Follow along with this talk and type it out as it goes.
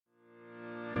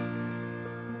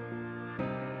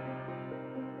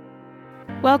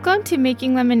Welcome to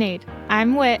Making Lemonade.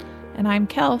 I'm Whit. And I'm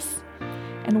Kels.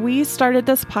 And we started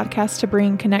this podcast to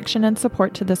bring connection and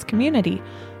support to this community.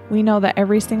 We know that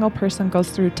every single person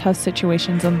goes through tough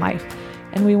situations in life,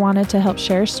 and we wanted to help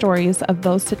share stories of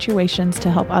those situations to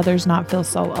help others not feel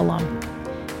so alone.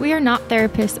 We are not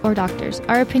therapists or doctors.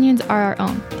 Our opinions are our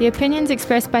own. The opinions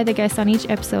expressed by the guests on each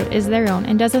episode is their own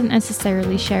and doesn't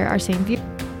necessarily share our same view.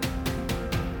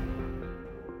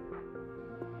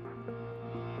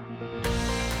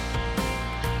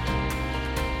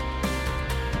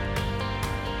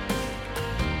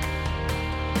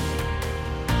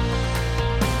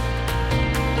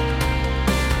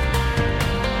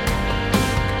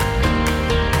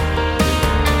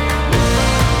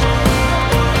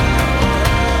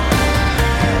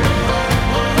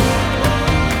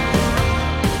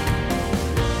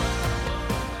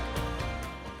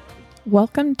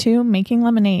 Welcome to Making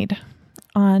Lemonade.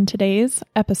 On today's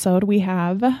episode, we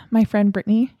have my friend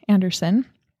Brittany Anderson,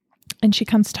 and she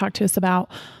comes to talk to us about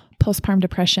postpartum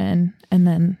depression and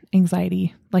then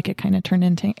anxiety, like it kind of turned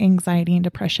into anxiety and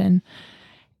depression.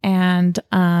 And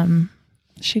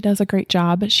she does a great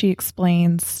job. She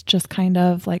explains just kind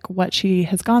of like what she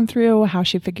has gone through, how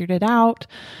she figured it out.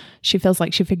 She feels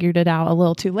like she figured it out a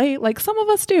little too late, like some of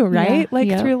us do, right?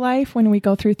 Through life, when we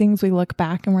go through things, we look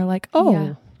back and we're like, oh.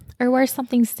 Yeah. Or where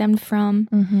something stemmed from,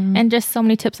 and just so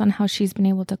many tips on how she's been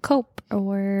able to cope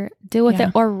or deal with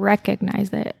it or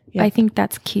recognize it. Yep. I think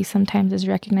that's key sometimes, is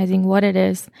recognizing what it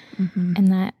is,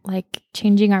 and that like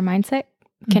changing our mindset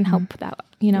can help that,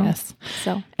 you know? Yes.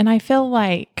 So, and I feel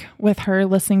like with her,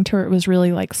 listening to her, it was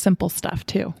really like simple stuff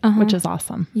too, which is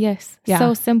awesome. Yes. Yeah.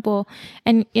 So simple.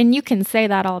 And you can say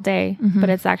that all day,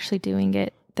 but it's actually doing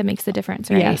it that makes the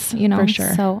difference, right? Yes, you know, for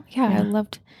sure. So I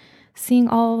loved seeing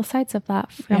all sides of that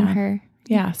from her.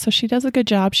 Yeah. So she does a good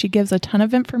job. She gives a ton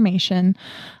of information.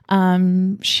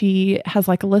 She has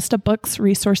like a list of books,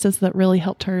 resources that really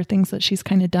helped her, things that she's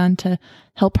kind of done to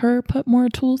help her put more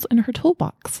tools in her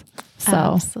toolbox. So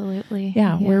absolutely.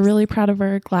 Yeah. Yes. We're really proud of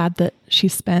her. Glad that she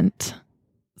spent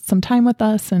some time with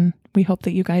us, and we hope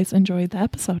that you guys enjoyed the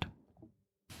episode.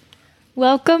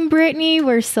 Welcome, Brittany.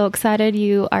 We're so excited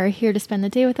you are here to spend the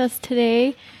day with us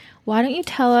today. Why don't you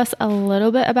tell us a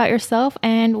little bit about yourself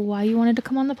and why you wanted to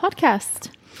come on the podcast?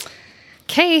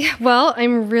 Okay, well,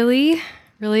 I'm really,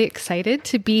 really excited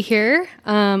to be here.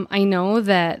 I know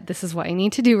that this is what I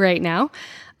need to do right now,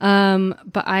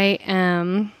 but I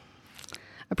am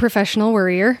a professional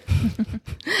worrier.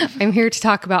 I'm here to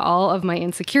talk about all of my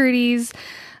insecurities.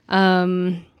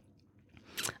 I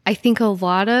think a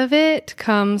lot of it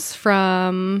comes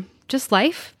from just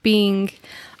life, being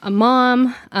a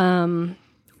mom.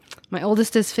 My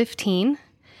oldest is 15,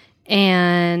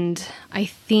 and I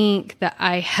think that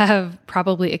I have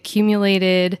probably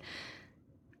accumulated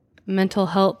mental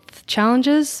health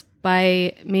challenges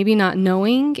by maybe not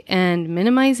knowing and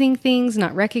minimizing things,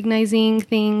 not recognizing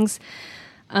things.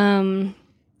 And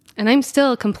I'm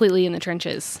still completely in the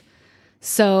trenches.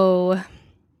 So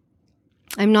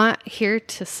I'm not here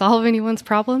to solve anyone's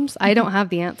problems. I don't have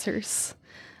the answers.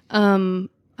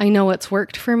 I know what's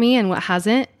worked for me and what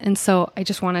hasn't. And so I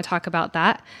just want to talk about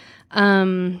that.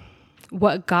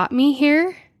 What got me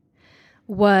here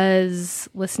was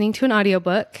listening to an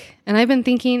audiobook, and I've been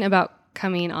thinking about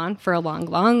coming on for a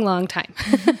long time.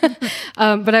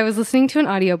 But I was listening to an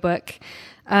audiobook.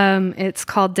 It's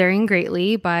called Daring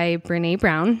Greatly by Brené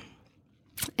Brown.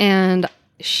 And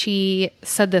she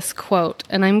said this quote,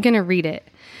 and I'm going to read it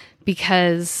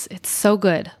because it's so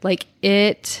good. Like,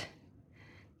 it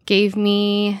gave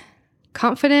me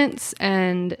confidence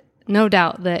and no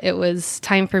doubt that it was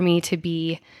time for me to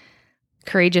be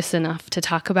courageous enough to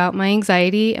talk about my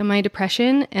anxiety and my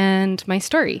depression and my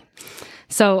story.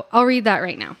 So I'll read that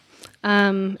right now.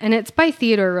 And it's by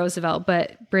Theodore Roosevelt,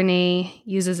 but Brené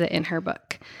uses it in her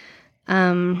book.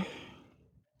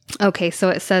 Okay, so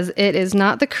it says, "It is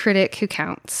not the critic who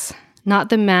counts, not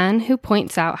the man who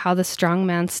points out how the strong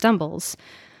man stumbles,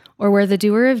 or where the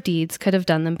doer of deeds could have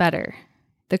done them better.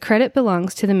 The credit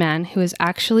belongs to the man who is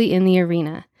actually in the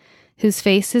arena, whose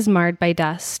face is marred by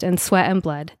dust and sweat and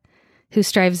blood, who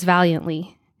strives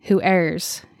valiantly, who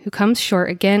errs, who comes short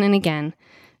again and again,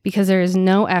 because there is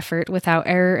no effort without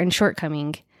error and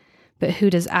shortcoming, but who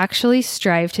does actually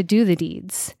strive to do the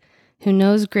deeds, who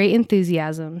knows great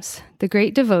enthusiasms, the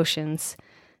great devotions,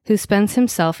 who spends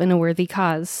himself in a worthy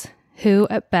cause, who,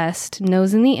 at best,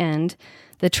 knows in the end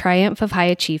the triumph of high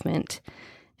achievement,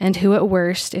 and who at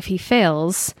worst, if he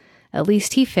fails, at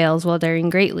least he fails while daring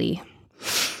greatly."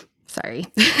 Sorry.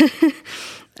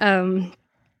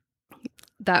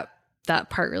 That that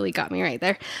part really got me right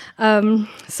there.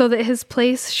 So that his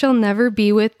place shall never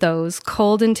be with those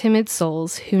cold and timid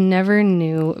souls who never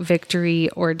knew victory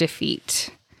or defeat.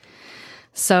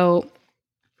 So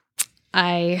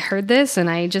I heard this and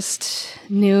I just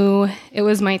knew it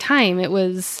was my time. It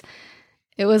was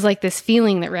like this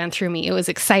feeling that ran through me. It was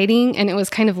exciting and it was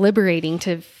kind of liberating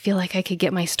to feel like I could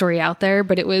get my story out there,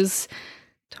 but it was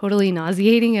totally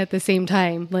nauseating at the same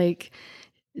time. Like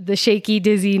the shaky,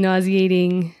 dizzy,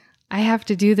 nauseating, I have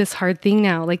to do this hard thing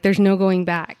now. Like there's no going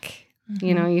back. Mm-hmm.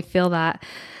 You know, you feel that.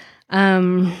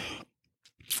 And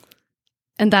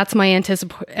that's my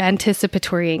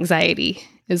anticipatory anxiety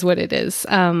is what it is.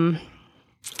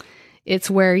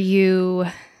 It's where you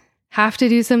have to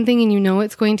do something and you know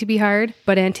it's going to be hard,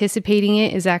 but anticipating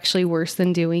it is actually worse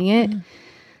than doing it. Mm.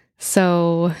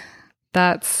 So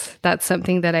that's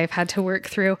something that I've had to work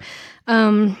through.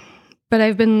 But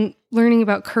I've been learning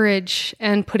about courage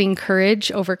and putting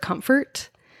courage over comfort,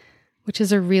 which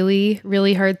is a really,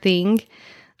 really hard thing.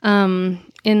 In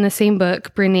the same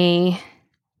book, Brittany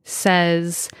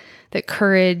says that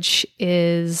courage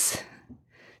is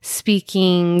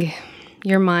speaking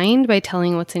your mind by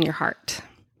telling what's in your heart.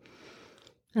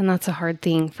 And that's a hard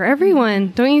thing for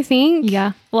everyone, don't you think?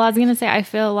 Yeah. Well, I was going to say, I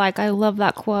feel like I love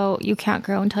that quote, you can't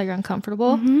grow until you're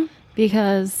uncomfortable, mm-hmm.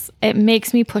 because it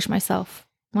makes me push myself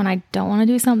when I don't want to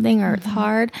do something or mm-hmm. it's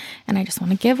hard and I just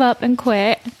want to give up and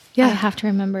quit. Yeah. I have to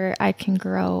remember I can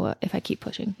grow if I keep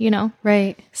pushing, you know?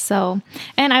 Right. So,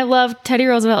 and I love Teddy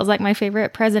Roosevelt is like my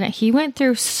favorite president. He went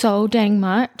through so dang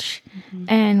much mm-hmm.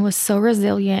 and was so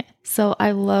resilient. So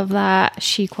I love that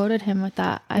she quoted him with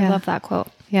that. I love that quote.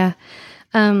 Yeah.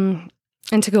 And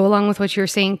to go along with what you were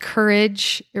saying,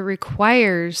 courage, it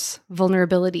requires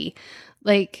vulnerability.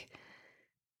 Like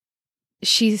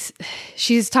she's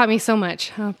taught me so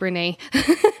much. Oh, Brittany.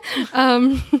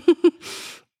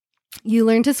 You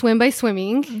learn to swim by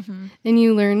swimming mm-hmm. and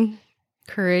you learn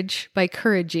courage by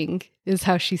couraging is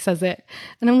how she says it.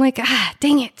 And I'm like,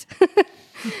 dang it.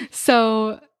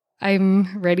 So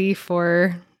I'm ready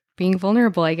for being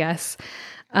vulnerable, I guess.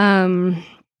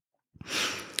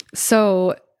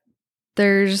 So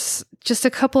there's just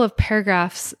a couple of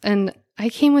paragraphs and I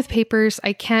came with papers.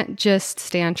 I can't just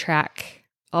stay on track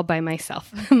all by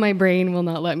myself. My brain will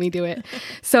not let me do it.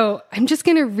 So I'm just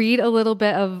going to read a little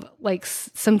bit of like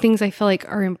some things I feel like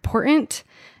are important.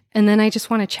 And then I just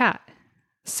want to chat.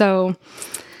 So,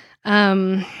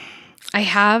 I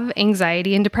have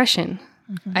anxiety and depression.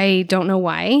 Mm-hmm. I don't know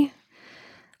why.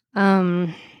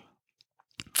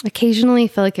 Occasionally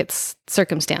feel like it's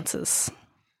circumstances,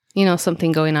 you know,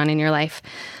 something going on in your life.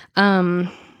 But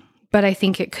I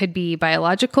think it could be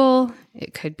biological.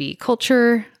 It could be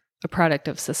culture, a product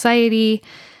of society.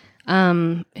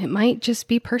 It might just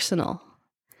be personal.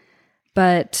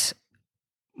 But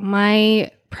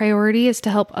my priority is to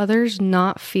help others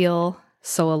not feel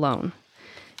so alone.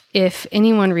 If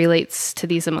anyone relates to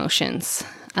these emotions,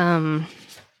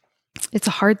 it's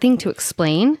a hard thing to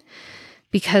explain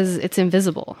because it's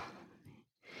invisible.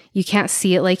 You can't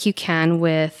see it like you can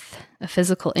with a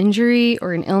physical injury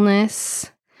or an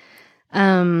illness.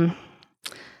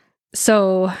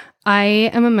 So I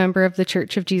am a member of the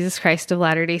Church of Jesus Christ of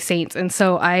Latter-day Saints. And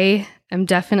so I am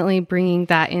definitely bringing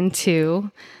that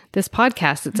into this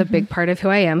podcast. It's mm-hmm. a big part of who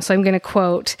I am. So I'm going to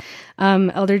quote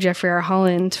Elder Jeffrey R.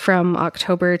 Holland from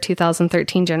October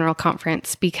 2013 General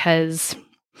Conference, because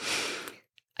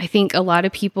I think a lot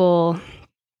of people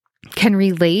can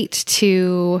relate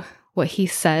to what he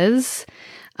says.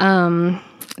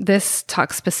 This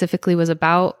talk specifically was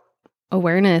about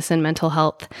awareness and mental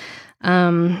health.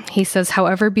 He says,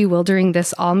 however bewildering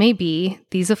this all may be,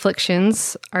 these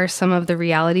afflictions are some of the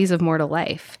realities of mortal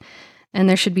life, and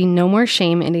there should be no more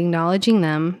shame in acknowledging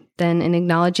them than in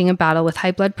acknowledging a battle with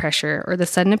high blood pressure or the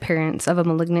sudden appearance of a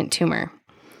malignant tumor.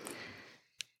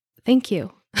 Thank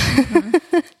you.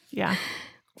 Mm-hmm. Yeah.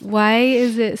 Why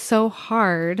is it so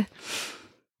hard?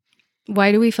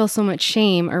 Why do we feel so much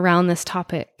shame around this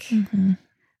topic?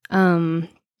 Mm-hmm.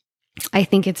 I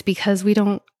think it's because we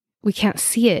can't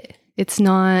see it. It's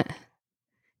not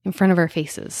in front of our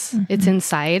faces. Mm-hmm. It's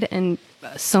inside. And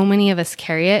so many of us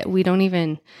carry it. We don't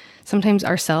even, sometimes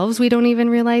ourselves, we don't even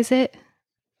realize it,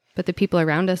 but the people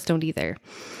around us don't either.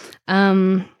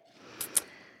 When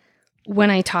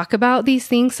I talk about these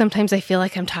things, sometimes I feel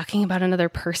like I'm talking about another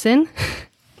person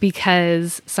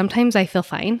because sometimes I feel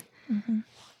fine, mm-hmm.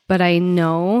 but I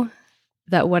know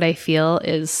that what I feel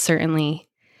is certainly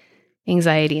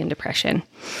anxiety and depression.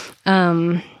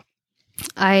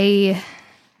 I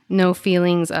know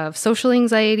feelings of social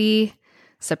anxiety,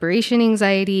 separation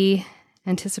anxiety,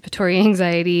 anticipatory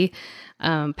anxiety,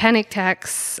 panic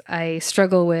attacks. I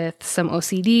struggle with some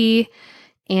OCD.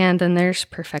 And then there's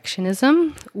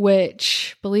perfectionism,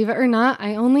 which, believe it or not,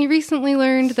 I only recently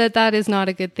learned that that is not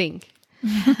a good thing.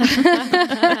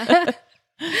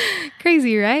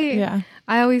 Crazy, right? Yeah.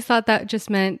 I always thought that just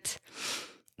meant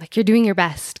like you're doing your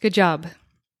best. Good job.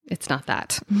 It's not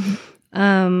that.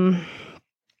 Mm-hmm.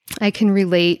 I can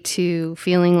relate to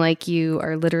feeling like you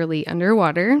are literally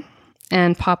underwater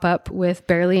and pop up with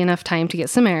barely enough time to get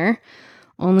some air,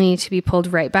 only to be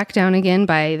pulled right back down again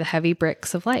by the heavy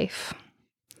bricks of life.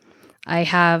 I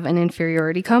have an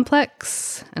inferiority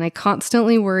complex, and I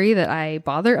constantly worry that I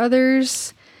bother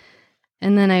others.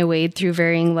 And then I wade through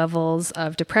varying levels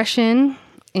of depression,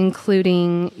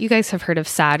 including, you guys have heard of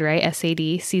SAD, right?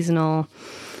 SAD, seasonal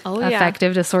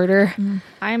affective disorder. Mm-hmm.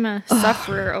 I'm a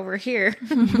sufferer over here.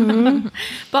 Mm-hmm.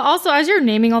 But also, as you're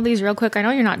naming all these real quick, I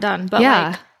know you're not done, but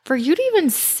like, for you to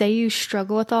even say you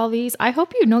struggle with all these, I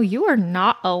hope you know you are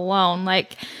not alone.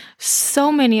 Like,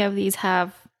 so many of these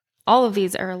have all of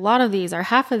these, or a lot of these, or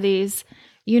half of these,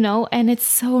 you know, and it's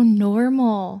so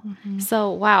normal. Mm-hmm.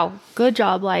 So, wow, good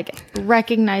job, like,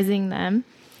 recognizing them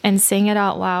and saying it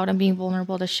out loud and being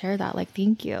vulnerable to share that. Like,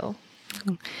 thank you.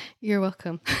 You're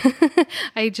welcome.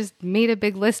 I just made a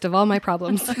big list of all my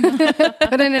problems,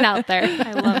 putting it out there.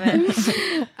 I love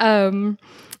it.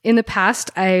 In the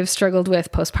past, I've struggled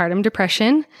with postpartum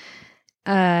depression,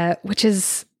 which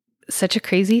is such a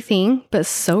crazy thing, but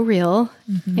so real.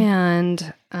 Mm-hmm.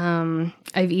 And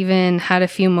I've even had a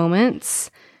few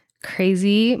moments,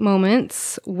 crazy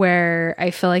moments, where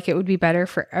I feel like it would be better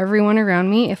for everyone around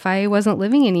me if I wasn't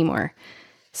living anymore.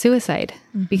 Suicide,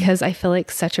 because I feel like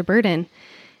such a burden.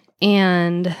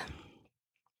 And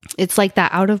it's like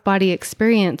that out of body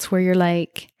experience where you're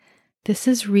like, this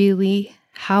is really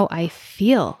how I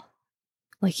feel.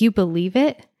 Like, you believe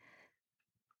it,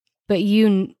 but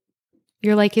you're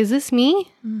like, is this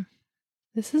me?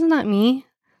 This is not me.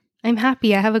 I'm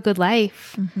happy. I have a good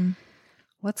life. Mm-hmm.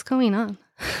 What's going on?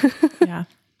 Yeah.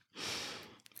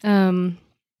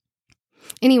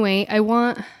 Anyway,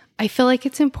 I feel like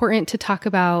it's important to talk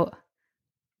about,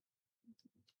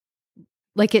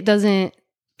 like, it doesn't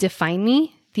define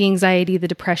me, the anxiety, the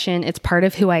depression. It's part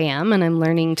of who I am, and I'm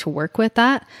learning to work with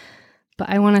that. But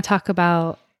I want to talk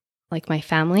about, like, my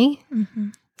family. Mm-hmm.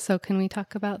 So can we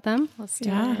talk about them? Let's do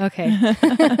it. Okay.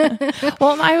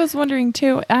 Well, I was wondering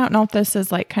too, I don't know if this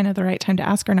is like kind of the right time to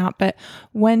ask or not, but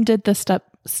when did this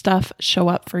stuff show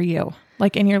up for you?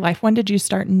 Like, in your life, when did you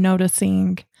start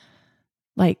noticing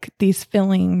like these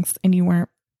feelings and you weren't,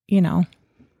 you know,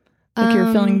 like you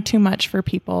were feeling too much for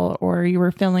people, or you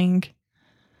were feeling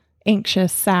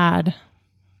anxious, sad?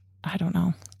 I don't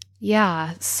know.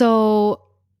 Yeah. So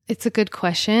it's a good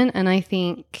question. And I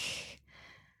think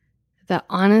that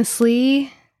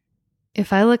honestly,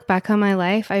 if I look back on my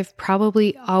life, I've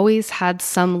probably always had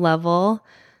some level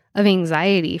of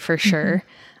anxiety for sure.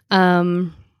 Mm-hmm.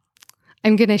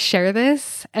 I'm going to share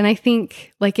this, and I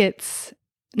think like it's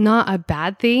not a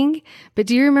bad thing, but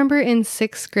do you remember in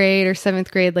 6th grade or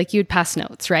 7th grade, like, you'd pass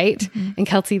notes, right? Mm-hmm. And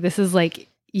Kelsey, this is like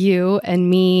you and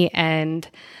me, and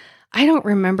I don't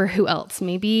remember who else.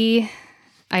 Maybe,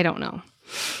 I don't know.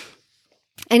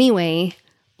 Anyway,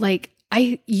 like,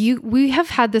 we have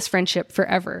had this friendship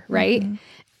forever, right? Mm-hmm.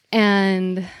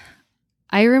 And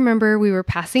I remember we were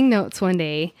passing notes one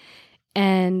day,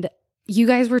 and you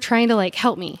guys were trying to like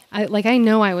help me. I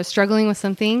know I was struggling with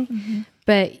something, mm-hmm.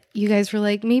 but you guys were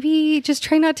like, maybe just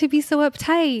try not to be so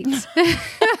uptight.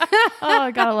 Oh,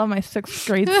 I gotta love my 6th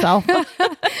grade self.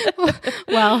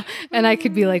 Well, and I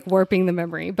could be like warping the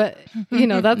memory, but you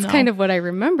know, that's kind of what I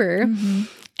remember. Mm-hmm.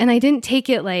 And I didn't take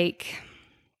it like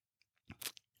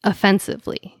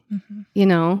offensively, mm-hmm. you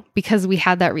know, because we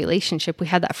had that relationship, we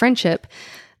had that friendship.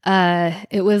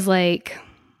 It was like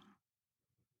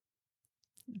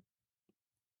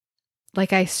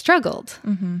I struggled,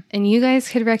 mm-hmm. and you guys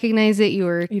could recognize it. You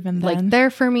were even like there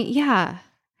for me. Yeah.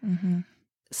 Mm-hmm.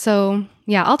 So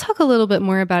yeah, I'll talk a little bit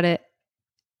more about it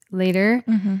later,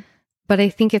 mm-hmm. but I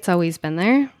think it's always been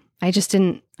there. I just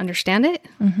didn't understand it,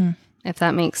 mm-hmm. if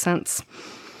that makes sense.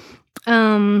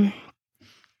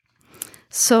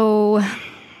 So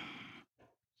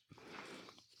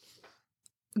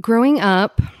growing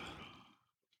up,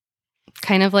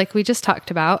 kind of like we just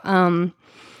talked about,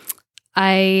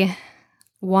 I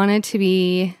wanted to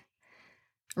be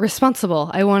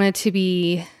responsible. I wanted to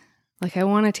be like, I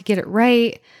wanted to get it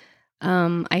right.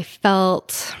 I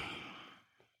felt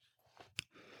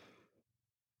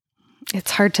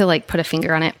it's hard to like put a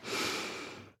finger on it.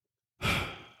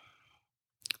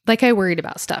 Like, I worried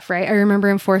about stuff, right? I remember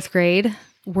in 4th grade,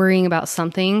 worrying about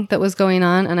something that was going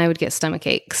on, and I would get stomach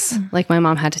aches. Like my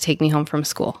mom had to take me home from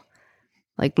school,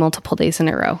 like multiple days in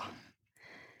a row.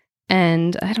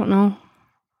 And I don't know,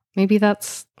 maybe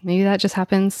that just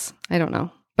happens. I don't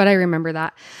know, but I remember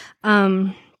that.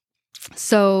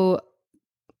 So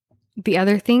the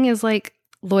other thing is like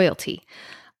loyalty.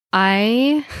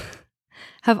 I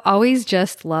have always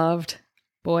just loved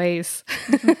boys,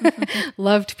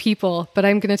 loved people, but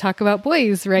I'm going to talk about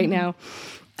boys right now.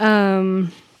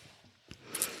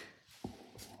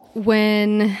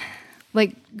 When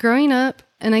like growing up,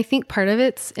 and I think part of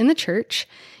it's in the church,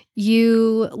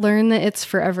 you learn that it's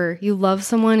forever. You love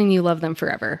someone and you love them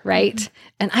forever, right?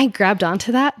 And I grabbed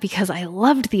onto that because I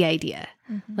loved the idea.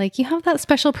 Like you have that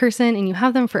special person and you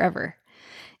have them forever.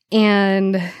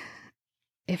 And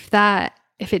if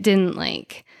it didn't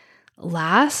like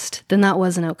last, then that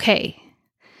wasn't okay.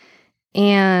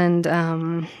 And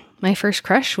my first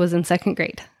crush was in second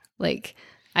grade. Like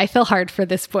I fell hard for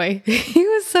this boy. He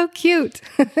was so cute.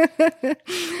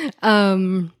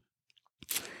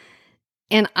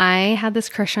 And I had this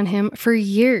crush on him for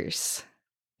years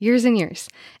and years.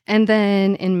 And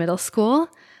then in middle school,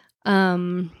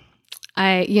 you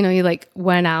like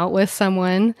went out with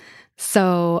someone.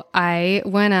 So I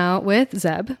went out with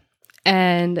Zeb,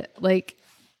 and like,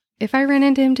 if I ran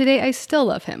into him today, I still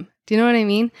love him. Do you know what I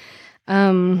mean?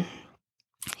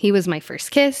 He was my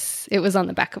first kiss. It was on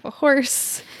the back of a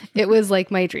horse. It was like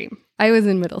my dream. I was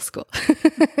in middle school.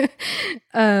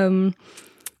 And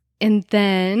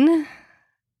then,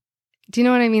 do you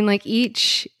know what I mean? Like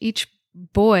each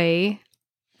boy,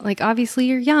 like obviously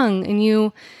you're young and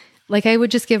you, like I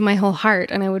would just give my whole heart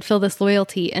and I would feel this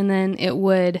loyalty, and then it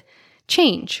would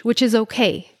change, which is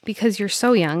okay because you're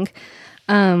so young.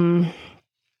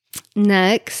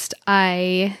 Next,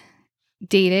 I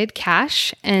dated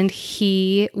Cash, and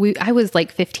I was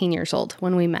like 15 years old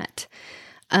when we met.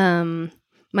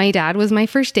 My dad was my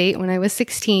first date when I was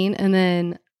 16. And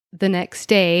then the next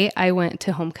day I went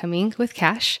to homecoming with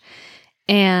Cash,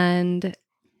 and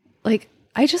like,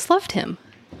 I just loved him.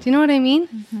 Do you know what I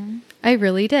mean? I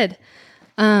really did.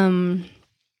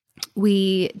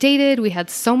 We dated, we had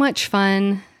so much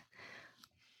fun,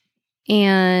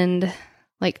 and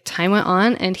like time went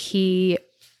on and he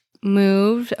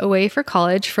moved away for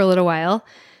college for a little while,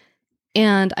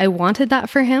 and I wanted that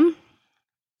for him,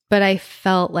 but I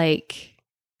felt like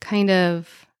kind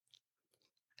of,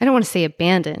 I don't want to say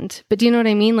abandoned, but do you know what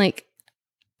I mean? Like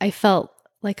I felt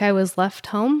like I was left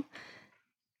home,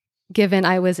 given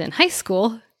I was in high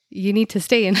school. You need to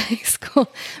stay in high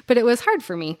school, but it was hard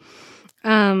for me.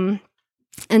 And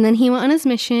then he went on his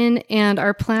mission, and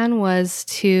our plan was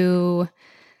to,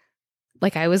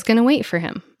 like, I was going to wait for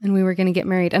him and we were going to get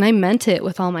married, and I meant it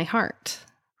with all my heart.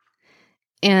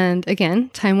 And again,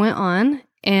 time went on,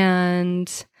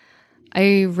 and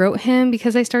I wrote him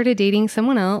because I started dating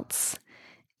someone else,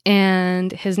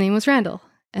 and his name was Randall,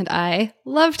 and I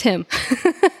loved him.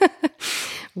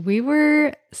 We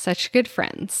were such good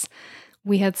friends.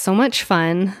 We had so much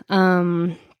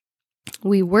fun.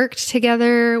 We worked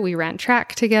together. We ran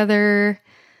track together.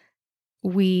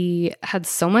 We had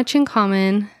so much in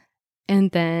common.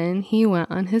 And then he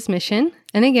went on his mission.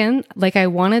 And again, like I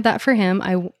wanted that for him.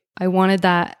 I wanted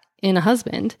that in a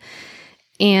husband.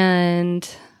 And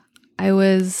I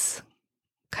was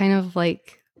kind of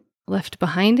like left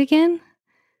behind again.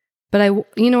 But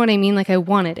you know what I mean? Like I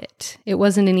wanted it. It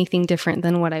wasn't anything different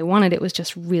than what I wanted. It was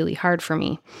just really hard for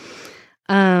me.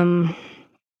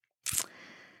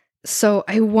 So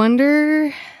I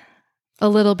wonder a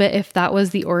little bit if that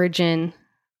was the origin,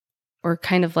 or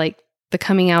kind of like the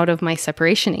coming out of my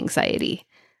separation anxiety.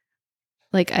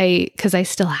 Like because I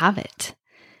still have it,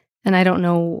 and I don't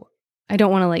know, I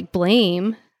don't want to like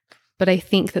blame, but I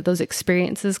think that those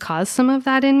experiences caused some of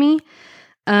that in me.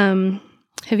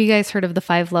 Have you guys heard of the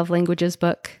 5 Love Languages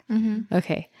book? Mm-hmm.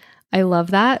 Okay. I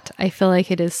love that. I feel like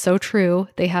it is so true.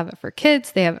 They have it for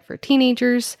kids. They have it for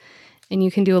teenagers. And you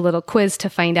can do a little quiz to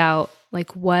find out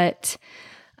like what,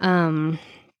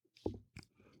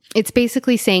 it's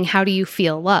basically saying, how do you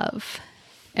feel love?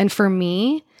 And for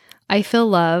me, I feel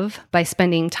love by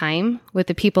spending time with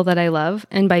the people that I love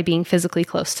and by being physically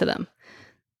close to them.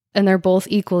 And they're both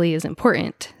equally as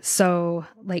important. So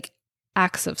like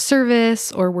acts of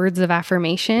service or words of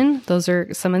affirmation, those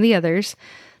are some of the others.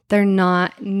 They're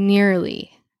not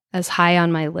nearly as high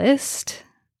on my list,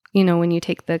 you know, when you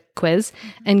take the quiz.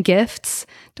 And gifts,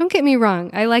 don't get me wrong,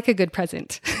 I like a good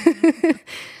present.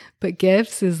 But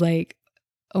gifts is like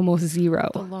almost 0.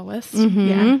 The lowest. Mm-hmm,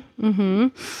 yeah. Mm-hmm.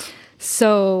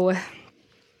 So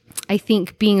I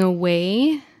think being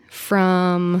away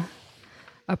from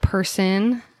a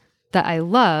person that I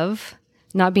love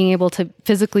not being able to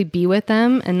physically be with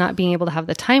them and not being able to have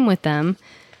the time with them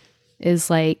is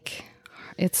like,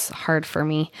 it's hard for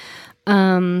me.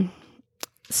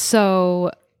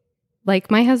 So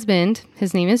like my husband,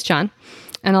 his name is John,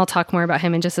 and I'll talk more about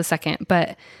him in just a second,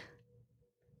 but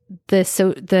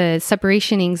the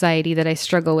separation anxiety that I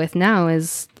struggle with now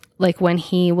is like when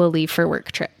he will leave for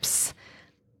work trips.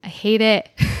 I hate it.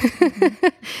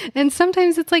 And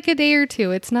sometimes it's like a day or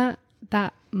two. It's not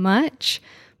that much,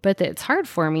 but it's hard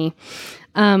for me.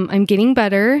 I'm getting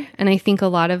better. And I think a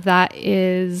lot of that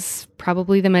is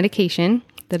probably the medication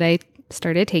that I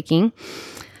started taking.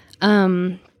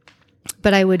 But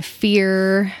I would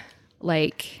fear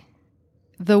like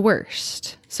the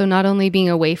worst. So not only being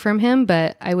away from him,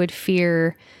 but I would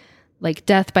fear like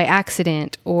death by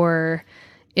accident, or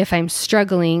if I'm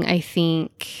struggling, I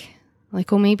think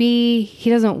like, well, maybe he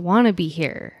doesn't want to be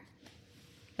here.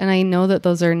 And I know that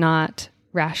those are not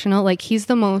rational. Like he's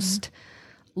the most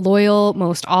loyal,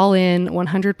 most all in,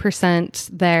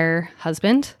 100% their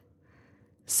husband.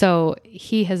 So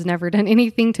he has never done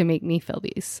anything to make me feel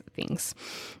these things.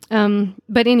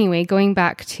 But anyway, going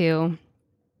back to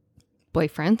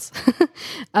boyfriends.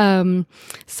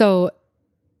 So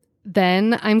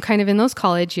then I'm kind of in those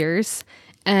college years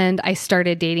and I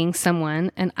started dating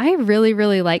someone and I really,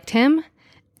 really liked him.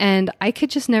 And I could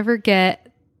just never get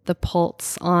the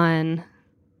pulse on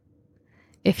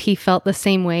if he felt the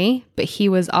same way, but he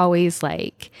was always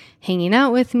like hanging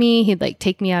out with me. He'd like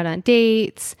take me out on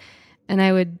dates and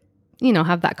I would,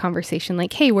 have that conversation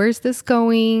like, hey, where's this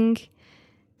going?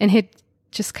 And he'd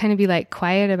just kind of be like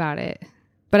quiet about it.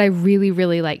 But I really,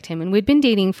 really liked him. And we'd been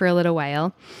dating for a little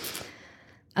while.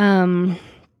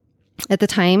 At the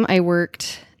time, I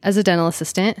worked as a dental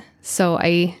assistant. So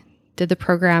I did the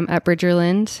program at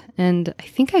Bridgerland. And I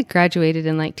think I graduated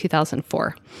in like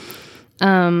 2004.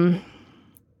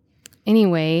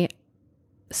 Anyway,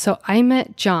 so I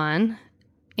met John.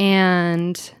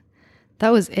 And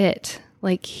that was it.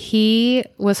 Like he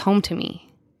was home to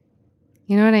me.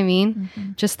 You know what I mean?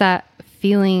 Mm-hmm. Just that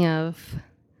feeling of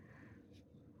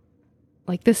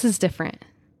like, this is different.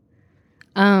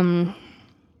 So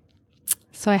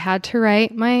I had to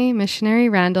write my missionary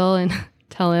Randall and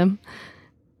tell him.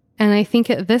 And I think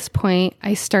at this point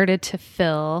I started to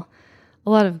feel a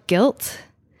lot of guilt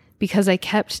because I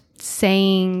kept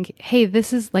saying, hey,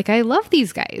 this is like, I love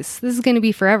these guys. This is going to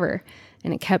be forever.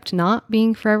 And it kept not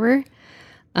being forever.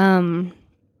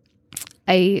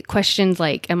 I questioned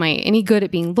like, am I any good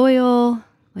at being loyal?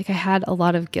 Like I had a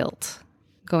lot of guilt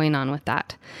going on with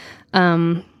that.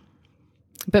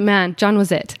 But man, John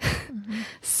was it. Mm-hmm.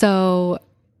 So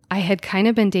I had kind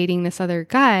of been dating this other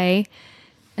guy.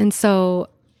 And so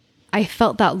I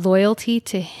felt that loyalty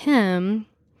to him.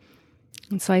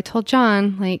 And so I told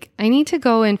John, like, I need to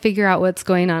go and figure out what's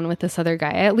going on with this other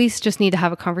guy. I at least just need to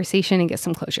have a conversation and get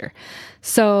some closure.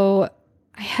 So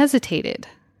I hesitated.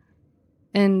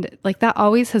 And like that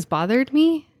always has bothered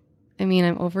me. I mean,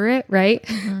 I'm over it, right?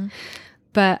 Mm-hmm.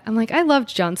 But I'm like, I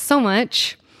loved John so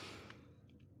much.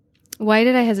 Why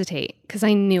did I hesitate? Because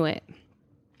I knew it.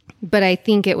 But I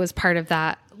think it was part of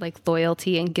that like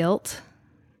loyalty and guilt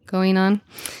going on.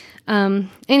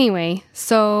 Anyway,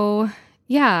 so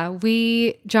yeah,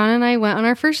 John and I went on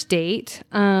our first date.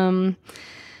 It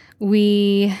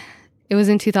was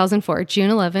in 2004, June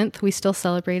 11th. We still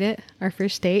celebrate it, our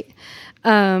first date.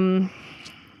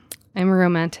 I'm a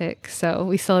romantic, so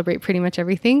we celebrate pretty much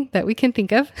everything that we can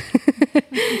think of.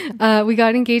 We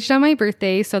got engaged on my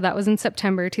birthday, so that was in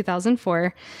September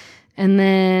 2004. And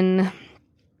then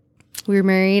we were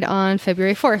married on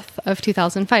February 4th of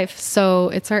 2005. So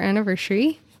it's our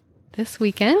anniversary this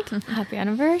weekend. Happy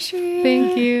anniversary.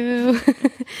 Thank you.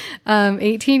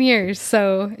 18 years,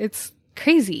 so it's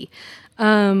crazy.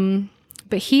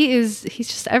 But he's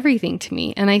just everything to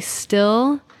me, and I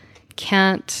still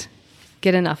can't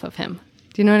get enough of him.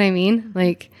 Do you know what I mean?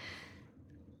 Like,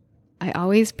 I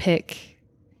always pick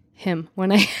him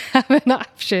when I have an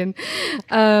option.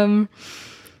 Let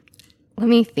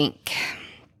me think.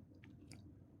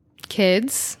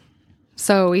 Kids.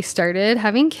 So we started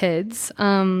having kids.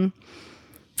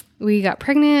 We got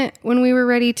pregnant when we were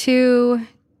ready to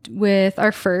with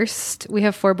our first. We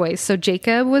have 4 boys. So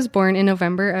Jacob was born in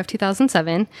November of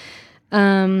 2007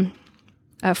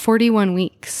 at 41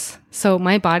 weeks. So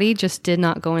my body just did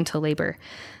not go into labor.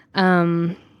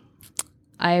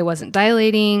 I wasn't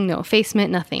dilating, no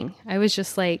effacement, nothing. I was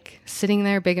just like sitting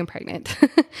there big and pregnant.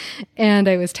 And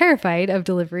I was terrified of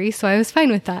delivery, so I was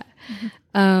fine with that.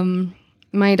 Mm-hmm.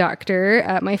 My doctor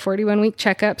at my 41-week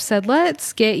checkup said,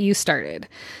 let's get you started.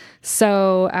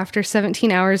 So after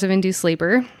 17 hours of induced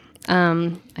labor,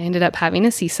 I ended up having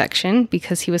a C-section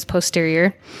because he was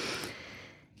posterior.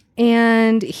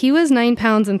 And he was 9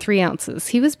 pounds and 3 ounces.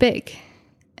 He was big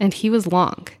and he was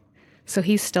long. So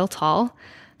he's still tall.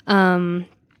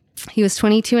 He was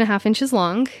 22 and a half inches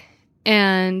long.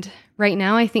 And right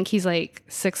now I think he's like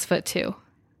 6'2".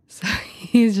 So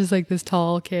he's just like this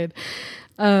tall kid.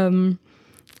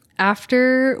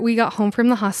 After we got home from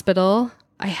the hospital,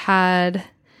 I had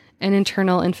an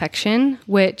internal infection,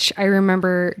 which I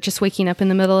remember just waking up in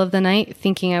the middle of the night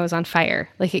thinking I was on fire.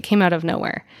 Like it came out of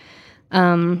nowhere.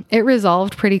 It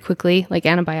resolved pretty quickly, like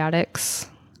antibiotics,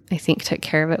 I think took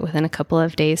care of it within a couple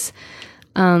of days.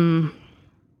 But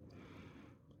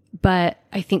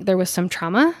I think there was some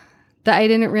trauma that I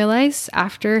didn't realize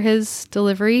after his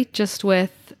delivery, just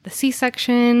with the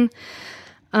C-section.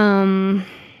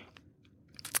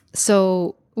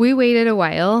 So we waited a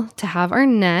while to have our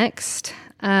next.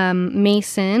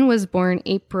 Mason was born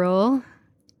April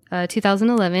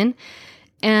 2011,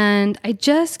 and I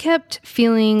just kept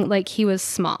feeling like he was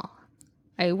small.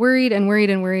 I worried and worried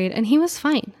and worried, and he was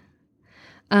fine.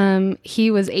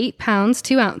 He was 8 pounds,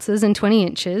 2 ounces, and 20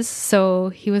 inches, so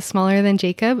he was smaller than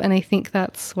Jacob, and I think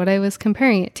that's what I was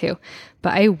comparing it to,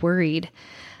 but I worried.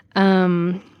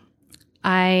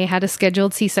 I had a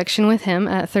scheduled C-section with him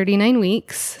at 39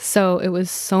 weeks, so it was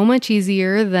so much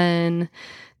easier than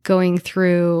going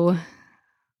through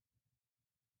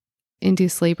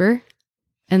induced labor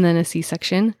and then a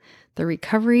C-section. The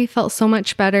recovery felt so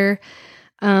much better.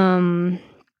 I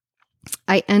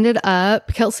ended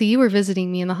up, Kelsey, you were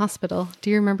visiting me in the hospital. Do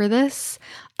you remember this?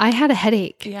 I had a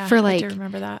headache for like I do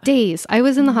remember that. days. I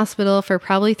was in the hospital for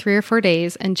probably 3 or 4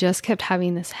 days and just kept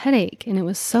having this headache, and it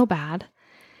was so bad.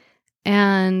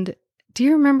 And do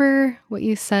you remember what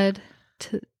you said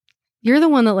you're the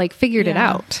one that like figured it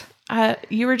out.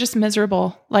 You were just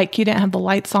miserable. Like you didn't have the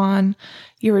lights on.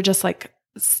 You were just like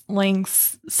laying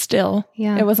still.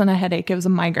 Yeah. It wasn't a headache. It was a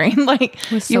migraine. Like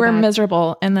you were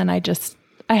miserable. And then I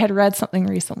had read something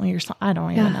recently or something. I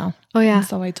don't even know. Oh yeah. And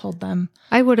so I told them.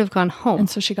 I would have gone home. And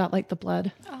so she got like the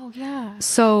blood. Oh yeah.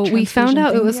 So we found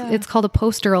out it's called a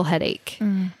post-dural headache,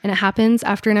 and it happens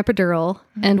after an epidural.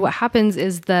 And what happens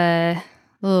is I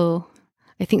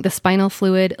think the spinal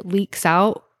fluid leaks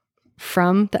out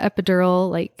from the epidural,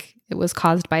 like it was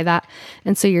caused by that.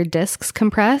 And so your discs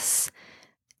compress,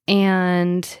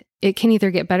 and it can either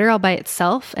get better all by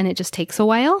itself and it just takes a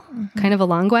while, kind of a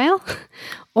long while,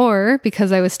 or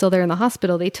because I was still there in the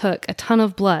hospital, they took a ton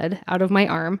of blood out of my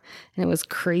arm, and it was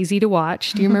crazy to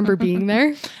watch. Do you remember being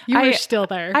there? You were still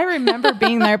there. I remember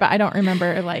being there, but I don't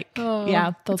remember those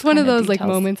it's one of those details. like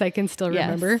moments I can still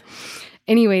remember.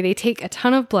 Anyway, they take a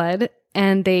ton of blood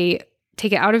and they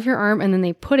take it out of your arm, and then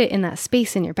they put it in that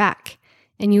space in your back,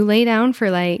 and you lay down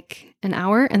for like an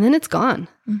hour, and then it's gone.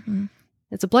 Mm-hmm.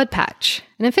 It's a blood patch,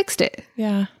 and it fixed it.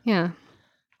 Yeah. Yeah.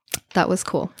 That was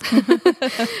cool.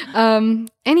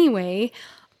 Anyway,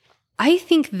 I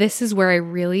think this is where I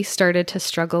really started to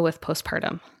struggle with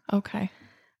postpartum. Okay.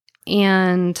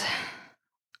 And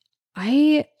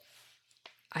I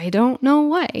don't know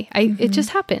why. It just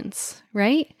happens,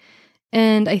 right?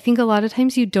 And I think a lot of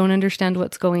times you don't understand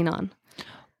what's going on.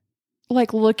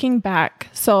 Like looking back,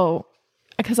 so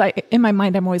because in my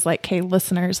mind, I'm always like, okay,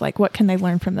 listeners, like what can they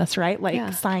learn from this, right?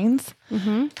 Like signs.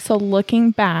 Mm-hmm. So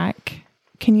looking back,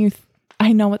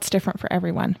 I know it's different for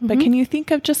everyone, but can you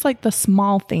think of just like the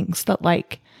small things that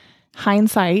like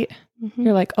hindsight,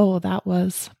 you're like, oh, that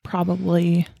was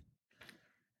probably,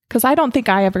 because I don't think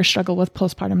I ever struggle with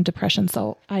postpartum depression.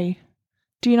 So do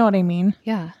you know what I mean?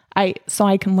 Yeah. So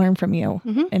I can learn from you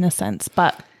in a sense,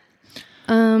 but.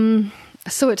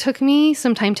 So it took me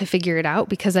some time to figure it out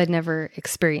because I'd never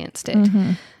experienced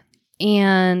it.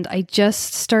 And I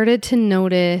just started to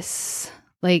notice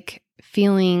like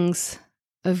feelings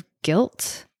of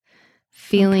guilt,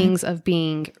 feelings of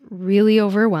being really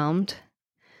overwhelmed.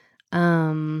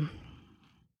 I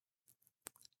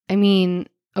mean,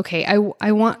 okay,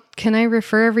 can I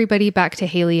refer everybody back to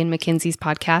Haley and Mackenzie's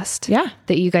podcast? Yeah.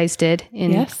 That you guys did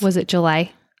in, was it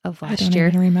July of last year?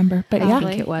 I don't even remember, but I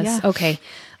think it was. Yeah. Okay.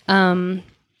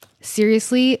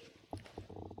 Seriously,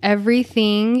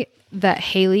 everything that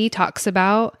Haley talks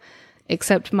about,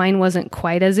 except mine wasn't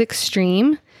quite as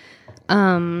extreme,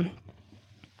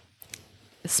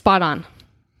 spot on.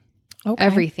 Okay.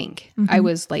 Everything. I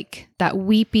was like that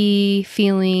weepy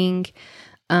feeling.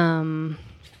 The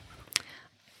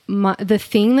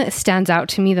thing that stands out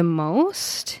to me the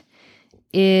most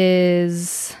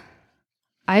is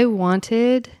I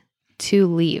wanted to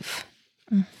leave.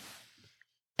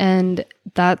 And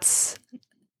that's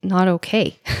not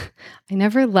okay. I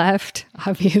never left,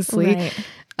 obviously. Right.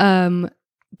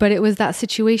 But it was that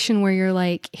situation where you're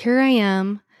like, here I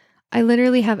am. I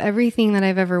literally have everything that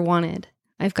I've ever wanted.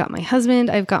 I've got my husband.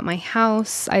 I've got my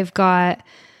house. I've got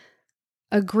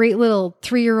a great little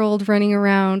 3-year-old running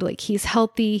around. Like, he's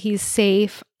healthy. He's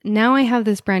safe. Now I have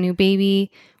this brand new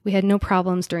baby. We had no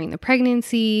problems during the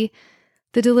pregnancy.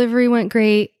 The delivery went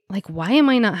great. Like, why am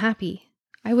I not happy?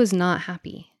 I was not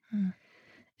happy.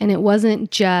 And it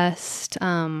wasn't just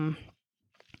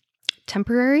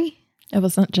temporary. It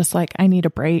wasn't just like, I need a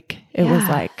break. It was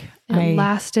like, it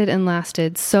lasted and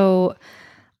lasted. So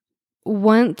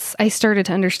once I started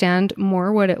to understand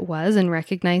more what it was and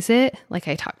recognize it, like,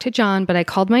 I talked to John, but I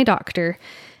called my doctor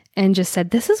and just said,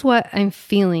 this is what I'm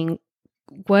feeling.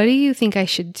 What do you think I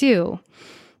should do?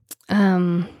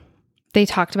 They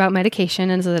talked about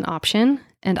medication as an option,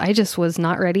 and I just was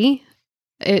not ready.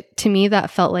 To me,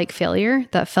 that felt like failure.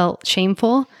 That felt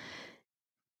shameful.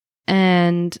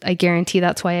 And I guarantee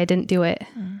that's why I didn't do it.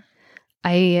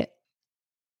 I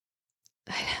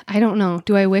don't know.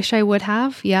 Do I wish I would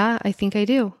have? Yeah, I think I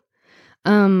do.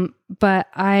 But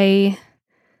I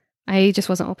just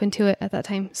wasn't open to it at that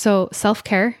time. So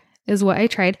self-care is what I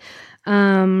tried.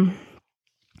 John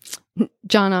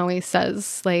always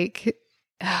says, like,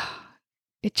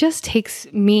 it just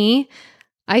takes me.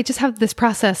 I just have this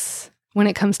process when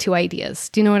it comes to ideas.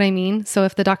 Do you know what I mean? So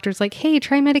if the doctor's like, hey,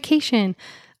 try medication,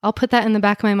 I'll put that in the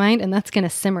back of my mind, and that's going to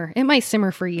simmer. It might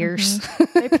simmer for years.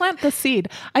 They plant the seed.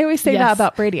 I always say that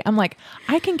about Brady. I'm like,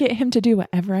 I can get him to do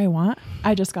whatever I want.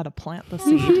 I just got to plant the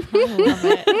seed. I love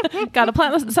it. Got to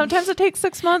plant the. Sometimes it takes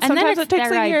 6 months. And sometimes then it's it takes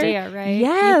their a year. idea, right?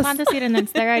 Yes. You plant the seed, and then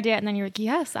it's their idea, and then you're like,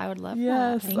 yes, I would love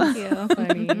that. Thank you.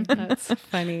 Funny. That's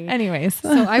funny. Anyways.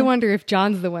 So I wonder if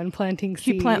John's the one planting seeds.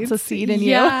 He plants a seed in you.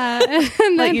 Yeah.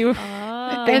 And Let you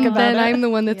think about then it. I'm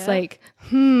the one that's like,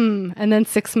 And then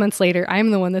 6 months later, I'm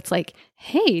the one that's like,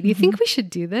 hey, do you think we should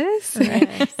do this?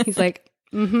 Yes. He's like,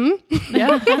 Yeah,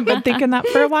 I've been thinking that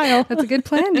for a while. That's a good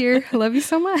plan, dear. I love you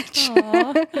so much.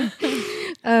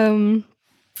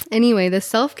 Anyway, the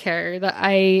self-care that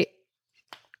I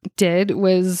did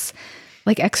was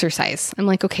like exercise. I'm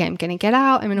like, okay, I'm going to get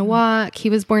out. I'm going to walk. He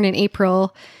was born in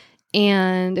April,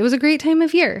 and it was a great time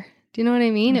of year. Do you know what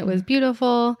I mean? It was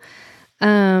beautiful.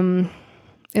 It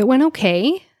went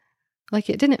okay. Like,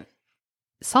 it didn't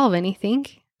solve anything,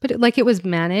 but it was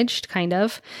managed kind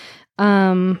of.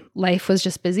 Life was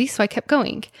just busy, so I kept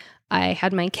going. I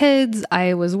had my kids.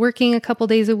 I was working a couple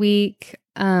days a week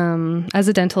as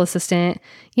a dental assistant.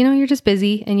 You know, you're just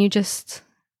busy, and you just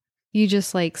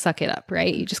like suck it up,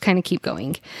 right? You just kind of keep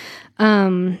going.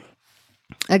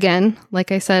 Again,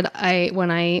 like I said,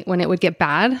 when it would get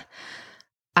bad,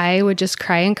 I would just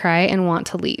cry and cry and want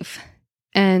to leave.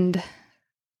 And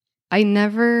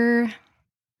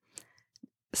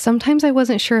sometimes I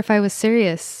wasn't sure if I was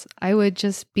serious. I would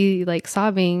just be like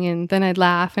sobbing, and then I'd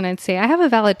laugh and I'd say, I have a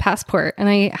valid passport and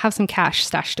I have some cash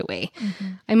stashed away.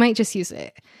 I might just use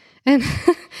it. And,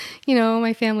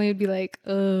 my family would be like,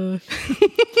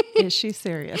 Is she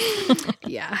serious?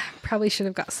 Yeah, probably should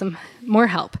have got some more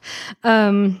help.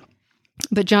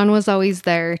 But John was always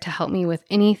there to help me with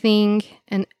anything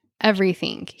and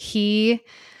everything.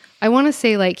 I want to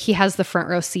say like he has the front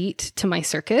row seat to my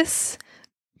circus,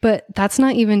 but that's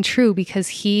not even true because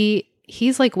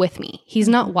he's like with me. He's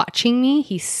not watching me.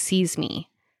 He sees me.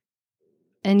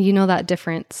 And you know that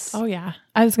difference. Oh yeah.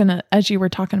 As you were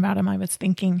talking about him, I was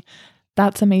thinking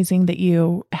that's amazing that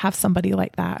you have somebody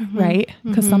like that, right?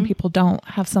 Because some people don't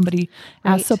have somebody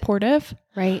as supportive,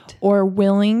 right, or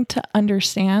willing to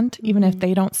understand, even if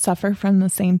they don't suffer from the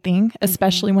same thing,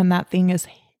 especially when that thing is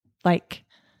like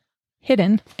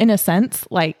hidden in a sense,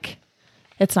 like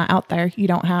it's not out there. You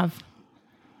don't have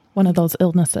one of those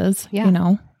illnesses, you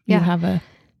have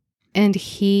and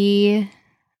he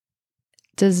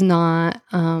does not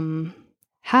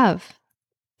have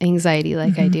anxiety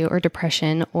like I do, or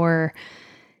depression, or,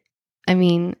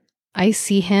 I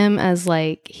see him as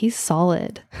like, he's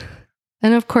solid.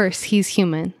 And of course he's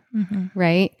human,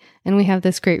 right? And we have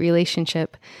this great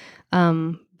relationship.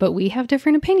 But we have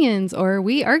different opinions, or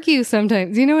we argue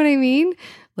sometimes, you know what I mean?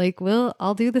 Like,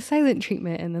 I'll do the silent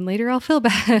treatment and then later I'll feel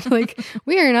bad. Like,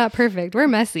 we are not perfect. We're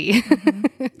messy.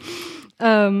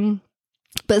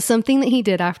 But something that he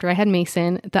did after I had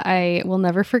Mason that I will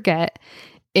never forget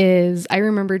is I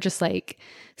remember just like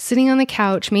sitting on the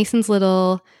couch, Mason's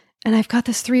little, and I've got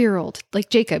this 3-year-old, like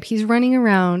Jacob, he's running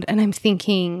around, and I'm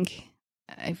thinking,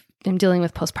 I'm dealing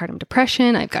with postpartum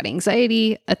depression. I've got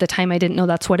anxiety. At the time, I didn't know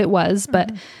that's what it was, but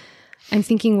I'm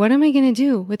thinking, what am I going to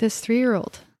do with this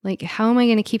 3-year-old? Like, how am I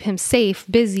going to keep him safe,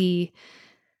 busy,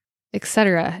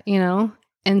 etc.,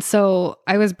 And so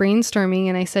I was brainstorming,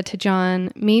 and I said to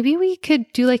John, maybe we could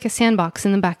do like a sandbox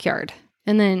in the backyard,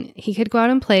 and then he could go out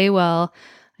and play while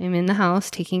I'm in the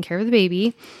house taking care of the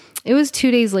baby. it was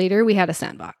 2 days later, we had a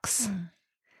sandbox.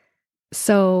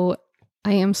 So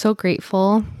I am so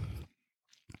grateful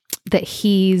that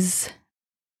he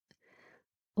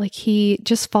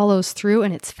just follows through,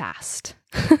 and it's fast.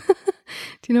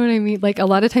 Do you know what I mean? Like, a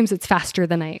lot of times it's faster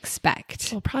than I expect.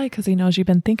 Well, probably because he knows you've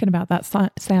been thinking about that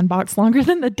sandbox longer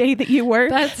than the day that you work.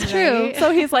 That's true. Right?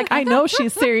 So he's like, I know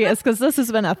she's serious because this has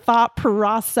been a thought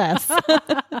process.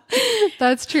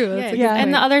 That's true. That's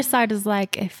And the other side is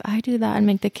like, if I do that and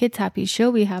make the kids happy,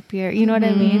 she'll be happier. You know what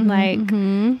I mean? Like,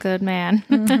 good man.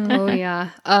 Oh, yeah.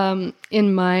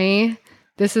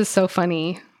 This is so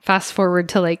funny. Fast forward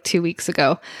to like 2 weeks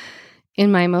ago.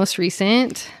 In my most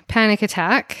recent panic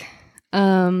attack,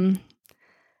 I'm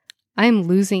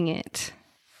losing it.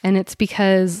 And it's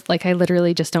because like I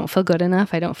literally just don't feel good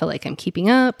enough. I don't feel like I'm keeping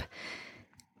up.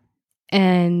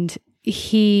 And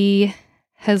he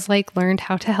has like learned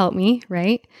how to help me,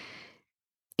 right?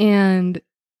 And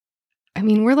I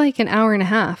mean, we're like an hour and a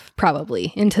half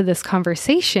probably into this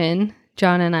conversation,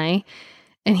 John and I,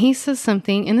 and he says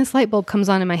something and this light bulb comes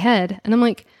on in my head and I'm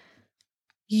like,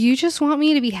 you just want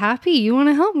me to be happy? You want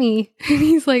to help me? And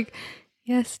he's like,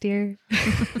 yes, dear.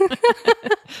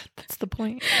 That's the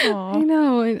point. Aww. I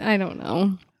know. I don't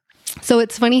know. So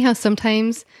it's funny how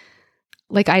sometimes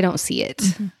like I don't see it,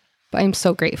 but I'm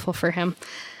so grateful for him.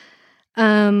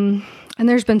 And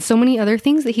there's been so many other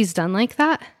things that he's done like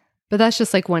that, but that's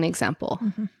just like one example.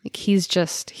 Like he's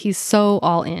so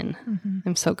all in.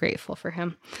 I'm so grateful for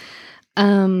him.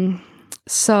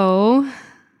 So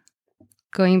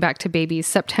going back to babies,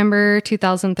 September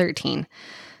 2013.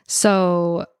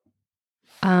 So,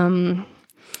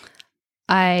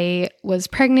 I was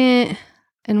pregnant,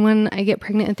 and when I get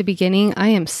pregnant at the beginning, I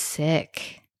am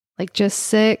sick, like just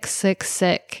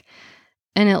sick.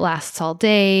 And it lasts all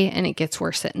day and it gets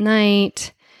worse at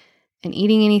night, and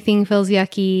eating anything feels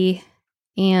yucky.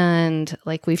 And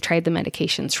like we've tried the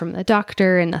medications from the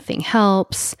doctor and nothing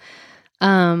helps.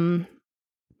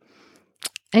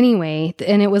 Anyway,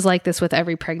 and it was like this with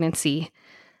every pregnancy.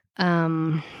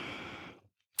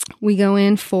 We go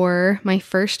in for my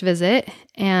first visit,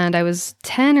 and I was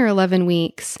 10 or 11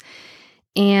 weeks,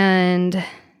 and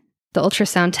the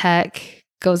ultrasound tech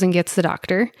goes and gets the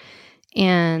doctor,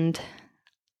 and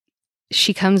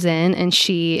she comes in and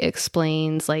she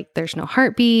explains like there's no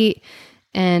heartbeat,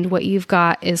 and what you've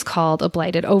got is called a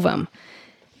blighted ovum.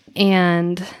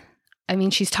 And I mean,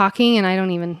 she's talking and I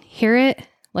don't even hear it.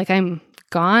 Like I'm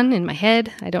gone in my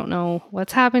head. I don't know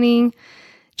what's happening.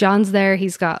 John's there.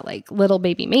 He's got like little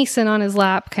baby Mason on his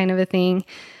lap kind of a thing.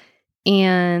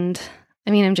 And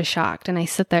I mean, I'm just shocked. And I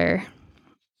sit there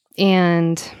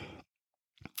and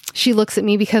she looks at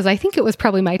me because I think it was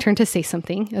probably my turn to say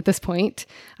something at this point.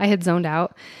 I had zoned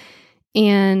out.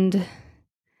 And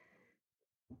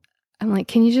I'm like,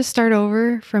 can you just start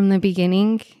over from the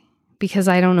beginning? Because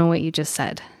I don't know what you just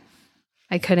said.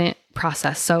 I couldn't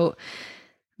process. So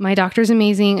my doctor's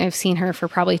amazing. I've seen her for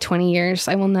probably 20 years.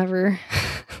 I will never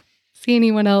see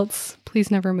anyone else. Please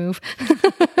never move.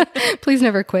 Please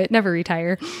never quit. Never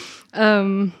retire.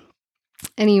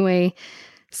 Anyway,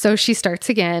 so she starts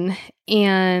again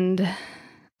and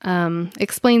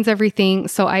explains everything.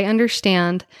 So I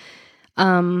understand.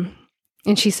 And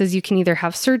she says, you can either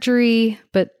have surgery,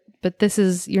 but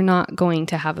you're not going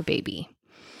to have a baby.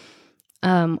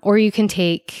 Or you can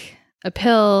take a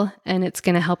pill and it's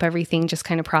going to help everything just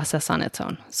kind of process on its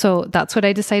own. So that's what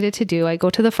I decided to do. I go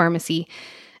to the pharmacy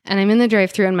and I'm in the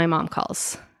drive-thru and my mom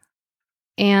calls.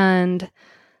 And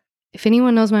if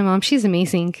anyone knows my mom, she's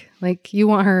amazing. Like you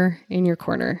want her in your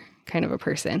corner kind of a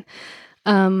person.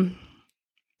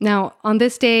 Now on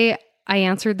this day, I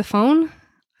answered the phone.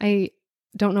 I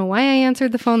don't know why I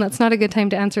answered the phone. That's not a good time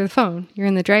to answer the phone. You're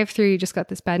in the drive-thru, you just got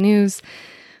this bad news.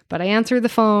 But I answered the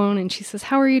phone and she says,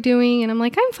 how are you doing? And I'm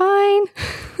like, I'm fine.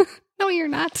 No, you're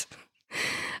not.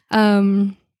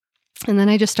 And then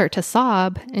I just start to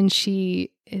sob and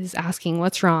she is asking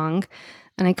what's wrong.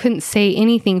 And I couldn't say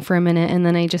anything for a minute. And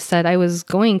then I just said I was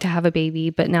going to have a baby,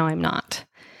 but now I'm not.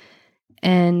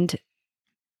 And,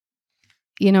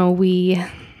 you know, we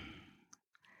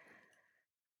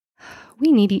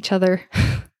need each other.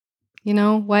 You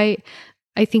know, why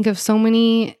I think of so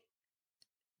many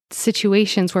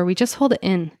situations where we just hold it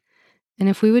in. And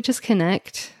if we would just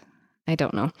connect, I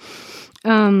don't know.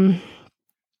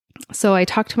 So I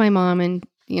talked to my mom and,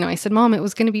 you know, I said, Mom, it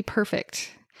was going to be perfect.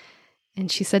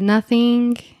 And she said,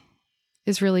 nothing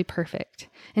is really perfect.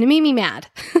 And it made me mad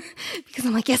because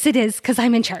I'm like, yes, it is, because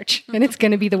I'm in charge and it's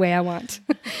going to be the way I want.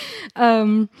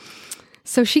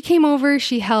 So she came over,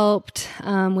 she helped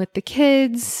with the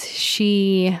kids.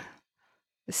 She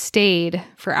stayed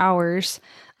for hours.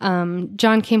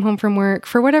 John came home from work.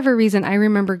 For whatever reason, I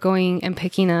remember going and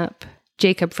picking up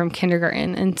Jacob from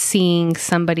kindergarten and seeing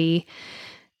somebody,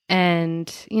 and,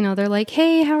 they're like,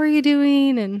 hey, how are you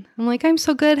doing? And I'm like, I'm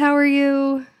so good. How are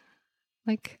you?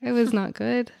 Like, I was not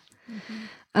good.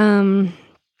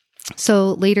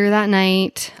 So later that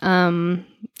night,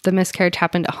 the miscarriage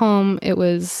happened at home. It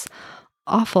was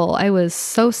awful. I was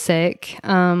so sick.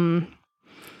 And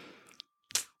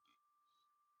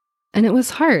it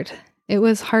was hard. It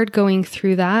was hard going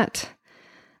through that.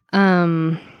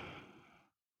 And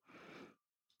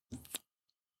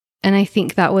I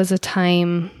think that was a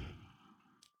time,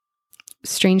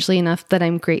 strangely enough, that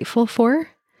I'm grateful for,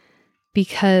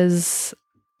 because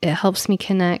it helps me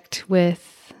connect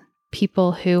with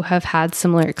people who have had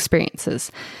similar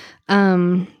experiences.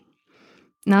 Now,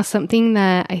 something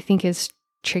that I think is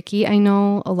tricky, I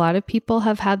know a lot of people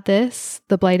have had this,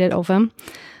 the blighted ovum.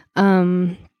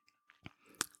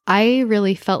 I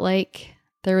really felt like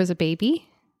there was a baby.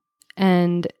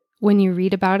 And when you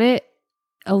read about it,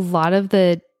 a lot of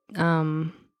the,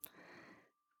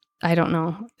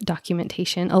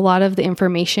 documentation, a lot of the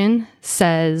information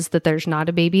says that there's not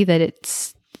a baby, that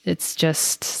it's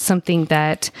just something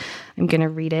that, I'm going to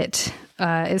read it.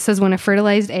 It says when a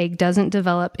fertilized egg doesn't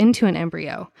develop into an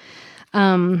embryo.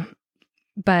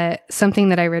 But something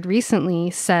that I read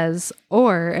recently says,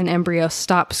 or an embryo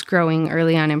stops growing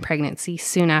early on in pregnancy,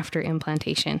 soon after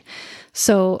implantation.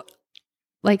 So,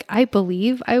 like, I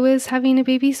believe I was having a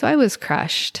baby, so I was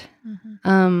crushed.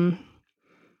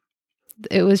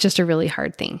 It was just a really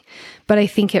hard thing. But I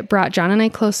think it brought John and I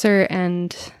closer,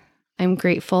 and I'm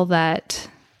grateful that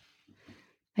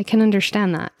I can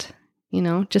understand that,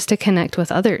 just to connect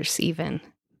with others even.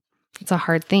 It's a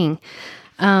hard thing.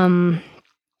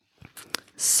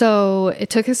 So it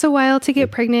took us a while to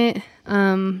get pregnant.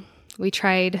 We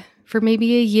tried for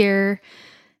maybe a year,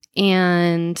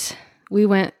 and we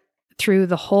went through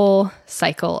the whole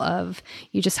cycle of,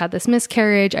 you just had this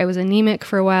miscarriage. I was anemic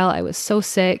for a while. I was so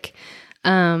sick.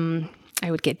 I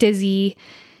would get dizzy,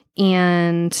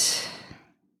 and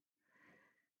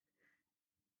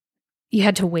you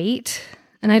had to wait.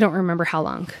 And I don't remember how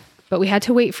long, but we had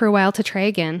to wait for a while to try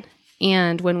again.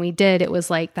 And when we did, it was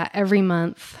like that every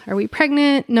month. Are we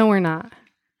pregnant? No, we're not.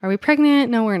 Are we pregnant?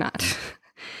 No, we're not.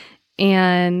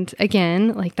 And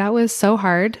again, like, that was so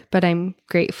hard, but I'm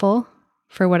grateful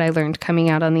for what I learned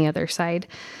coming out on the other side.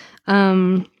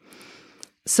 So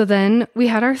then we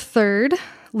had our third,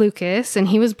 Lucas, and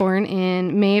he was born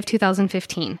in May of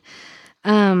 2015.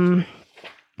 I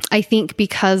think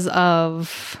because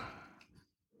of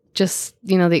just,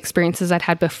 the experiences I'd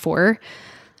had before,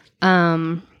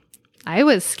 I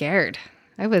was scared.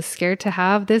 I was scared to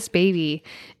have this baby,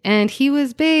 and he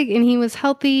was big and he was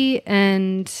healthy,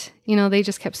 and, they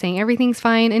just kept saying everything's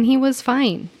fine, and he was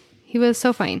fine. He was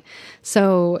so fine.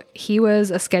 So he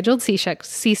was a scheduled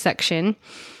C-section.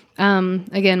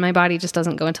 Again, my body just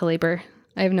doesn't go into labor.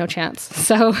 I have no chance.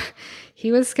 So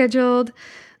he was scheduled.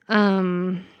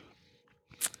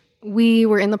 We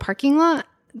were in the parking lot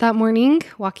that morning,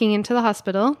 walking into the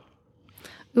hospital.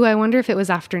 Ooh, I wonder if it was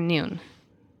afternoon.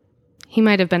 He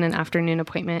might have been an afternoon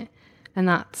appointment, and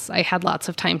I had lots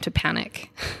of time to panic.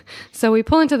 So we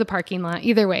pull into the parking lot,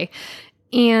 either way.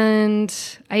 And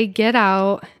I get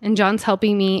out, and John's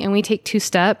helping me, and we take 2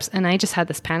 steps, and I just had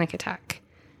this panic attack.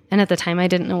 And at the time, I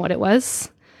didn't know what it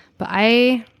was, but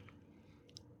I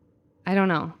don't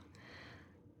know.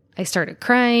 I started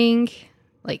crying,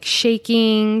 like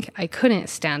shaking. I couldn't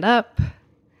stand up.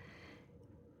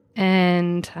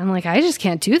 And I'm like, I just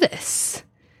can't do this.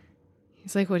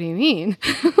 He's like, what do you mean?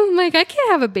 I'm like, I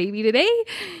can't have a baby today.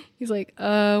 He's like,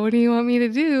 what do you want me to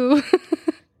do?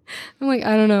 I'm like,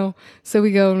 I don't know. So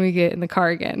we go and we get in the car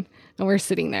again, and we're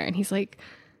sitting there, and he's like,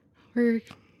 we're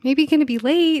maybe going to be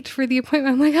late for the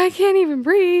appointment. I'm like, I can't even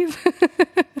breathe.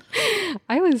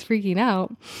 I was freaking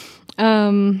out.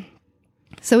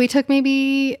 So we took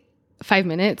maybe 5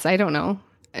 minutes. I don't know.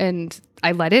 And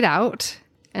I let it out,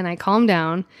 and I calmed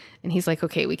down, and he's like,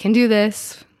 okay, we can do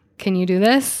this. Can you do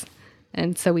this?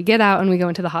 And so we get out and we go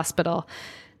into the hospital,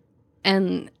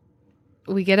 and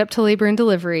we get up to labor and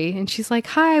delivery, and she's like,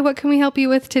 hi, what can we help you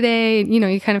with today?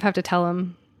 You kind of have to tell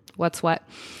them what's what.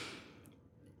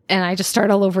 And I just start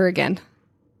all over again.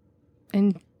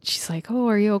 And she's like, oh,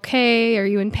 are you okay? Are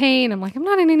you in pain? I'm like, I'm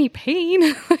not in any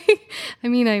pain.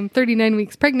 I'm 39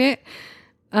 weeks pregnant.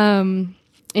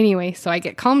 Anyway, so I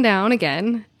get calmed down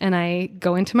again, and I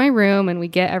go into my room, and we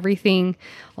get everything,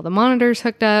 all the monitors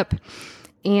hooked up,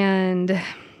 and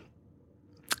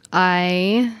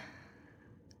I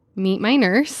meet my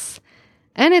nurse,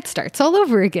 and it starts all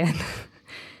over again.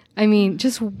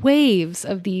 Just waves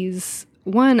of these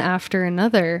one after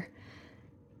another.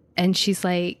 And she's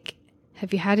like,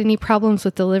 have you had any problems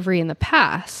with delivery in the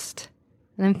past?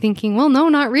 And I'm thinking, well, no,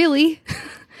 not really.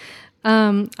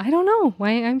 I don't know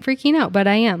why I'm freaking out, but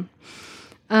I am.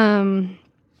 And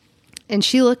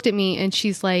she looked at me and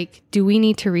she's like, do we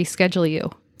need to reschedule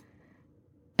you?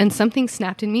 And something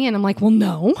snapped in me and I'm like, well,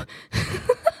 no,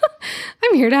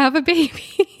 I'm here to have a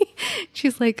baby.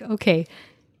 She's like, okay,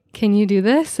 can you do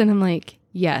this? And I'm like,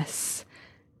 yes.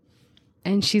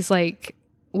 And she's like,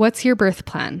 what's your birth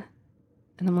plan?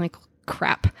 And I'm like,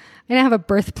 crap, I didn't have a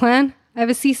birth plan. I have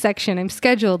a C-section. I'm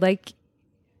scheduled. Like,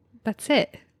 that's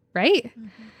it. Right.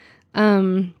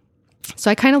 So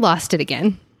I kind of lost it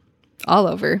again all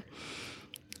over.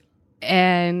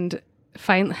 And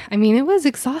finally, I mean, it was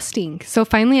exhausting. So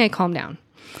finally I calmed down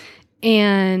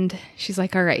and she's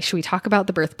like, all right, should we talk about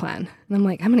the birth plan? And I'm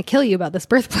like, I'm going to kill you about this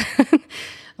birth plan.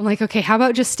 I'm like, okay, how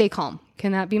about just stay calm?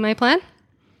 Can that be my plan?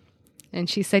 And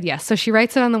she said, yes. So she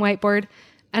writes it on the whiteboard.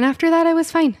 And after that, I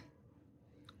was fine.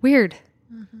 Weird.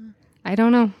 I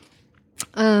don't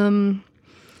know.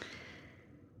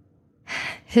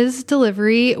 His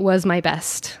delivery was my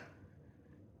best.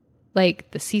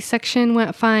 Like the C-section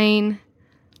went fine.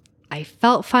 I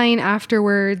felt fine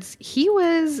afterwards. He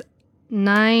was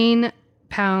 9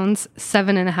 pounds,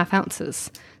 7.5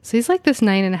 ounces. So he's like this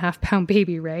 9.5 pound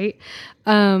baby, right?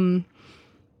 And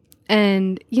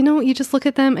you know, you just look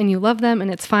at them and you love them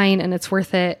and it's fine and it's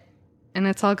worth it and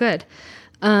it's all good.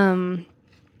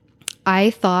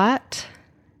 I thought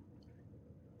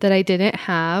that I didn't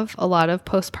have a lot of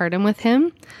postpartum with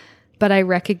him, but I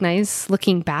recognize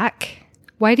looking back,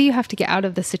 why do you have to get out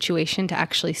of the situation to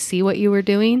actually see what you were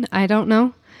doing? I don't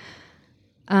know.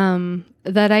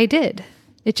 That I did.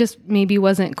 It just maybe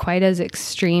wasn't quite as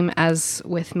extreme as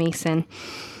with Mason.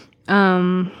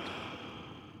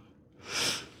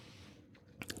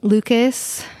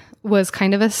 Lucas was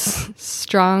kind of a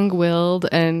strong-willed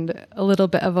and a little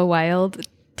bit of a wild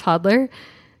toddler,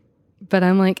 but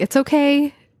I'm like, it's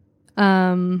okay.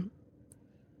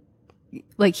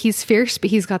 Like he's fierce, but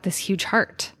he's got this huge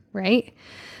heart, right?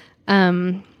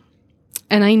 And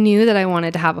I knew that I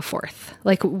wanted to have a fourth,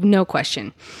 like no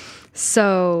question.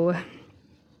 So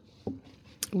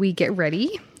we get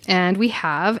ready and we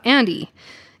have Andy.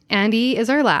 Andy is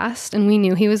our last, and we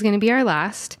knew he was going to be our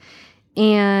last.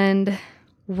 And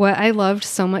what I loved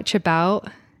so much about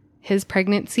his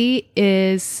pregnancy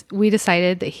is we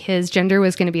decided that his gender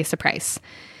was going to be a surprise.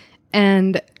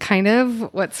 And kind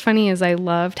of what's funny is I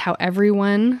loved how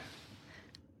everyone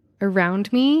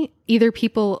around me, either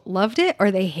people loved it or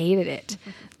they hated it.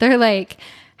 They're like,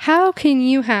 how can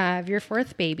you have your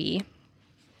fourth baby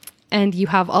and you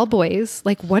have all boys?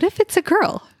 Like, what if it's a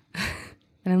girl?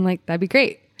 And I'm like, that'd be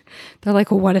great. They're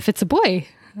like, well, what if it's a boy?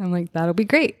 I'm like, that'll be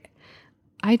great.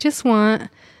 I just want,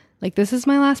 like, this is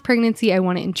my last pregnancy. I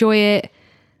want to enjoy it.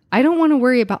 I don't want to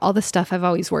worry about all the stuff I've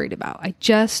always worried about. I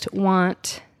just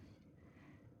want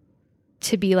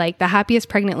to be like the happiest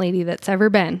pregnant lady that's ever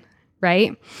been,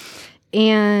 right?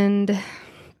 And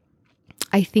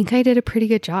I think I did a pretty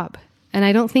good job. And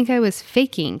I don't think I was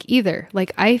faking either.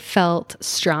 Like, I felt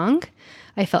strong.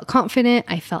 I felt confident.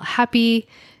 I felt happy.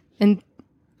 And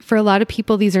for a lot of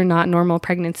people, these are not normal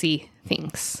pregnancy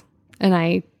things. And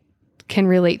I can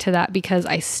relate to that because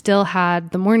I still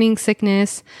had the morning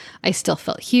sickness. I still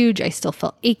felt huge. I still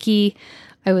felt achy.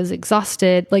 I was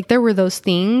exhausted. Like, there were those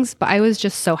things, but I was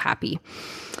just so happy.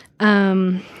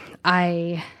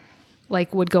 I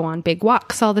like would go on big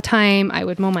walks all the time. I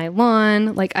would mow my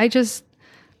lawn. Like, I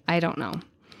don't know.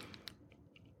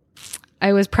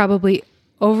 I was probably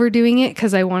overdoing it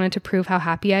because I wanted to prove how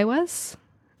happy I was.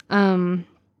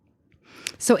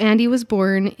 So Andy was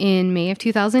born in May of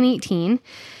 2018,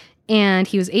 and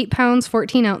he was 8 pounds,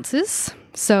 14 ounces.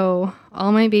 So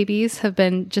all my babies have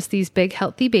been just these big,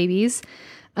 healthy babies.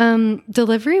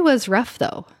 Delivery was rough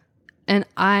though. And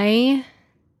I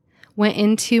went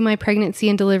into my pregnancy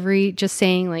and delivery just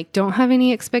saying, like, don't have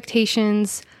any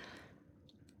expectations.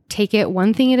 Take it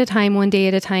one thing at a time, one day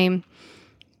at a time.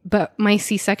 But my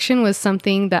C-section was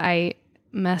something that I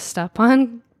messed up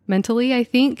on mentally, I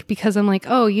think, because I'm like,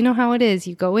 oh, you know how it is.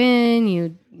 You go in,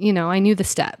 you know, I knew the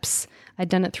steps. I'd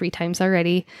done it 3 times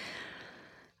already.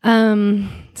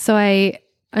 So I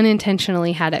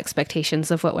unintentionally had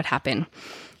expectations of what would happen.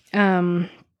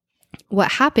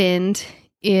 What happened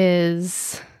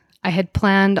is I had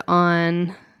planned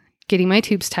on getting my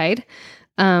tubes tied,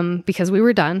 because we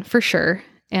were done for sure.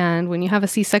 And when you have a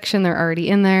C-section, they're already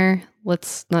in there.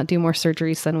 Let's not do more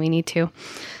surgeries than we need to.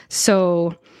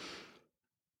 So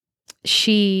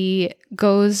she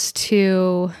goes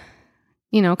to,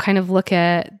 you know, kind of look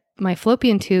at my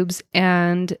fallopian tubes,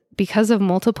 and because of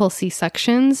multiple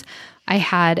C-sections, I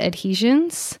had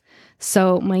adhesions.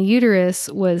 So my uterus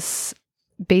was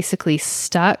basically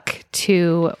stuck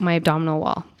to my abdominal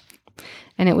wall,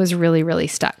 and it was really, really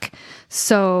stuck.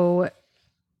 So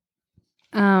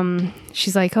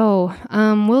she's like,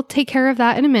 we'll take care of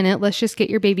that in a minute. Let's just get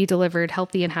your baby delivered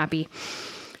healthy and happy.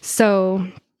 So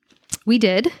we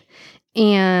did,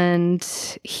 and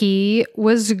he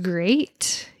was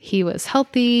great. He was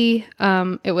healthy.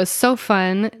 It was so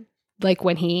fun. Like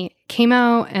when he came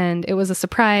out and it was a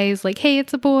surprise, like, hey,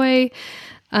 it's a boy.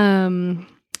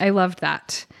 I loved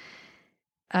that.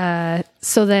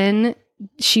 So then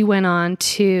she went on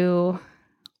to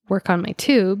work on my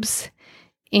tubes,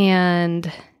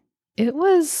 and it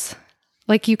was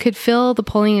like you could feel the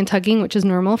pulling and tugging, which is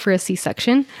normal for a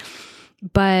C-section,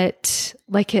 but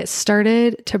like it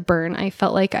started to burn. I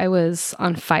felt like I was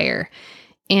on fire,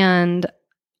 and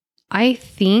I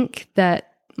think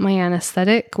that my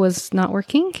anesthetic was not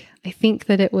working. I think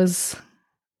that it was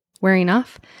wearing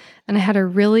off, and I had a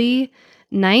really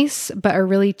nice but a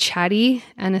really chatty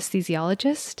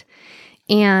anesthesiologist,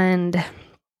 and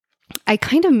I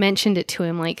kind of mentioned it to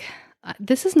him, like,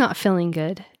 this is not feeling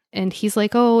good. And he's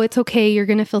like, oh, it's okay. You're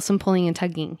going to feel some pulling and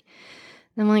tugging.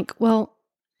 And I'm like, well,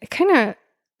 it kind of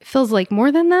feels like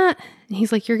more than that. And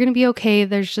he's like, you're going to be okay.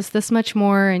 There's just this much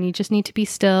more, and you just need to be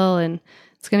still, and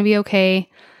it's going to be okay.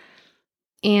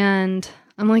 And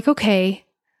I'm like, okay,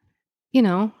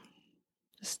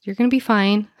 just, you're going to be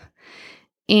fine.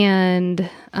 And,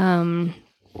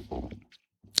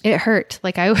 it hurt.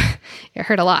 Like it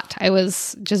hurt a lot. I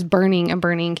was just burning and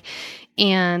burning,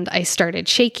 and I started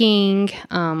shaking.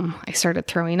 I started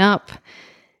throwing up,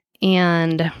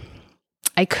 and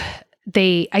I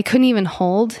couldn't even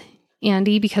hold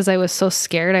Andy because I was so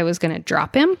scared I was going to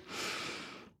drop him.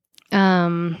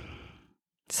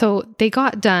 So they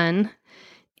got done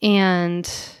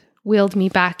and wheeled me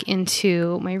back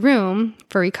into my room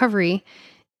for recovery.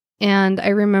 And I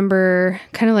remember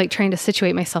kind of like trying to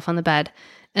situate myself on the bed.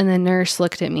 And the nurse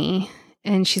looked at me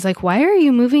and she's like, why are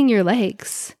you moving your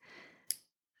legs?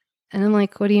 And I'm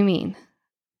like, what do you mean?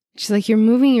 She's like, you're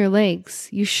moving your legs.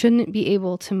 You shouldn't be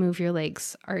able to move your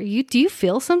legs. Do you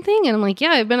feel something? And I'm like, yeah,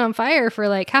 I've been on fire for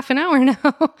like half an hour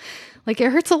now. Like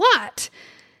it hurts a lot.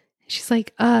 She's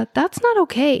like, that's not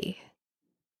okay.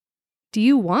 Do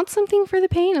you want something for the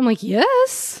pain? I'm like,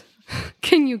 yes.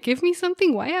 Can you give me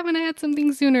something? Why haven't I had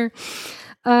something sooner?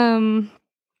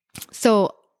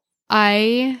 So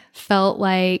I felt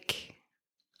like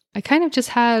I kind of just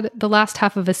had the last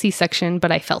half of a C-section,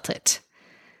 but I felt it.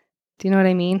 Do you know what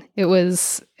I mean? It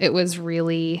was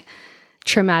really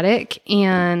traumatic,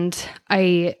 and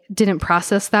I didn't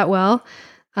process that well.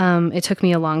 It took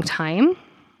me a long time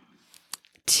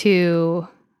to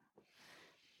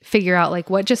figure out like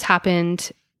what just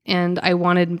happened, and I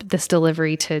wanted this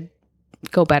delivery to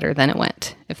go better than it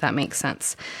went, if that makes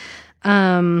sense.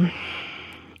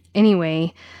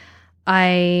 Anyway,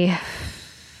 I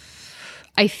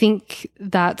think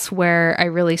that's where I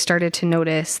really started to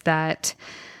notice that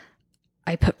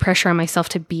I put pressure on myself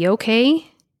to be okay,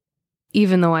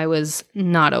 even though I was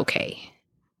not okay.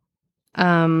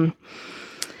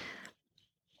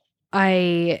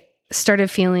 I started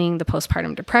feeling the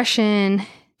postpartum depression.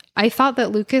 I thought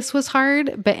that Lucas was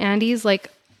hard, but Andy's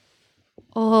like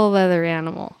a whole other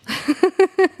animal.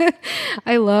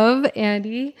 I love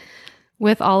Andy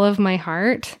with all of my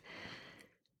heart,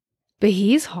 but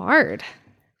he's hard.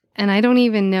 And I don't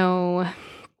even know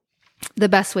the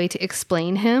best way to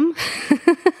explain him.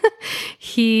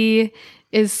 He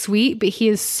is sweet, but he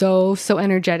is so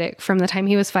energetic. From the time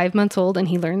he was 5 months old and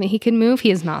he learned that he could move, he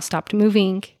has not stopped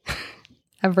moving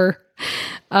ever.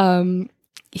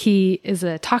 He is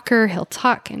a talker. He'll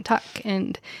talk,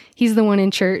 and he's the one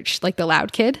in church, like the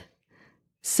loud kid.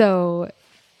 So,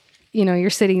 you're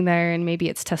sitting there and maybe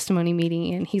it's testimony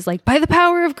meeting and he's like, by the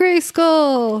power of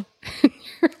Grayskull.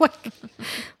 You're like,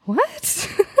 what?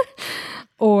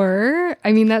 Or,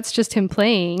 that's just him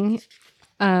playing.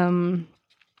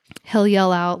 He'll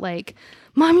yell out like,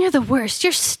 Mom, you're the worst.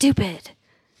 You're stupid.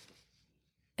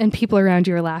 And people around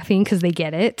you are laughing because they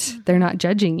get it. They're not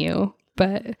judging you.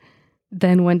 But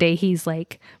then one day he's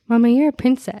like, Mama, you're a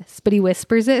princess. But he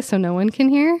whispers it so no one can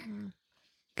hear.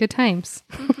 Good times.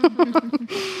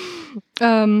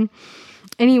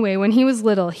 Anyway, when he was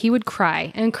little, he would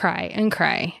cry and cry and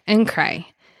cry and cry.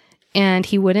 And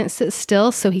he wouldn't sit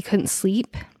still, so he couldn't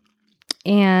sleep.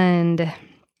 And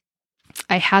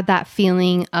I had that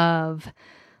feeling of,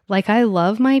 like, I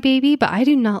love my baby, but I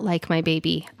do not like my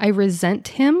baby. I resent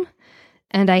him,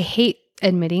 and I hate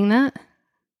admitting that,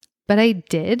 but I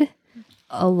did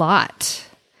a lot.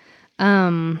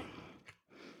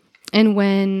 And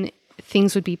when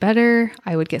things would be better,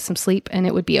 I would get some sleep and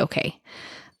it would be okay.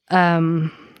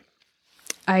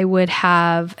 I would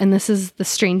have, and this is the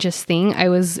strangest thing, I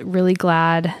was really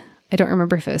glad, I don't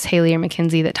remember if it was Haley or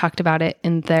Mackenzie that talked about it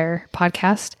in their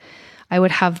podcast. I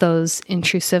would have those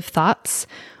intrusive thoughts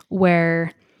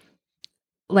where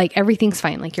like everything's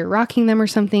fine, like you're rocking them or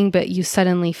something, but you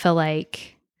suddenly feel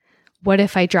like, what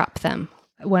if I drop them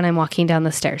when I'm walking down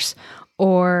the stairs?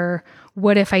 Or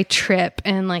what if I trip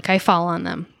and like I fall on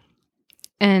them?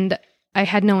 And I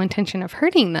had no intention of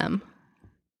hurting them,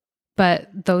 but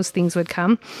those things would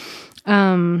come.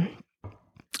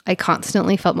 I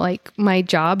constantly felt like my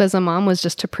job as a mom was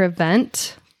just to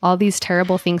prevent all these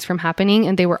terrible things from happening,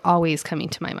 and they were always coming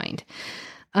to my mind.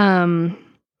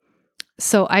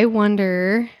 So I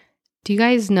wonder, do you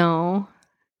guys know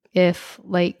if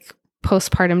like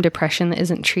postpartum depression that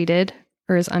isn't treated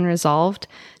or is unresolved,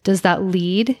 does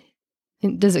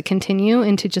it continue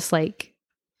into just like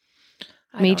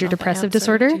major depressive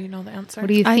disorder? Do you know the answer? What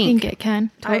do you think? I think it can.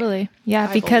 Totally.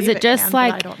 I because it just can,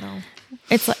 like, I don't know.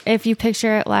 it's like, if you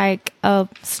picture it like a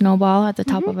snowball at the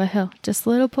top of a hill, just a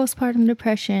little postpartum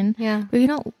depression. Yeah. But you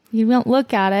don't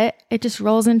look at it. It just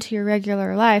rolls into your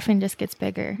regular life and just gets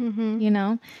bigger, you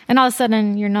know? And all of a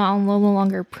sudden you're no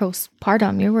longer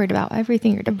postpartum. You're worried about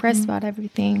everything. You're depressed about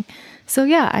everything. So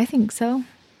yeah, I think so.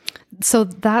 So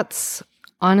that's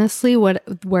honestly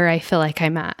where I feel like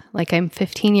I'm at. Like I'm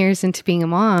 15 years into being a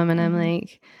mom and I'm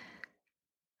like,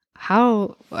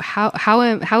 how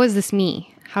is this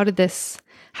me? How did this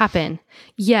happen?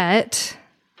 Yet,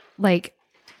 like,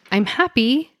 I'm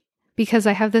happy because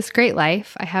I have this great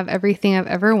life. I have everything I've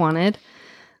ever wanted.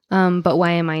 But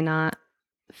why am I not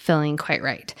feeling quite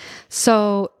right?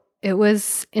 So it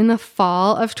was in the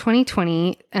fall of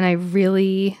 2020, and I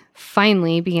really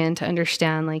finally began to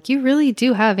understand, like, you really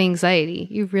do have anxiety.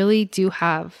 You really do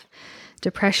have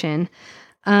depression.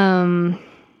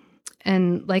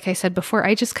 And like I said before,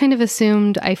 I just kind of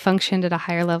assumed I functioned at a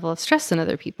higher level of stress than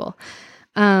other people.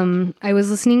 I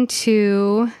was listening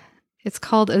to, it's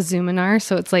called a Zoominar.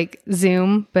 So it's like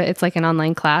Zoom, but it's like an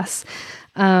online class.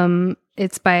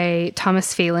 It's by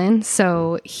Thomas Phelan.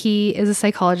 So he is a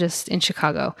psychologist in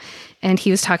Chicago, and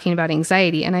he was talking about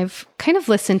anxiety. And I've kind of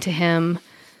listened to him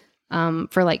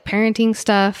for like parenting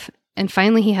stuff. And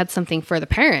finally he had something for the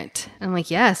parent. I'm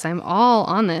like, yes, I'm all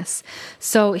on this.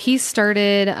 So he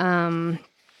started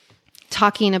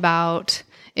talking about,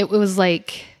 it was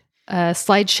like a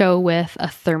slideshow with a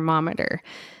thermometer.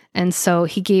 And so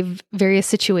he gave various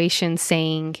situations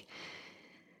saying,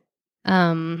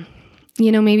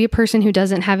 maybe a person who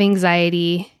doesn't have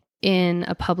anxiety in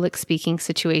a public speaking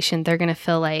situation, they're going to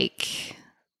feel like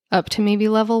up to maybe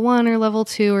level 1 or level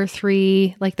 2 or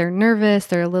 3, like they're nervous,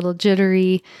 they're a little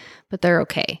jittery, but they're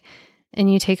okay.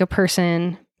 And you take a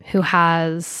person who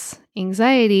has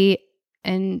anxiety,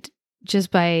 and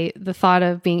just by the thought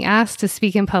of being asked to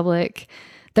speak in public,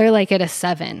 they're like at a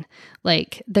 7,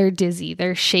 like they're dizzy,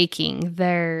 they're shaking,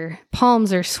 their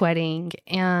palms are sweating.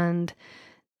 And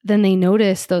then they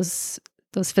notice those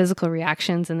physical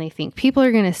reactions and they think people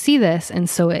are going to see this. And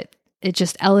so it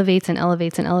just elevates and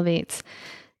elevates and elevates.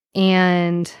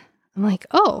 And I'm like,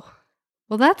 oh,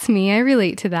 well, that's me. I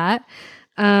relate to that.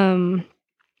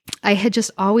 I had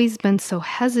just always been so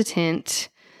hesitant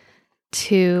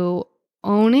to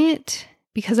own it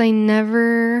because I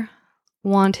never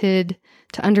wanted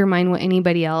to undermine what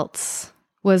anybody else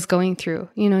was going through.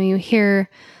 You hear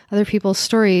other people's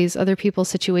stories, other people's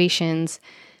situations,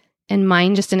 and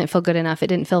mine just didn't feel good enough. It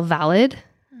didn't feel valid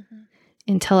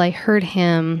until I heard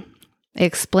him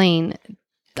explain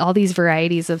all these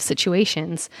varieties of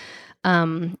situations.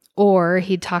 Or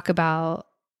he'd talk about,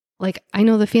 like, I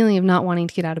know the feeling of not wanting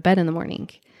to get out of bed in the morning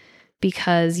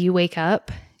because you wake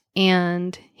up,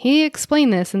 and he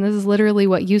explained this, and this is literally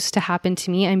what used to happen to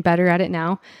me. I'm better at it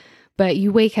now, but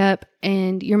you wake up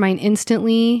and your mind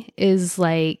instantly is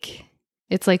like,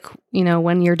 it's like,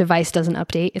 when your device doesn't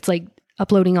update, it's like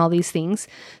uploading all these things.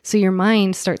 So your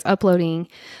mind starts uploading,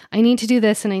 I need to do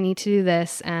this and I need to do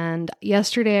this. And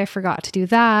yesterday I forgot to do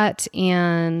that.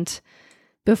 And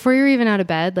before you're even out of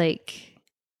bed, like,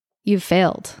 you've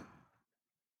failed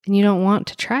and you don't want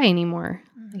to try anymore.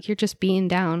 Like, you're just being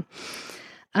down.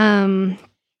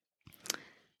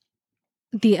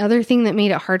 The other thing that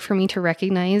made it hard for me to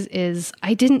recognize is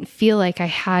I didn't feel like I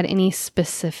had any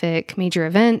specific major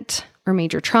event or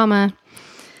major trauma.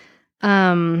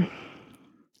 I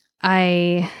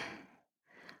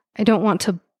don't want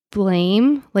to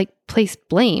place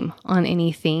blame on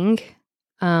anything.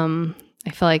 I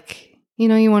feel like,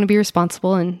 you want to be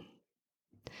responsible and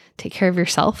take care of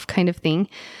yourself kind of thing.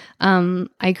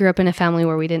 I grew up in a family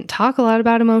where we didn't talk a lot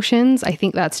about emotions. I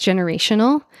think that's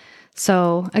generational.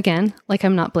 So again, like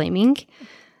I'm not blaming.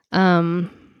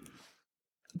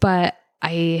 But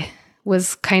I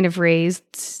was kind of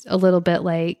raised a little bit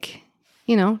like,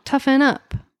 you know, toughen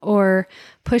up or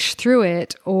push through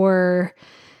it, or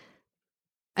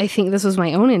I think this was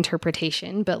my own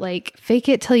interpretation, but like fake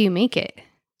it till you make it.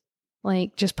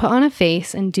 Like just put on a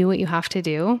face and do what you have to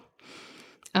do.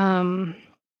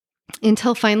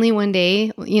 Until finally one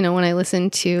day, you know, when I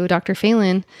listened to Dr.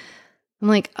 Phelan, I'm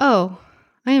like, oh,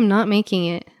 I am not making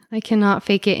it. I cannot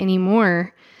fake it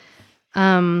anymore.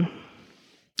 I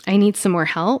need some more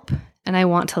help, and I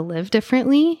want to live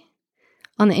differently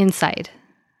on the inside,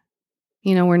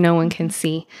 you know, where no one can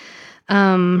see.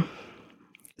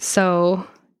 So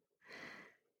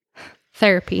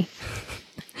therapy.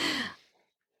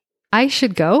 I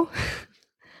should go.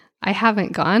 I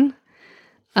haven't gone.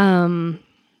 I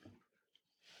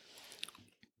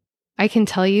can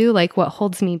tell you like what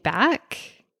holds me back,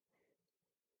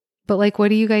 but like, what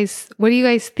do you guys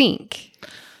think?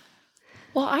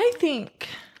 Well, I think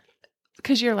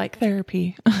because you're like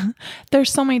therapy,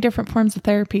 there's so many different forms of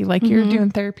therapy. Like you're doing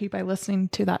therapy by listening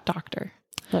to that doctor.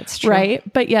 That's true.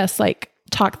 Right. But yes, like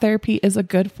talk therapy is a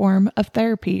good form of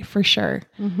therapy for sure.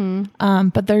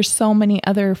 But there's so many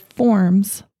other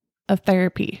forms of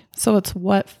therapy. So it's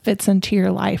what fits into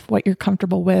your life, what you're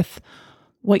comfortable with,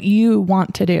 what you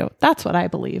want to do. That's what I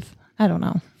believe. I don't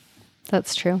know.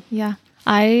 That's true. Yeah.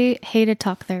 I hated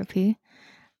talk therapy.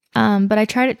 But I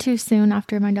tried it too soon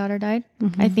after my daughter died,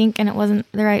 I think, and it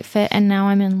wasn't the right fit. And now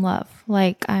I'm in love.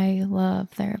 Like I love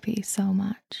therapy so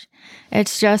much.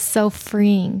 It's just so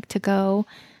freeing to go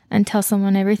and tell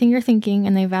someone everything you're thinking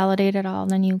and they validate it all.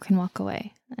 And then you can walk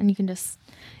away and you can just,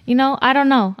 you know, I don't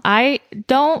know. I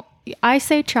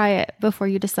say try it before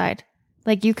you decide.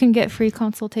 Like you can get free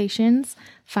consultations,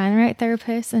 find the right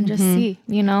therapist and just see,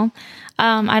 you know.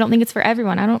 I don't think it's for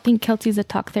everyone. I don't think Kelsey's a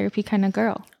talk therapy kind of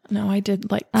girl. No, I did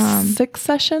like 6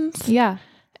 sessions. Yeah.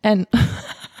 And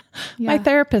my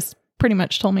therapist pretty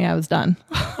much told me I was done.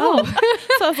 Oh,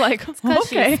 so I was like,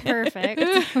 okay. She's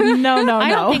perfect. No. I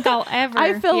don't think I'll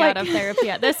ever be out of therapy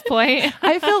at this point.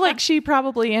 I feel like she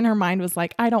probably in her mind was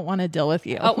like, I don't want to deal with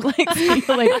you. Oh. But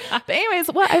anyways,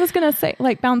 what I was going to say,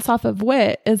 like bounce off of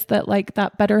Wit is that like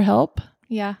that BetterHelp.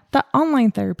 Yeah. That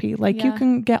online therapy, like you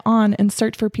can get on and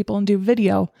search for people and do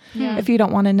video if you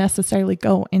don't want to necessarily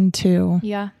go into.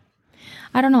 Yeah.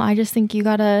 I don't know. I just think you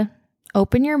got to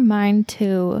open your mind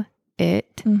to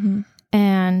it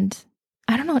and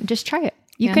I don't know, just try it.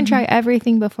 You can try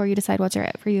everything before you decide what's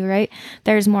right for you, right?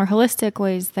 There's more holistic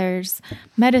ways. There's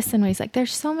medicine ways. Like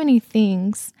there's so many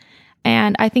things.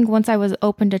 And I think once I was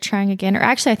open to trying again, or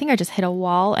actually I think I just hit a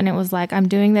wall and it was like, I'm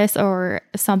doing this or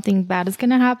something bad is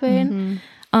going to happen.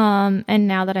 And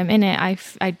now that I'm in it,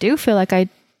 I do feel like I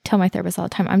tell my therapist all the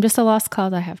time, I'm just a lost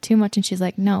cause. I have too much. And she's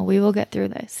like, no, we will get through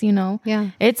this, you know?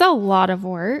 Yeah. It's a lot of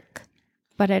work,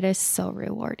 but it is so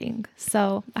rewarding.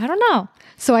 So I don't know.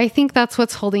 So I think that's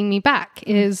what's holding me back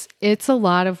is it's a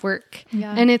lot of work.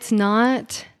 Yeah. And it's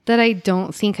not that I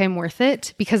don't think I'm worth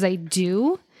it because I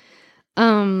do.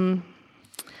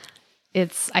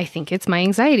 I think it's my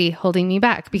anxiety holding me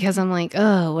back because I'm like,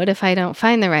 oh, what if I don't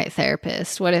find the right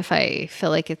therapist? What if I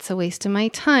feel like it's a waste of my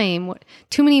time?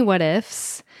 Too many what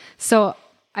ifs. So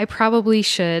I probably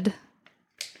should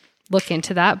look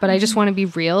into that, but I just want to be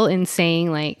real in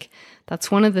saying like, that's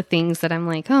one of the things that I'm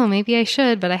like, oh, maybe I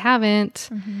should, but I haven't.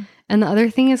 And the other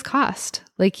thing is cost.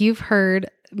 Like you've heard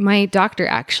my doctor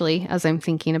actually, as I'm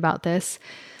thinking about this,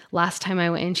 last time I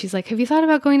went in, she's like, have you thought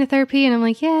about going to therapy? And I'm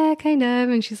like, yeah, kind of.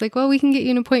 And she's like, well, we can get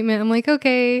you an appointment. I'm like,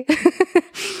 okay.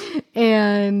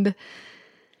 And,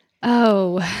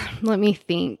 let me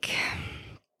think.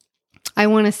 I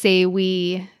want to say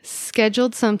we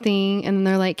scheduled something and then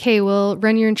they're like, hey, we'll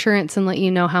run your insurance and let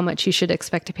you know how much you should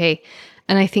expect to pay.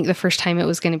 And I think the first time it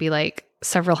was going to be like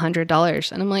several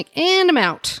 $100s. And I'm like, and I'm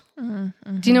out. Do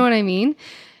you know what I mean?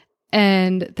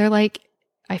 And they're like,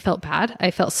 I felt bad.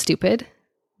 I felt stupid.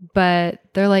 But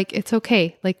they're like, it's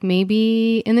okay. Like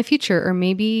maybe in the future, or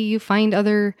maybe you find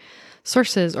other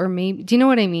sources, or maybe, do you know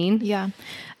what I mean? Yeah.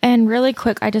 And really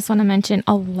quick, I just want to mention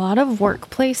a lot of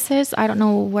workplaces. I don't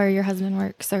know where your husband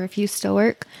works or if you still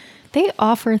work. They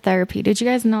offer therapy. Did you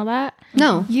guys know that?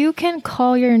 No. You can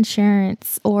call your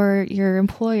insurance or your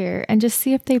employer and just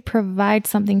see if they provide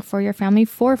something for your family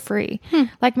for free.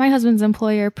 Like my husband's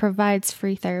employer provides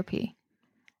free therapy.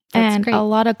 That's and great. A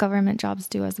lot of government jobs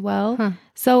do as well.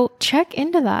 So check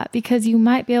into that because you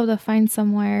might be able to find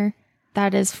somewhere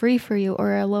that is free for you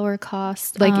or a lower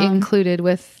cost. Like included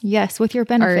with. Yes, with your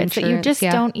benefits that you insurance, just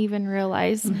don't even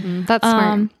realize. That's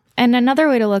smart. And another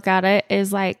way to look at it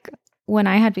is like when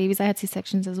I had babies, I had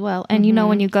C-sections as well. And you know,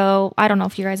 when you go, I don't know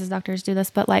if you guys as doctors do this,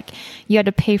 but like you had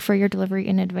to pay for your delivery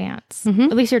in advance,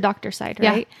 at least your doctor side,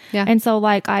 right? Yeah. And so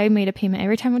like I made a payment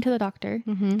every time I went to the doctor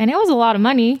and it was a lot of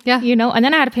money, you know, and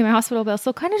then I had to pay my hospital bill.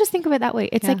 So kind of just think of it that way.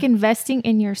 It's like investing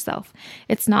in yourself.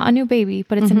 It's not a new baby,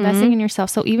 but it's investing in yourself.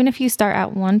 So even if you start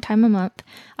at one time a month,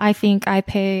 I think I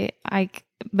pay,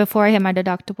 before I hit my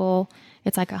deductible,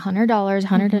 it's like $100,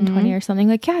 $120 or something.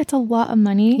 Like, yeah, it's a lot of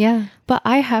money. Yeah. But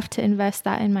I have to invest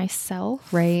that in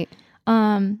myself. Right.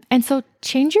 And so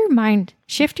change your mind,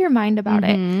 shift your mind about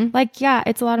it. Like, yeah,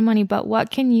 it's a lot of money, but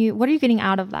what are you getting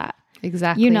out of that?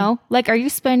 Exactly. You know, like, are you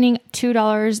spending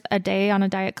 $2 a day on a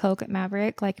Diet Coke at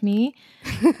Maverick like me?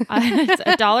 It's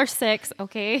 $1.06.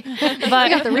 Okay. But I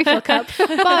got the refill cup.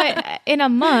 But in a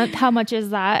month, how much is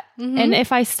that? And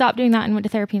if I stopped doing that and went to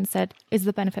therapy instead, is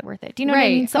the benefit worth it? Do you know what I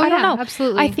mean? So I don't know.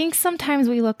 Absolutely. I think sometimes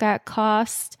we look at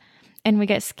cost and we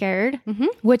get scared,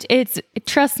 which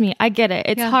trust me, I get it.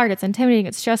 It's hard. It's intimidating.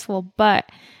 It's stressful, but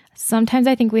sometimes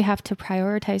I think we have to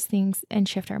prioritize things and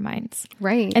shift our minds.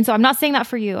 Right. And so I'm not saying that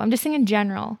for you. I'm just saying in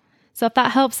general. So if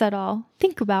that helps at all,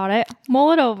 think about it,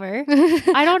 mull it over.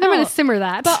 I don't know. I'm going to simmer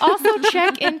that. But also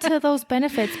check into those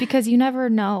benefits because you never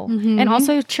know. And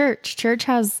also church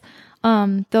has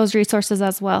those resources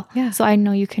as well. Yeah. So I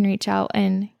know you can reach out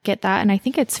and get that. And I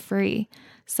think it's free.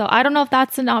 So I don't know if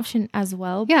that's an option as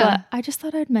well. But I just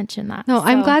thought I'd mention that. No,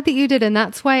 I'm glad that you did. And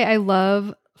that's why I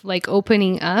love like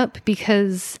opening up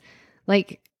because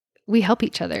like we help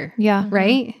each other. Yeah.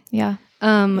 Right. Yeah.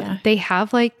 They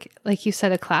have like you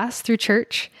said, a class through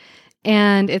church,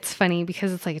 and it's funny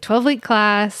because it's like a 12-week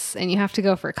class and you have to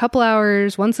go for a couple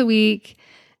hours once a week.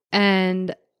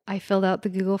 And I filled out the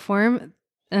Google form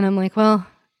and I'm like, well,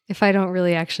 if I don't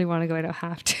really actually want to go, I don't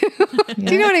have to.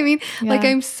 Do you know what I mean? Yeah. Like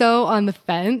I'm so on the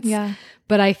fence. Yeah.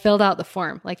 But I filled out the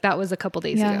form. Like that was a couple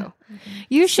days ago.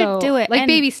 You should do it. Like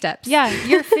baby steps. Yeah.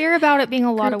 Your fear about it being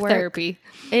a lot of work therapy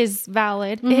is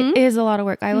valid. It is a lot of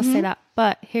work. I will say that.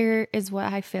 But here is what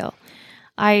I feel.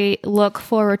 I look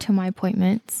forward to my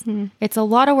appointments. It's a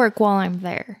lot of work while I'm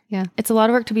there. Yeah. It's a lot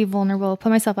of work to be vulnerable, put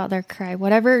myself out there, cry,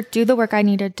 whatever, do the work I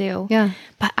need to do. Yeah.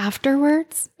 But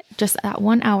afterwards, just that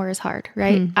 1 hour is hard,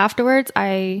 right? Afterwards,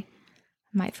 I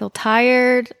might feel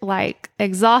tired, like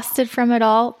exhausted from it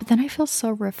all, but then I feel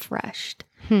so refreshed.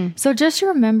 So just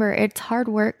remember, it's hard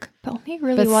work, but only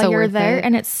really while you're there,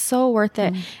 and it's so worth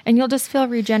it. And you'll just feel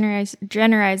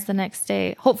regenerized the next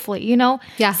day, hopefully, you know?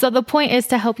 Yeah. So the point is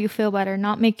to help you feel better,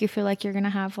 not make you feel like you're going to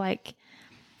have like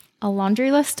a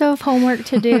laundry list of homework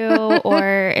to do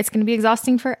or it's going to be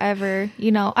exhausting forever.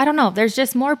 You know, I don't know. There's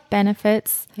just more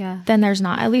benefits than there's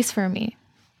not, at least for me.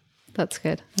 That's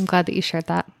good. I'm glad that you shared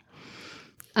that.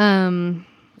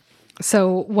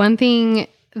 So one thing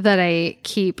that I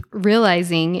keep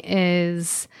realizing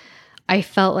is I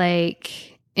felt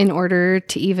like in order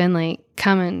to even like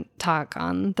come and talk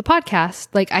on the podcast,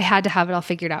 like I had to have it all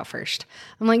figured out first.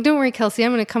 I'm like, don't worry, Kelsey,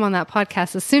 I'm going to come on that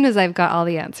podcast as soon as I've got all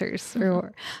the answers,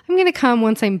 or I'm going to come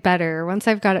once I'm better, once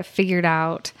I've got it figured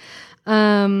out.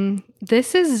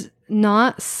 This is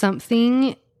not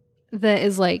something that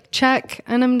is like, check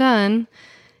and I'm done.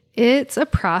 It's a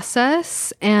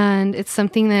process, and it's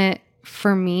something that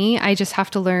for me, I just have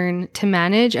to learn to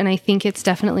manage. And I think it's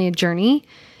definitely a journey.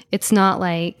 It's not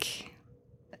like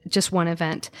just one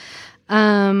event.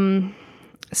 So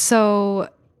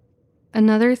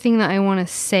another thing that I want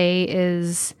to say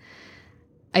is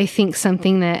I think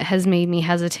something that has made me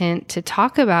hesitant to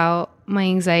talk about my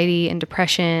anxiety and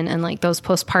depression and like those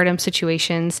postpartum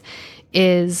situations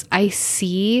is I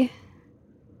see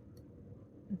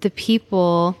the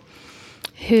people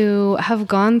who have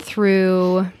gone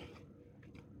through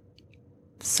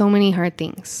so many hard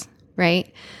things,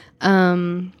 right?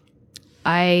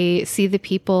 I see the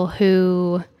people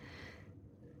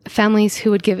families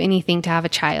who would give anything to have a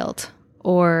child,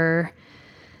 or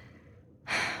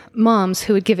moms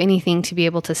who would give anything to be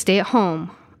able to stay at home.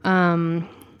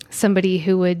 Somebody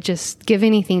who would just give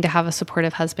anything to have a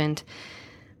supportive husband,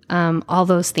 all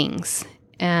those things.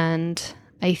 And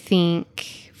I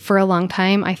think for a long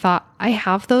time, I thought I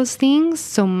have those things,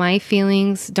 so my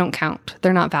feelings don't count.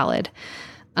 They're not valid.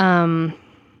 So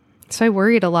I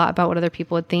worried a lot about what other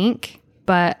people would think,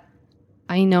 but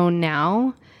I know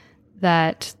now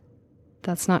that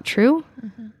that's not true.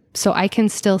 So I can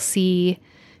still see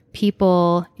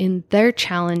people in their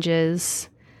challenges,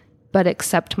 but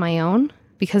accept my own,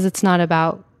 because it's not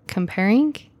about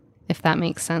comparing, if that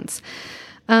makes sense.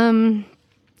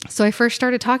 So I first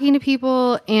started talking to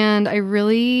people, and I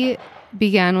really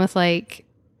began with like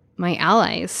my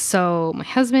allies. So my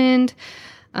husband,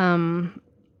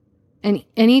 and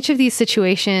each of these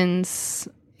situations,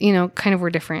 you know, kind of were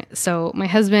different. So my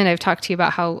husband, I've talked to you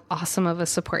about how awesome of a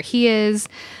support he is.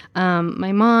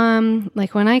 My mom,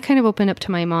 like when I kind of opened up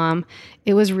to my mom,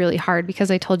 it was really hard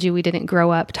because I told you we didn't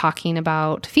grow up talking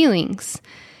about feelings.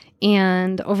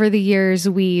 And over the years,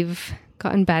 we've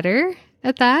gotten better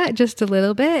at that just a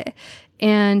little bit.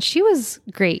 And she was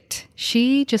great.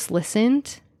 She just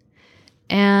listened.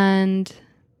 And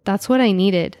that's what I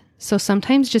needed. So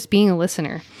sometimes just being a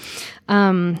listener.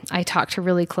 I talked to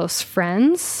really close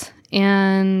friends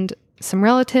and some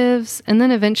relatives. And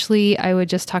then eventually I would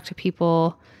just talk to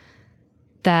people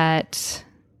that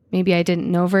maybe I didn't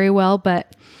know very well,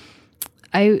 but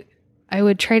I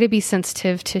would try to be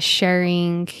sensitive to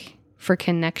sharing for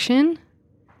connection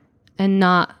and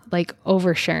not like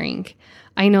oversharing.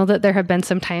 I know that there have been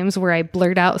some times where I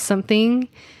blurt out something,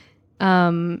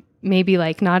 maybe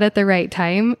like not at the right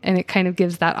time, and it kind of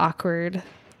gives that awkward,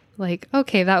 like,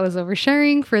 okay, that was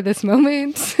oversharing for this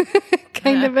moment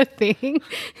kind of a thing.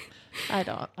 I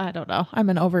don't know. I'm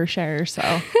an oversharer, so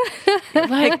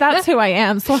like that's who I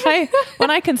am. So when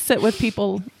I can sit with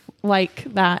people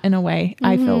like that in a way,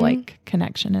 I feel like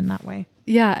connection in that way.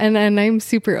 Yeah. And I'm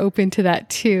super open to that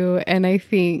too. And I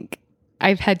think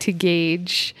I've had to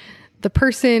gauge the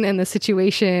person and the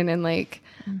situation and like,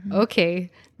 okay,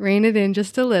 rein it in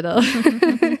just a little.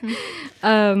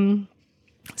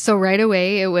 So right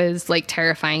away it was like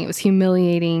terrifying. It was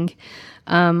humiliating.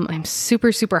 I'm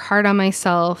super, super hard on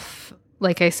myself.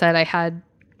 Like I said, I had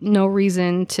no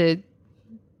reason to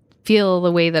feel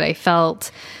the way that I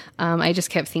felt. I just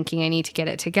kept thinking I need to get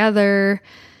it together.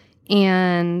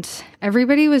 And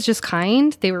everybody was just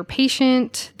kind. They were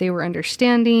patient. They were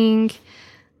understanding.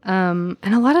 And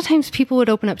a lot of times people would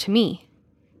open up to me.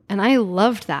 And I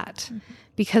loved that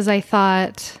because I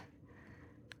thought,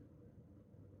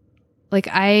 like,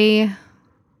 I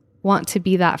want to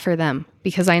be that for them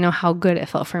because I know how good it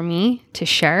felt for me to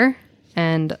share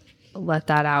and let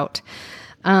that out.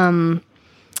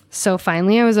 So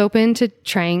finally I was open to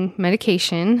trying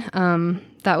medication.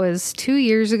 That was 2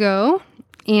 years ago.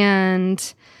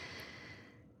 And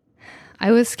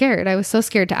I was scared. I was so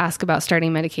scared to ask about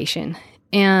starting medication.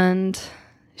 And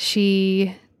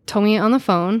she told me on the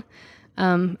phone,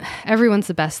 everyone's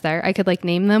the best there. I could like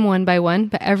name them one by one,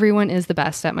 but everyone is the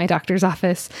best at my doctor's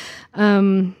office.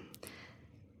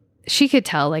 She could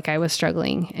tell like I was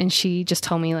struggling, and she just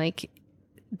told me like,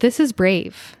 this is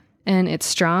brave and it's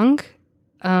strong.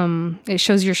 It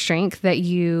shows your strength that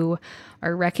you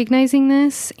are recognizing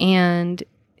this. And,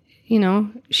 you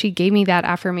know, she gave me that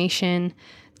affirmation.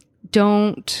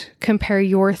 Don't compare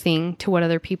your thing to what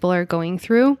other people are going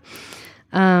through.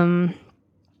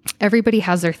 Everybody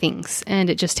has their things, and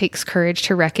it just takes courage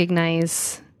to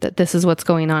recognize that this is what's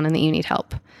going on and that you need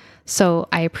help. So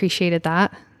I appreciated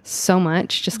that so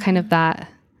much, just kind of that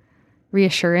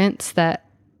reassurance that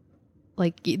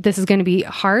like, this is going to be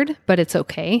hard, but it's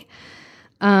okay.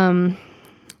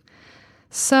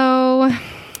 So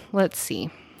let's see.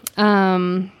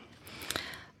 I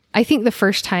think the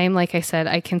first time, like I said,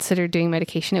 I considered doing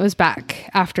medication, it was back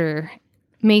after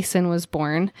Mason was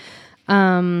born.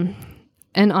 And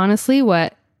honestly,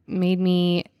 what made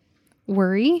me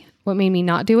worry, what made me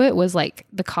not do it was like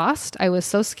the cost. I was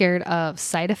so scared of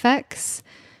side effects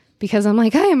because I'm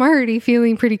like, I am already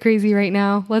feeling pretty crazy right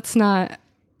now.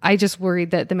 I just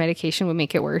worried that the medication would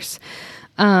make it worse.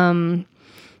 And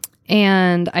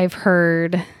I've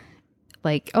heard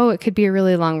like, oh, it could be a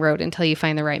really long road until you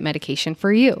find the right medication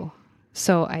for you.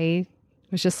 So I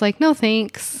was just like, no,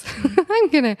 thanks. I'm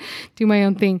going to do my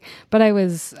own thing. But I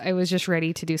was just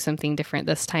ready to do something different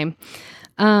this time.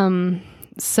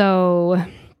 So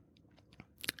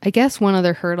I guess one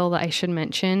other hurdle that I should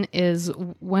mention is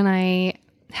when I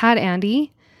had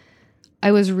Andy,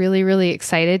 I was really, really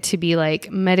excited to be like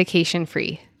medication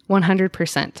free,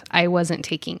 100%. I wasn't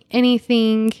taking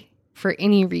anything for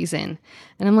any reason.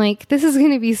 And I'm like, this is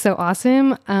going to be so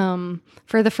awesome.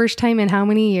 For the first time in how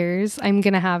many years, I'm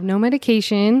going to have no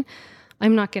medication.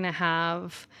 I'm not going to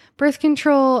have birth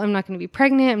control. I'm not going to be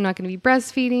pregnant. I'm not going to be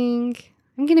breastfeeding.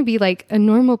 I'm going to be like a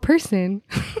normal person.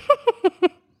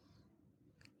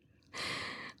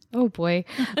 Oh boy.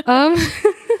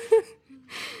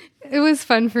 It was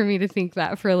fun for me to think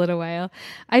that for a little while.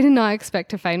 I did not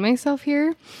expect to find myself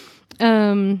here.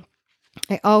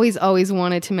 I always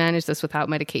wanted to manage this without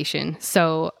medication.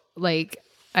 So like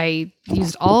I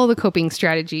used all the coping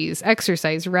strategies,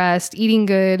 exercise, rest, eating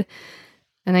good.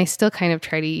 And I still kind of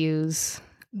try to use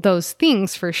those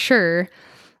things for sure.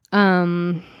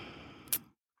 One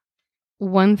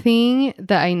thing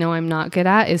that I know I'm not good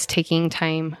at is taking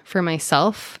time for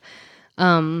myself.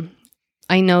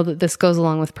 I know that this goes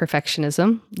along with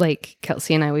perfectionism. Like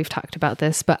Kelsey and I, we've talked about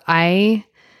this, but I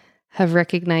have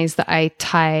recognized that I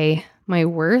tie my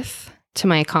worth to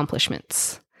my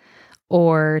accomplishments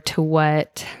or to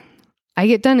what I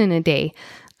get done in a day.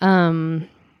 I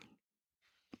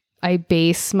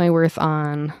base my worth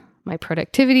on my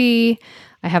productivity.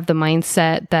 I have the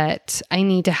mindset that I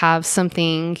need to have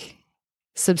something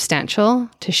substantial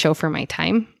to show for my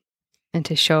time and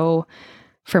to show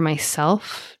for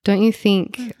myself. Don't you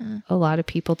think a lot of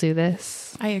people do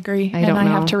this? I agree. I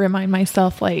have to remind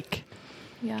myself, like,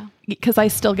 Yeah. because I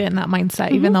still get in that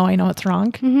mindset, even though I know it's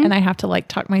wrong. And I have to like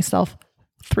talk myself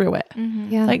through it.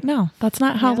 Yeah. Like, no, that's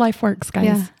not how life works, guys.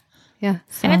 Yeah. Yeah.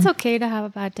 So. And it's okay to have a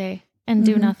bad day and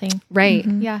do nothing. Right.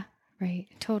 Yeah. Right.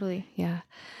 Totally. Yeah.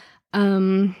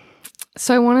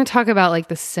 So I want to talk about like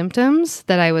the symptoms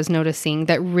that I was noticing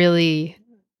that really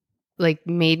like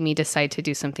made me decide to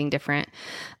do something different.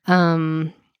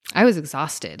 I was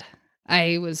exhausted.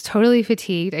 I was totally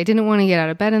fatigued. I didn't want to get out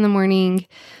of bed in the morning.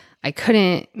 I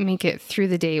couldn't make it through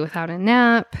the day without a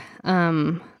nap.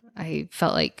 I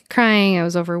felt like crying. I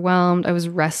was overwhelmed. I was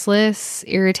restless,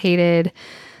 irritated.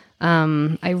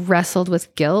 I wrestled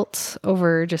with guilt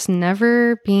over just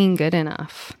never being good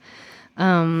enough.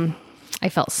 I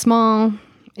felt small,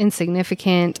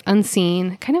 insignificant,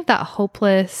 unseen, kind of that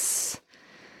hopeless.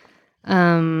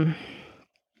 I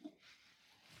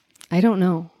don't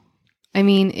know. I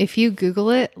mean, if you Google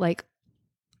it, like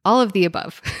all of the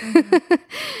above.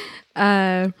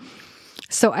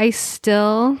 So I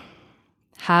still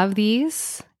have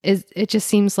these. It just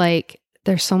seems like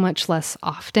they're so much less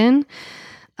often.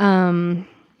 And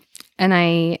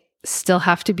I still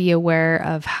have to be aware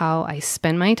of how I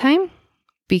spend my time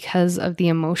because of the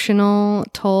emotional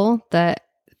toll that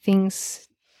things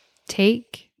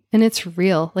take. And it's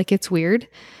real. Like, it's weird.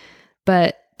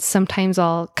 But sometimes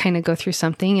I'll kind of go through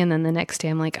something and then the next day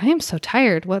I'm like, I am so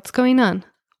tired. What's going on?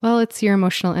 Well, it's your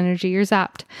emotional energy. You're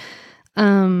zapped.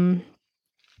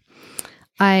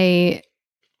 I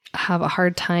have a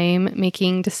hard time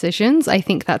making decisions. I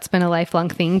think that's been a lifelong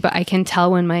thing, but I can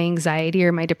tell when my anxiety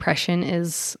or my depression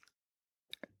is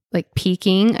like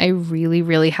peaking. I really,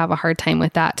 really have a hard time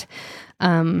with that.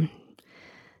 And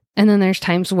then there's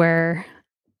times where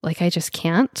like I just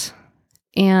can't.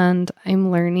 And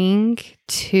I'm learning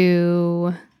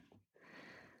to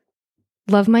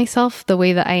love myself the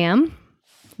way that I am,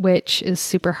 which is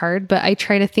super hard. But I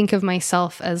try to think of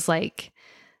myself as like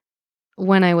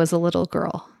when I was a little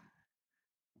girl.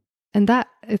 And that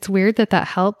it's weird that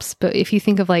helps. But if you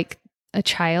think of like a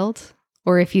child,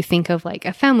 or if you think of like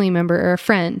a family member or a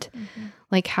friend,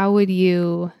 like how would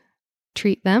you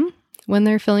treat them when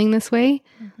they're feeling this way?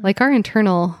 Like our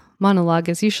internal monologue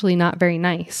is usually not very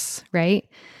nice, right?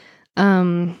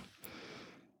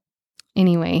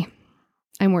 Anyway,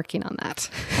 I'm working on that.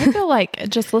 I feel like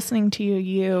just listening to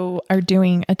you are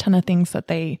doing a ton of things that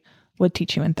they would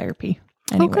teach you in therapy.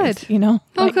 Anyways, good. You know?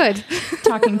 Like good.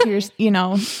 Talking to your,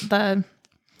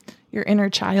 your inner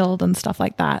child and stuff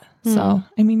like that. So,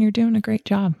 I mean, you're doing a great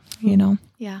job,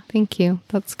 Yeah. Thank you.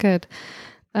 That's good.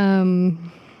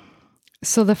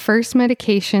 So the first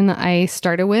medication that I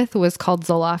started with was called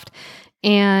Zoloft.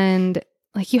 And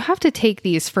like, you have to take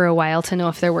these for a while to know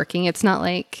if they're working. It's not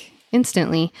like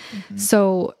instantly.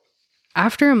 So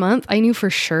after a month, I knew for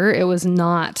sure it was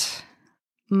not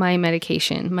my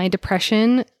medication. My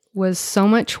depression was so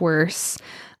much worse.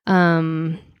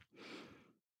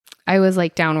 I was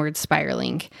like downward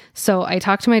spiraling. So I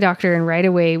talked to my doctor and right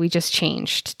away we just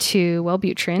changed to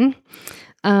Wellbutrin.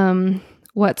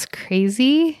 What's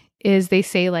crazy is they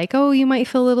say like, oh, you might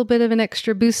feel a little bit of an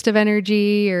extra boost of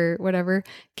energy or whatever.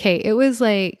 Okay. It was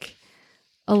like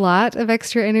a lot of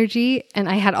extra energy and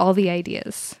I had all the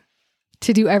ideas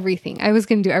to do everything. I was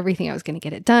going to do everything. I was going to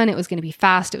get it done. It was going to be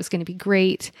fast. It was going to be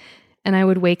great. And I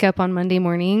would wake up on Monday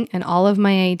morning and all of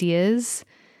my ideas,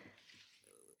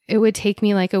 it would take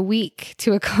me like a week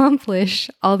to accomplish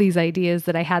all these ideas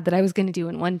that I had that I was going to do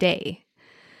in one day.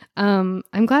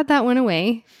 I'm glad that went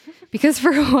away because for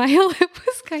a while it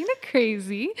was kind of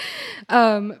crazy.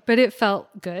 But it felt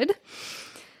good.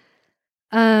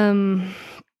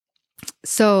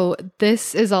 So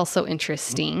this is also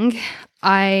interesting.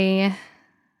 I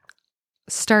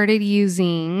started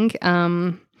using,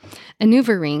 a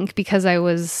NuvaRing because I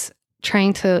was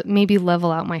trying to maybe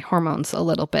level out my hormones a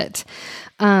little bit.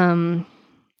 So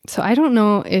I don't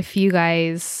know if you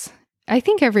guys, I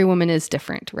think every woman is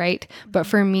different, right? But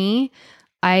for me,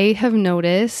 I have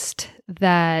noticed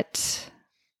that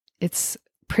it's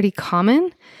pretty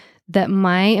common that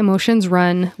my emotions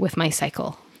run with my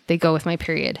cycle. They go with my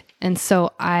period. And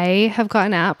so I have got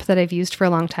an app that I've used for a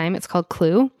long time. It's called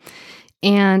Clue.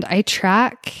 And I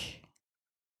track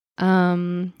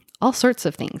all sorts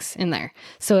of things in there.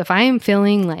 So if I am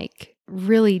feeling like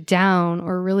really down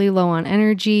or really low on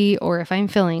energy, or if I'm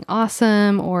feeling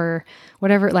awesome or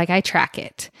whatever, like I track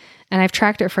it. And I've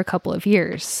tracked it for a couple of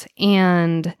years.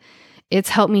 And it's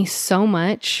helped me so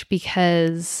much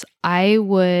because I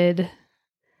would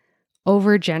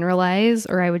overgeneralize,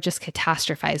 or I would just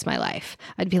catastrophize my life.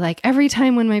 I'd be like, every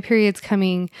time when my period's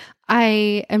coming,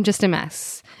 I am just a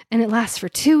mess. And it lasts for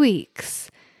 2 weeks.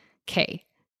 Okay.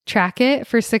 Track it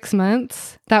for 6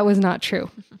 months. That was not true.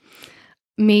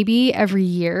 Maybe every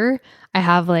year I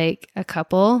have like a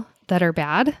couple that are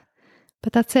bad,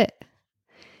 but that's it.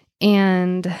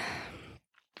 And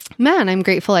man, I'm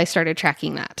grateful I started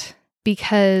tracking that,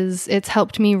 because it's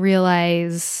helped me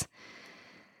realize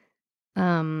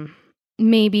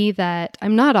maybe that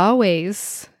I'm not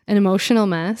always an emotional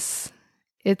mess.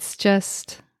 It's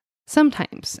just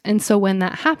sometimes. And so when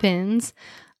that happens,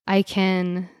 I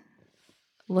can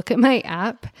look at my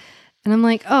app and I'm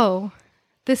like, oh,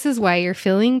 this is why you're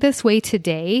feeling this way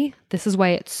today. This is why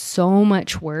it's so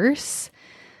much worse.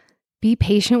 Be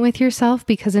patient with yourself,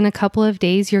 because in a couple of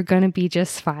days, you're going to be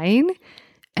just fine.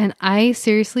 And I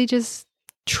seriously just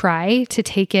try to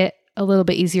take it a little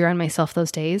bit easier on myself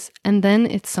those days. And then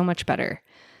it's so much better.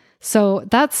 So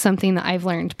that's something that I've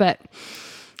learned. But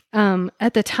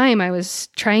at the time, I was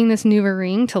trying this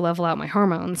NuvaRing to level out my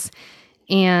hormones.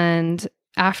 And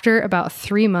after about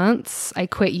 3 months, I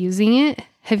quit using it.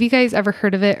 Have you guys ever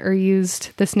heard of it or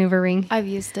used this NuvaRing? I've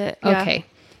used it. Yeah. Okay.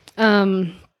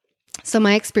 So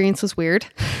my experience was weird.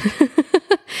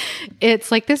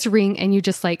 It's like this ring and you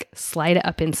just like slide it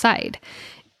up inside.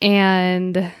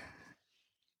 And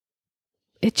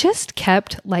it just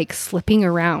kept like slipping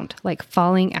around, like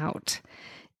falling out.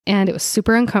 And it was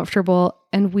super uncomfortable.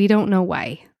 And we don't know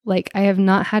why. Like, I have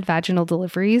not had vaginal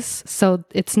deliveries. So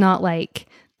it's not like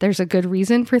there's a good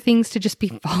reason for things to just be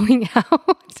falling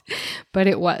out, but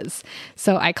it was.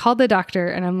 So I called the doctor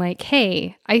and I'm like,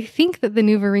 hey, I think that the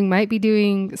NuvaRing might be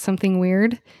doing something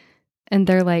weird. And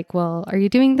they're like, well, are you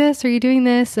doing this? Are you doing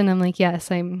this? And I'm like, yes,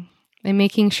 I'm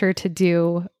making sure to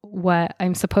do what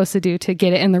I'm supposed to do to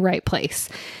get it in the right place.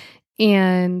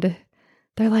 And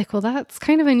they're like, well, that's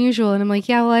kind of unusual. And I'm like,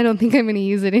 yeah, well, I don't think I'm going to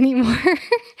use it anymore.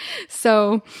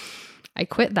 So I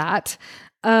quit that.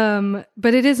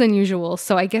 But it is unusual.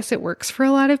 So I guess it works for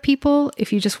a lot of people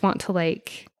if you just want to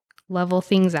like level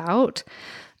things out.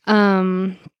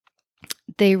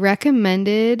 They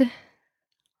recommended,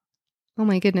 oh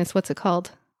my goodness, what's it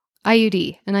called? An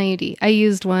IUD. I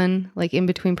used one like in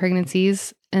between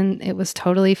pregnancies and it was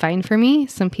totally fine for me.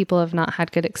 Some people have not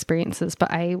had good experiences,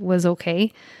 but I was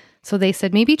okay. So they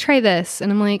said, maybe try this.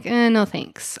 And I'm like, no,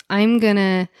 thanks. I'm going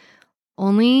to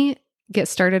only get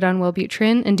started on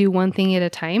Wellbutrin and do one thing at a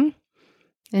time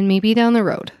and maybe down the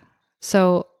road.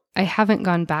 So I haven't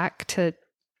gone back to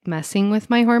messing with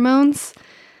my hormones.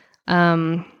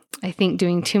 I think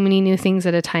doing too many new things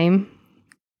at a time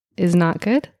is not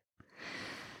good.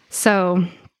 So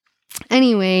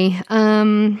anyway,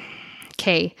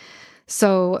 okay.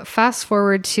 So fast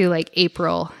forward to like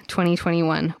April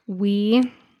 2021,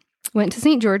 we went to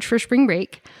St. George for spring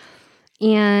break,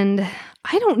 and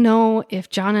I don't know if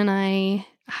John and I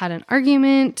had an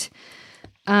argument.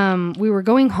 We were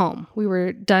going home. We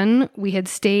were done. We had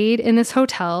stayed in this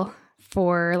hotel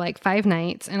for like 5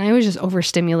 nights, and I was just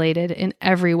overstimulated in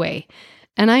every way.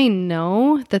 And I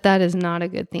know that that is not a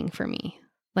good thing for me.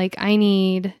 Like, I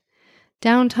need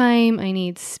downtime. I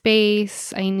need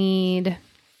space. I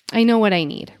know what I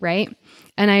need, right?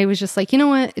 And I was just like, you know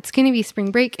what? It's going to be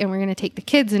spring break and we're going to take the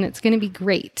kids and it's going to be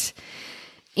great.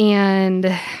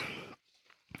 And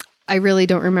I really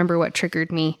don't remember what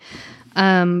triggered me.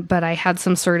 But I had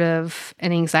some sort of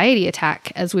an anxiety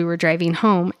attack as we were driving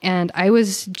home, and I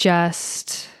was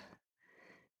just,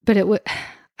 I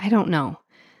don't know.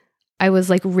 I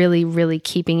was like really, really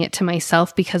keeping it to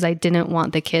myself because I didn't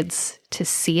want the kids to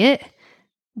see it,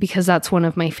 because that's one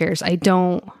of my fears. I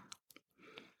don't,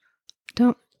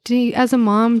 as a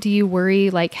mom, do you worry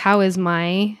like, how is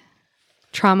my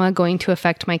trauma going to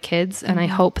affect my kids? And I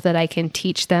hope that I can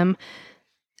teach them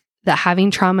that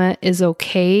having trauma is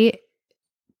okay,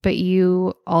 but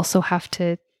you also have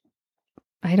to,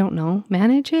 I don't know,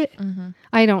 manage it.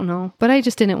 I don't know, but I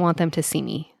just didn't want them to see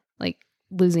me like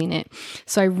losing it.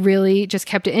 So I really just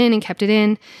kept it in and kept it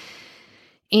in.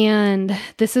 And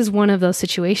this is one of those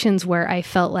situations where I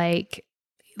felt like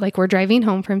we're driving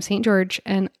home from St. George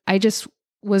and I just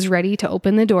was ready to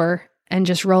open the door and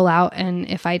just roll out. And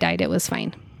if I died, it was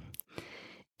fine.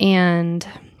 And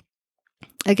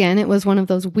again, it was one of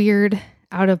those weird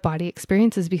out of body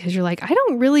experiences because you're like, I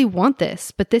don't really want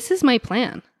this, but this is my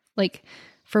plan. Like,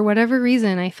 for whatever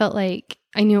reason, I felt like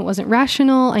I knew it wasn't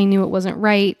rational. I knew it wasn't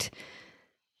right,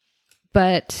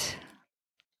 but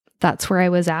that's where I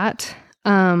was at.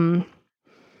 I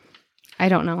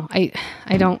don't know. I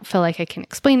don't feel like I can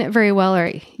explain it very well,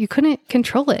 or you couldn't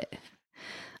control it.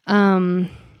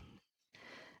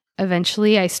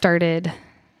 Eventually I started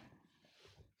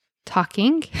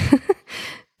talking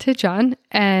to John,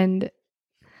 and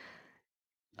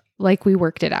like we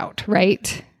worked it out.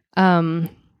 Right. And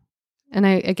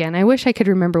I wish I could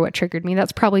remember what triggered me.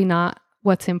 That's probably not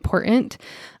what's important.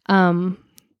 I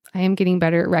am getting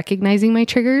better at recognizing my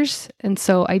triggers. And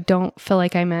so I don't feel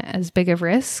like I'm at as big of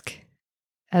risk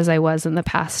as I was in the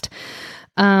past.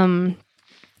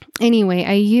 Anyway,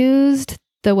 I used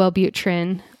the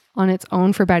Wellbutrin on its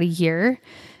own for about a year.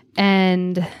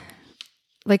 And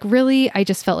like, really, I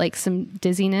just felt like some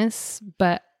dizziness,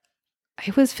 but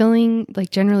I was feeling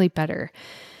like generally better.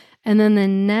 And then the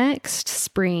next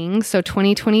spring, so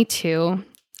 2022,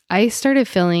 I started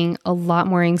feeling a lot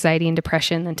more anxiety and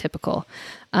depression than typical.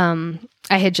 I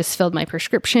had just filled my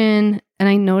prescription, and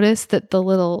I noticed that the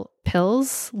little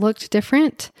pills looked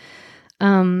different.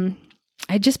 I'd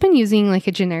just been using like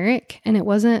a generic, and it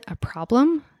wasn't a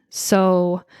problem.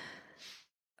 So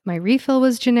my refill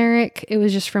was generic. It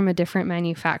was just from a different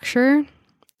manufacturer.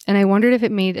 And I wondered if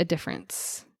it made a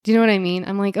difference. Do you know what I mean?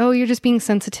 I'm like, oh, you're just being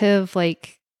sensitive.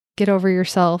 Like, get over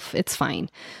yourself. It's fine.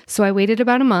 So I waited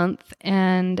about a month,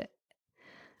 and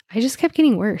I just kept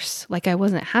getting worse. Like, I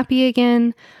wasn't happy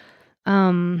again.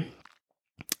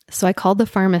 So I called the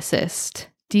pharmacist.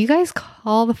 Do you guys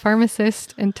call the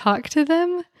pharmacist and talk to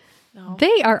them? No.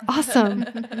 They are awesome.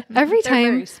 Every time.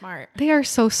 They're very smart. They are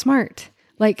so smart.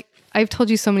 Like, I've told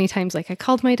you so many times, like, I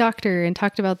called my doctor and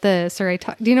talked about this, or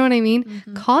do you know what I mean?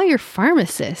 Mm-hmm. Call your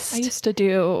pharmacist. I used to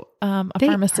do a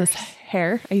pharmacist's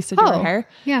hair. I used to do her hair.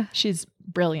 Yeah. She's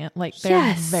brilliant. Like,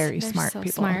 they're very smart so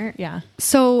people. Smart. Yeah.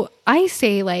 So I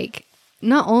say, like,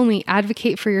 not only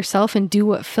advocate for yourself and do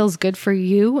what feels good for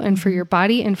you and for your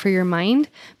body and for your mind,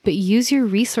 but use your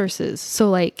resources. So,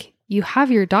 like, you have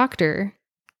your doctor,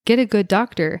 get a good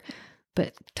doctor,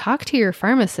 but talk to your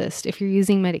pharmacist if you're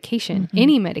using medication,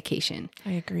 any medication.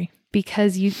 I agree.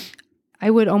 Because I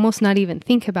would almost not even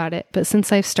think about it. But since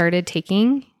I've started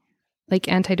taking like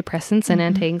antidepressants and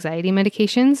anti-anxiety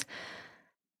medications,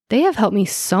 they have helped me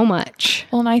so much.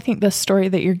 Well, and I think the story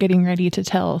that you're getting ready to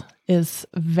tell is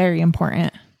very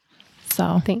important.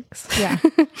 So thanks. Yeah.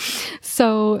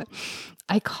 So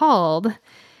I called,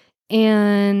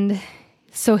 and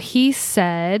so he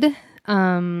said,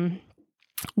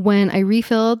 when I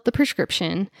refilled the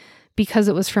prescription, because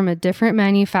it was from a different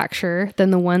manufacturer than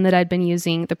the one that I'd been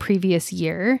using the previous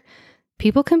year,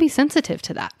 people can be sensitive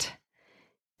to that.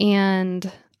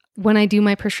 And when I do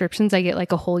my prescriptions, I get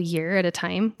like a whole year at a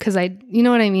time, because you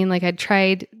know what I mean? Like, I'd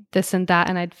tried this and that,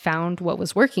 and I'd found what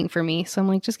was working for me. So I'm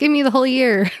like, just give me the whole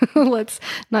year. Let's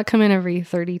not come in every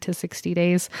 30 to 60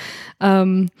 days.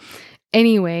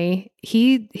 Anyway,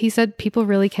 he said people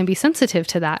really can be sensitive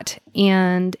to that,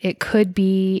 and it could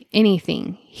be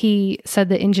anything. He said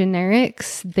that in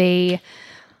generics, they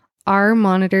are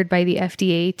monitored by the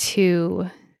FDA to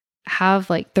have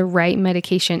like the right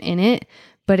medication in it,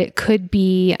 but it could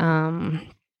be, oh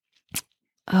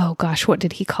gosh, what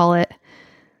did he call it?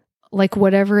 Like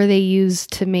whatever they use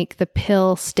to make the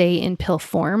pill stay in pill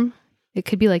form. It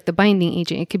could be like the binding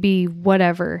agent. It could be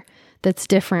whatever that's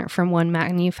different from one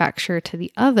manufacturer to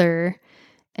the other,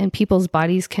 and people's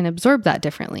bodies can absorb that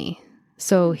differently.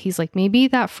 So he's like, maybe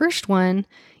that first one,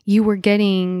 you were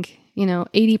getting,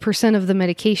 80% of the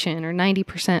medication or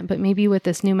 90%, but maybe with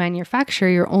this new manufacturer,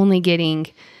 you're only getting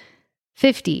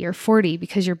 50 or 40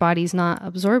 because your body's not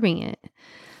absorbing it.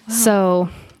 Wow. So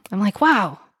I'm like,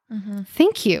 wow,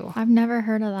 thank you. I've never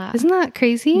heard of that. Isn't that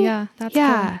crazy? Yeah, that's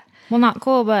cool. Well, not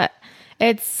cool, but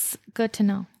it's good to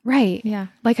know. Right. Yeah.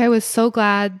 Like, I was so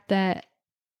glad that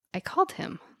I called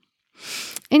him.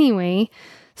 Anyway,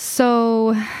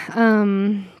 so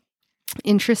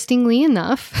interestingly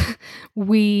enough,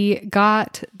 we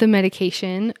got the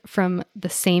medication from the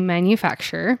same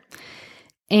manufacturer,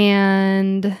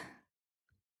 and,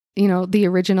 the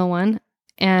original one,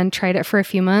 and tried it for a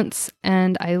few months,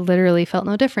 and I literally felt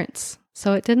no difference.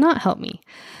 So it did not help me.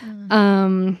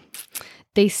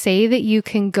 They say that you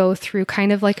can go through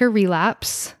kind of like a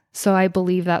relapse. So I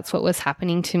believe that's what was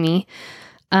happening to me.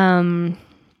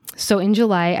 So in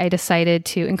July, I decided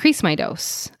to increase my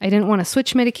dose. I didn't want to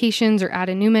switch medications or add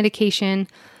a new medication.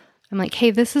 I'm like,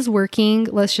 hey, this is working.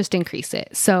 Let's just increase it.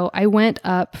 So I went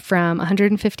up from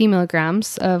 150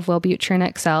 milligrams of Wellbutrin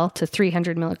XL to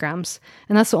 300 milligrams.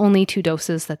 And that's the only 2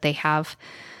 doses that they have.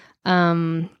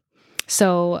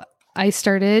 So I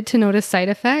started to notice side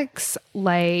effects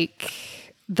like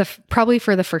probably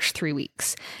for the first 3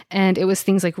 weeks. And it was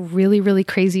things like really, really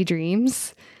crazy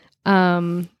dreams.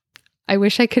 I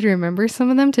wish I could remember some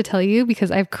of them to tell you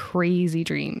because I have crazy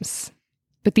dreams.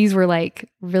 But these were like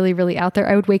really, really out there.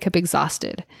 I would wake up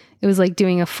exhausted. It was like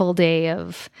doing a full day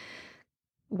of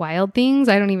wild things.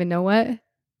 I don't even know what.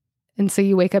 And so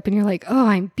you wake up and you're like, oh,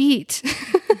 I'm beat.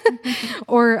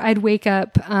 Or I'd wake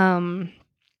up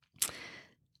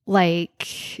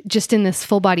like just in this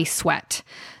full body sweat.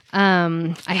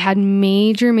 I had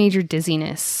major, major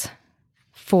dizziness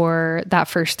for that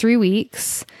first 3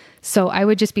 weeks. So I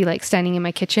would just be like standing in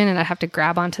my kitchen and I'd have to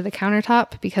grab onto the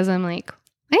countertop because I'm like,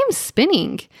 I am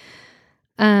spinning.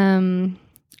 And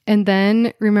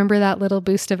then remember that little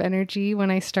boost of energy when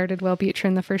I started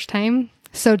Wellbutrin the first time?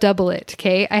 So double it,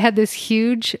 okay? I had this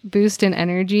huge boost in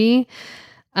energy.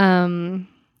 I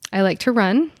like to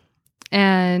run,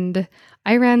 and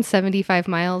I ran 75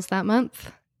 miles that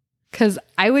month because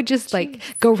I would just like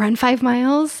go run 5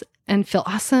 miles and feel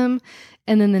awesome.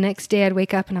 And then the next day I'd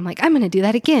wake up and I'm like, I'm going to do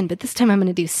that again, but this time I'm going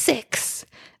to do 6.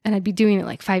 And I'd be doing it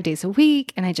like 5 days a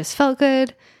week, and I just felt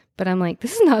good. But I'm like,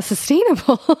 this is not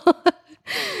sustainable.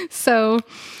 So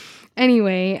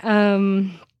anyway,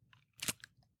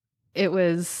 it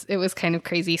was kind of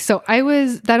crazy. So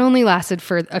that only lasted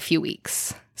for a few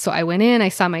weeks. So I went in, I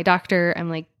saw my doctor.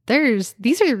 I'm like,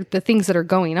 these are the things that are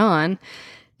going on.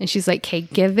 And she's like, okay,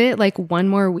 give it like 1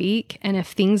 more week. And if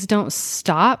things don't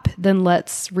stop, then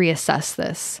let's reassess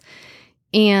this.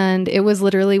 And it was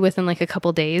literally within like a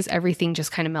couple days, everything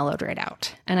just kind of mellowed right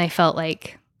out. And I felt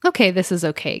like, okay, this is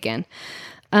okay again.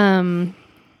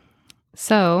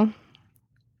 So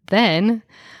then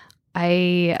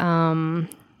I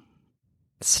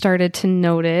started to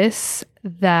notice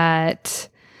that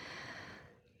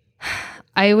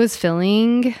I was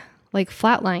feeling like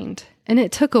flatlined. And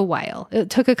it took a while. It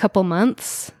took a couple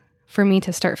months for me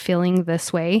to start feeling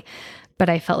this way. But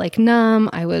I felt like numb.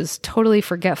 I was totally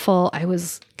forgetful. I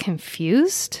was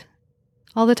confused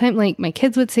all the time. Like my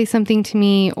kids would say something to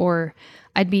me, or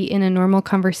I'd be in a normal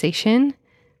conversation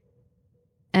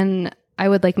and I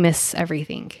would like miss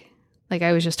everything. Like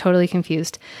I was just totally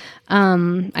confused.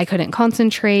 I couldn't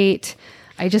concentrate.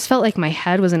 I just felt like my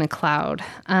head was in a cloud.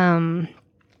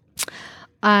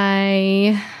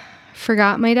 I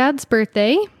forgot my dad's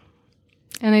birthday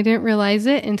and I didn't realize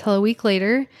it until a week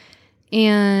later.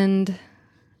 And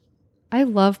I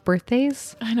love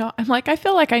birthdays. I know. I'm like, I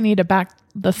feel like I need to back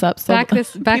this up. So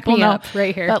back me up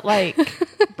right here. But like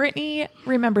Brittany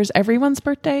remembers everyone's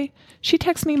birthday. She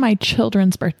texts me my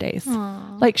children's birthdays.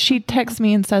 Aww. Like she texts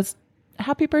me and says,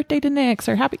 happy birthday to Nix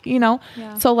or happy,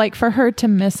 Yeah. So like for her to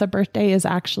miss a birthday is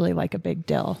actually like a big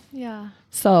deal. Yeah.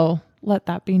 So let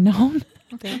that be known.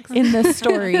 Thanks. In this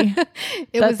story.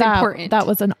 It was important. That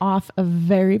was a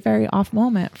very, very off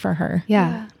moment for her.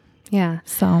 Yeah.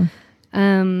 So,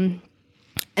 and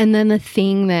then the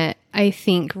thing that I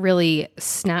think really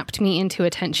snapped me into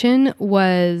attention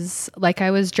was like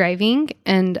I was driving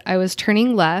and I was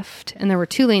turning left and there were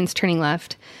 2 lanes turning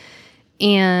left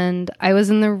and I was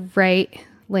in the right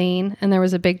lane and there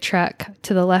was a big truck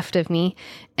to the left of me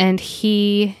and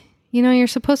he, you're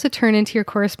supposed to turn into your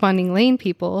corresponding lane,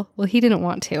 people. Well, he didn't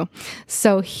want to.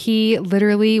 So he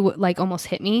literally like almost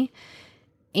hit me.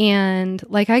 And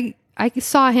like I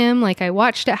saw him, like I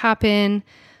watched it happen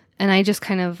and I just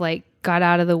kind of like got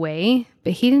out of the way,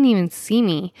 but he didn't even see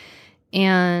me.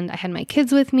 And I had my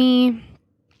kids with me.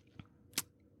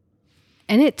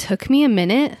 And it took me a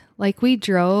minute. Like we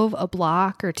drove a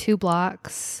block or 2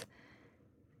 blocks.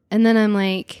 And then I'm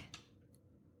like,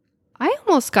 I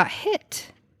almost got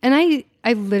hit. And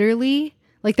I literally,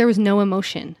 like there was no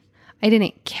emotion. I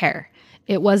didn't care.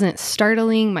 It wasn't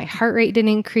startling. My heart rate didn't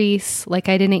increase. Like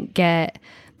I didn't get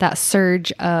that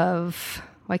surge of,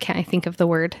 why can't I think of the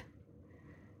word?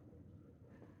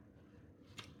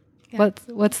 Yeah.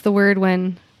 What's the word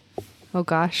when, oh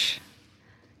gosh.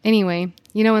 Anyway,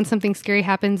 when something scary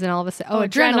happens and all of a sudden,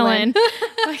 adrenaline.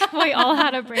 We all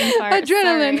had a brain fart.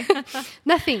 Adrenaline.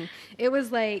 Nothing. It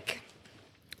was like,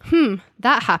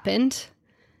 that happened.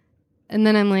 And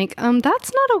then I'm like,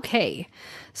 that's not okay.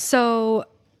 So,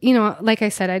 like I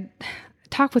said, I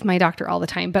talk with my doctor all the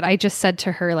time, but I just said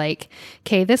to her like,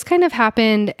 okay, this kind of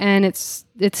happened and it's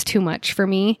too much for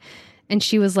me. And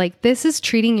she was like, this is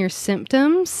treating your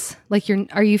symptoms. Like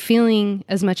are you feeling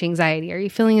as much anxiety? Are you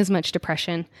feeling as much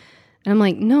depression? And I'm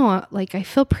like, no, like I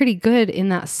feel pretty good in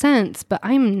that sense, but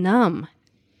I'm numb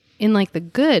in like the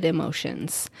good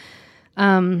emotions.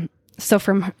 So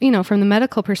from the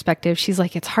medical perspective, she's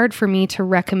like, it's hard for me to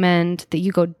recommend that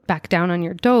you go back down on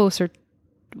your dose or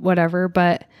whatever,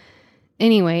 but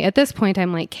anyway, at this point,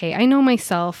 I'm like, okay, I know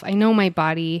myself. I know my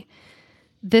body.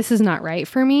 This is not right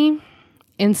for me.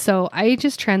 And so I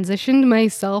just transitioned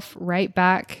myself right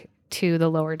back to the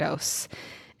lower dose.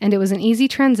 And it was an easy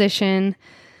transition.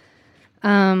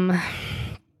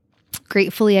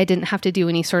 Gratefully, I didn't have to do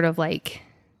any sort of like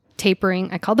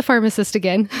tapering. I called the pharmacist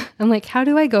again. I'm like, how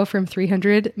do I go from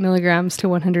 300 milligrams to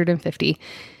 150?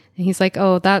 And he's like,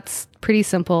 oh, that's pretty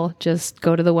simple. Just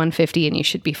go to the 150 and you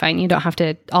should be fine. You don't have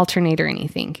to alternate or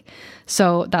anything.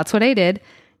 So that's what I did.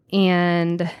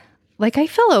 And like, I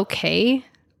feel okay,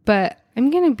 but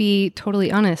I'm going to be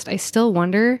totally honest. I still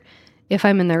wonder if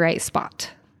I'm in the right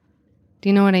spot. Do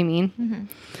you know what I mean? Mm-hmm.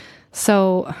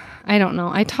 So I don't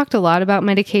know. I talked a lot about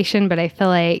medication, but I feel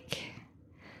like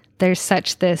there's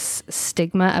such this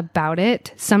stigma about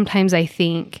it. Sometimes I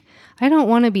think I don't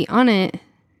want to be on it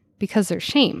because there's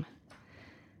shame.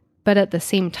 But at the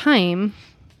same time,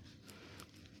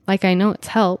 like I know it's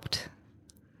helped.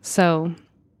 So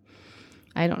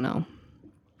I don't know.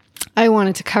 I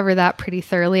wanted to cover that pretty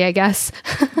thoroughly, I guess.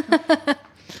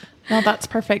 No, that's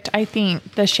perfect. I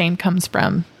think the shame comes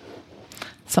from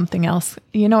something else.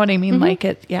 You know what I mean? Mm-hmm. Like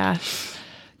it, yeah.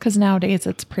 Because nowadays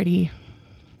it's pretty,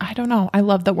 I don't know. I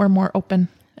love that we're more open.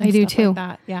 I do too. Like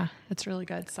that. Yeah, it's really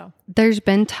good. So there's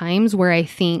been times where I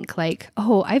think like,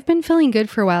 oh, I've been feeling good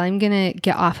for a while. I'm going to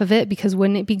get off of it because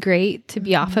wouldn't it be great to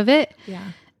be off of it?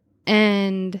 Yeah.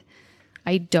 And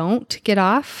I don't get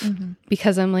off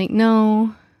because I'm like,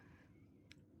 no,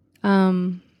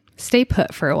 stay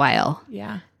put for a while.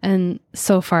 Yeah. And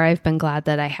so far I've been glad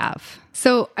that I have.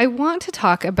 So I want to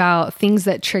talk about things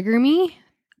that trigger me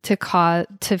to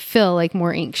feel like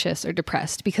more anxious or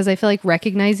depressed, because I feel like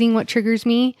recognizing what triggers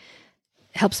me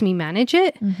helps me manage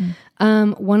it.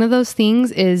 Mm-hmm. One of those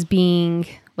things is being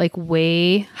like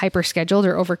way hyper scheduled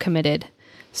or overcommitted.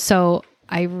 So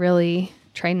I really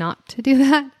try not to do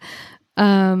that.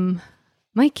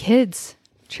 My kids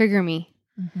trigger me.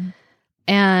 Mm-hmm.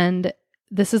 And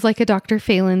this is like a Dr.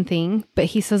 Phelan thing, but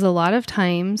he says a lot of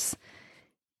times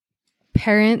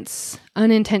parents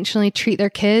unintentionally treat their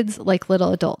kids like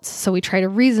little adults. So we try to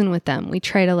reason with them. We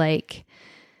try to like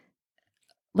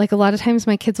a lot of times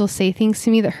my kids will say things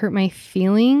to me that hurt my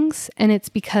feelings. And it's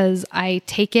because I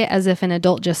take it as if an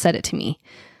adult just said it to me.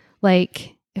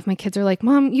 Like if my kids are like,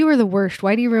 Mom, you are the worst.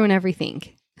 Why do you ruin everything?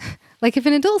 Like if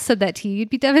an adult said that to you, you'd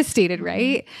be devastated,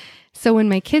 right? So when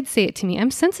my kids say it to me,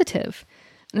 I'm sensitive.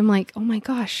 And I'm like, oh my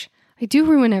gosh, I do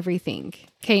ruin everything.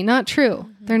 Okay, not true.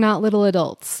 They're not little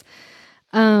adults.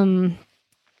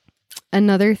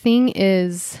 Another thing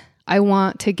is I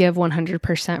want to give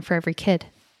 100% for every kid.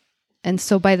 And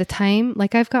so by the time,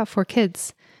 like I've got 4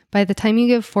 kids, by the time you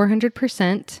give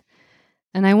 400%,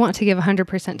 and I want to give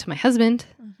 100% to my husband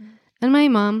and my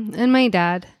mom and my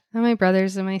dad and my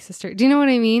brothers and my sister. Do you know what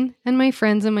I mean? And my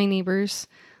friends and my neighbors,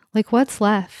 like what's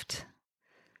left?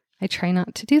 I try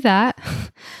not to do that.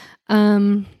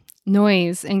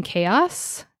 Noise and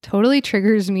chaos totally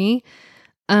triggers me.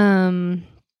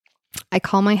 I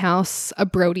call my house a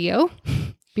brodeo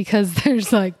because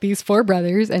there's like these 4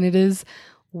 brothers and it is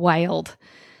wild.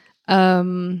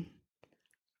 The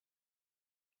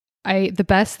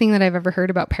best thing that I've ever heard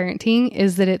about parenting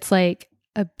is that it's like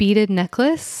a beaded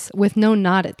necklace with no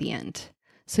knot at the end.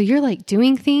 So you're like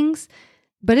doing things,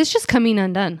 but it's just coming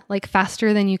undone, like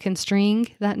faster than you can string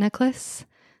that necklace.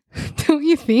 Don't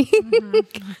you think?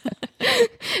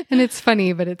 And it's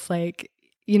funny, but it's like,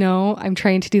 you know, I'm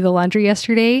trying to do the laundry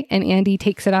yesterday and Andy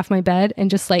takes it off my bed and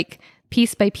just like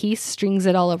piece by piece strings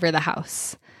it all over the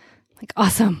house. Like,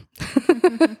 awesome.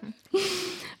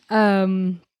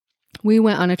 We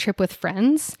went on a trip with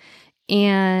friends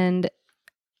and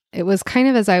it was kind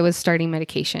of as I was starting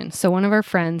medication. So one of our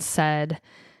friends said,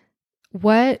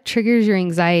 what triggers your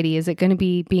anxiety? Is it going to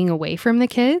be being away from the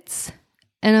kids?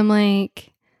 And I'm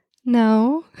like,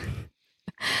 no.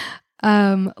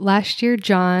 Last year,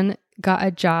 John got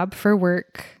a job for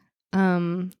work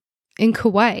in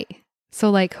Kauai.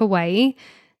 So like Hawaii.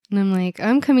 And I'm like,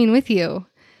 I'm coming with you.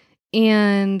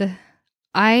 And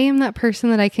I am that person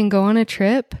that I can go on a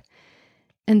trip.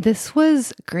 And this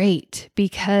was great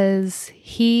because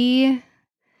we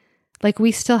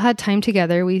still had time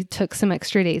together. We took some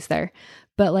extra days there.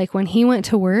 But like when he went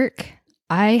to work,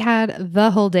 I had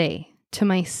the whole day to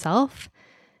myself.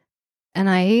 And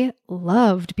I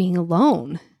loved being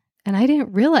alone. And I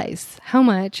didn't realize how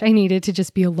much I needed to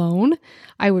just be alone.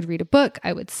 I would read a book.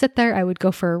 I would sit there. I would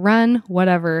go for a run,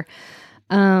 whatever.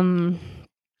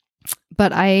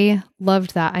 But I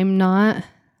loved that. I'm not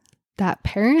that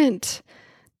parent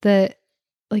that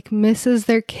like misses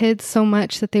their kids so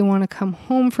much that they want to come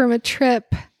home from a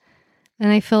trip.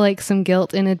 And I feel like some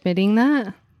guilt in admitting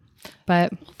that.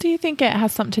 But do you think it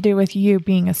has something to do with you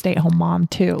being a stay-at-home mom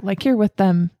too? Like you're with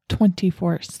them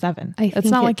 24/7. It's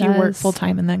not like you work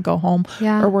full-time and then go home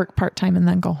or work part-time and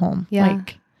then go home. Yeah.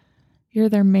 Like you're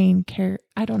their main care.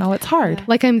 I don't know. It's hard. Yeah.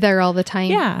 Like I'm there all the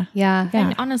time. Yeah.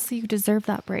 And honestly, you deserve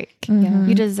that break. Mm-hmm.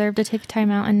 You deserve to take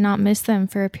time out and not miss them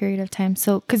for a period of time.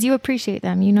 So, because you appreciate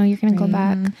them, you know, you're going to go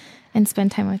back and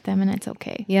spend time with them and it's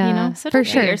okay. Yeah. You know, so don't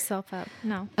beat yourself up.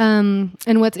 No.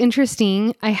 And what's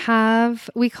interesting,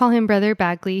 we call him Brother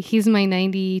Bagley. He's my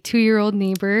 92-year-old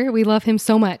neighbor. We love him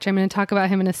so much. I'm going to talk about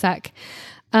him in a sec.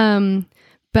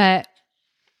 But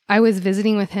I was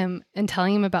visiting with him and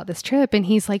telling him about this trip and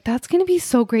he's like, that's going to be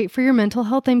so great for your mental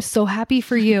health. I'm so happy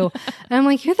for you. And I'm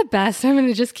like, you're the best. I'm going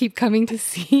to just keep coming to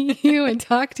see you and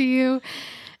talk to you.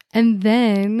 And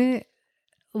then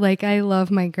like, I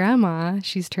love my grandma.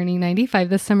 She's turning 95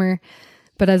 this summer.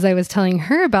 But as I was telling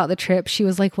her about the trip, she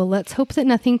was like, well, let's hope that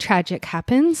nothing tragic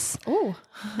happens. Oh.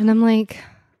 And I'm like,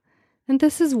 and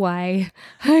this is why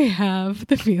I have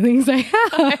the feelings I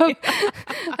have.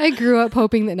 I grew up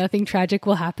hoping that nothing tragic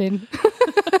will happen.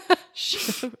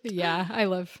 Yeah, I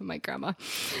love my grandma.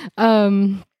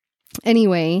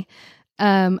 Anyway,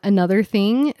 another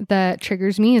thing that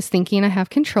triggers me is thinking I have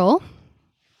control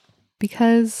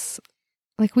because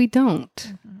like we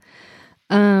don't.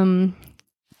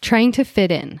 Trying to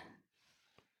fit in.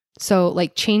 So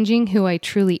like changing who I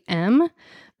truly am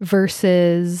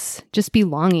versus just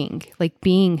belonging, like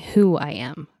being who I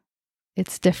am.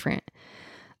 It's different.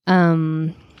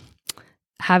 Having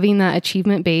that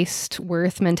achievement-based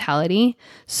worth mentality.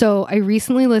 So I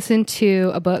recently listened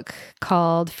to a book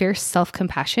called Fierce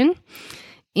Self-Compassion,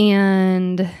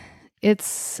 and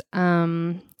it's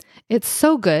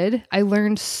so good. I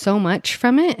learned so much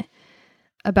from it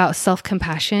about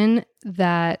self-compassion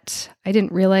that I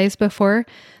didn't realize before.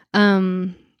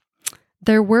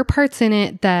 There were parts in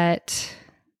it that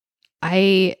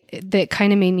kind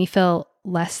of made me feel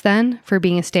less than for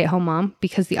being a stay-at-home mom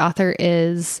because the author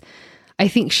I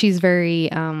think she's very,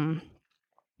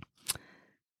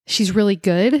 she's really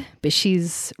good, but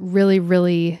she's really,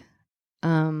 really,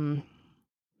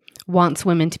 wants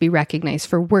women to be recognized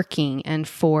for working and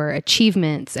for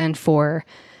achievements and for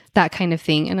that kind of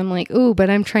thing. And I'm like, ooh, but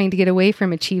I'm trying to get away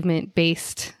from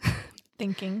achievement-based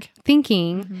thinking.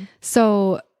 Mm-hmm.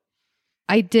 So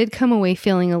I did come away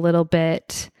feeling a little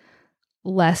bit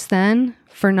less than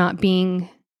for not being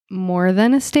more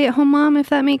than a stay-at-home mom, if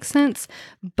that makes sense.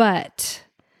 But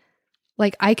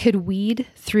like I could weed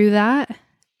through that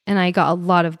and I got a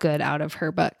lot of good out of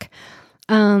her book.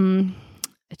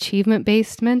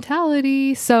 Achievement-based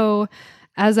mentality. So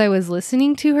as I was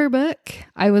listening to her book,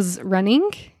 I was running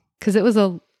because it was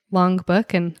a long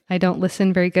book and I don't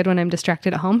listen very good when I'm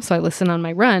distracted at home. So I listen on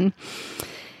my run.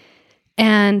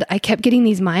 And I kept getting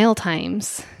these mile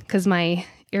times because my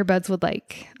earbuds would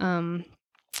like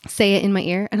say it in my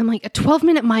ear. And I'm like, a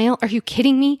 12-minute mile? Are you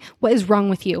kidding me? What is wrong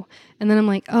with you? And then I'm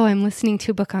like, oh, I'm listening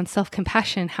to a book on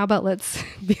self-compassion. How about let's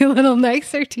be a little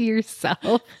nicer to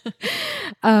yourself?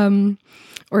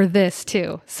 Or this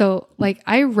too. So like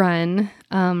I run,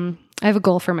 I have a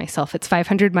goal for myself. It's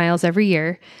 500 miles every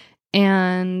year.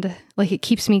 And like it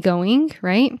keeps me going,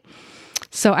 right?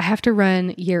 So I have to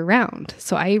run year round.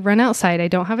 So I run outside. I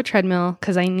don't have a treadmill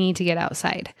because I need to get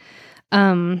outside.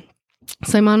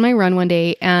 So I'm on my run one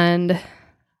day and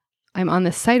I'm on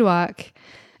this sidewalk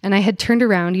and I had turned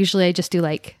around. Usually I just do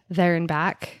like there and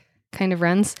back kind of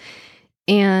runs.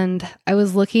 And I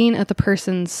was looking at the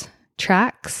person's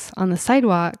tracks on the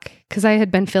sidewalk because I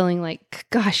had been feeling like,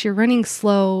 gosh, you're running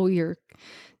slow. Do you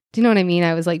know what I mean?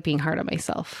 I was like being hard on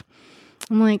myself.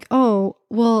 I'm like, oh,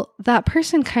 well, that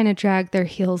person kind of dragged their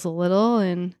heels a little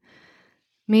and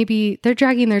maybe they're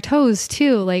dragging their toes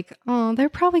too. Like, oh, they're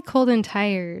probably cold and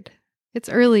tired. It's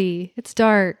early. It's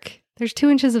dark. There's 2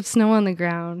 inches of snow on the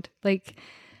ground. Like,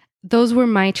 those were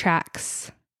my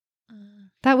tracks.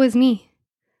 That was me.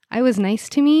 I was nice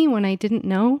to me when I didn't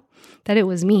know that it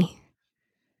was me.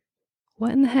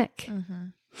 What in the heck?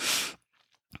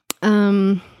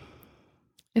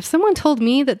 If someone told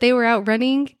me that they were out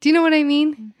running, do you know what I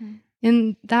mean?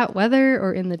 In that weather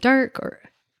or in the dark or,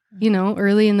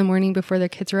 early in the morning before their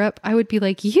kids are up, I would be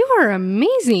like, you are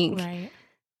amazing. Right.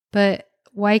 But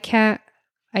why can't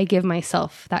I give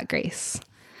myself that grace?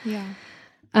 Yeah.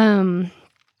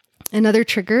 Another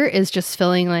trigger is just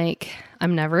feeling like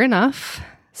I'm never enough.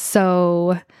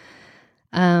 So,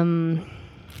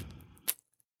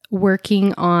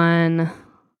 working on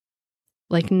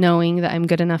like knowing that I'm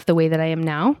good enough the way that I am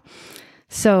now.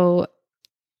 So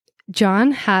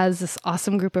John has this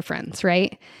awesome group of friends,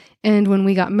 right? And when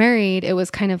we got married, it was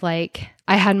kind of like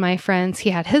I had my friends,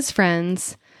 he had his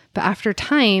friends, but after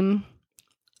time,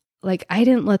 like, I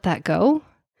didn't let that go.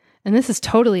 And this is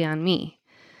totally on me.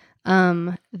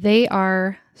 They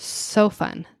are so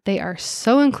fun. They are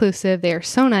so inclusive. They are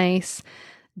so nice.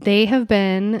 They have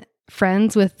been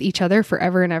friends with each other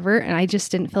forever and ever. And I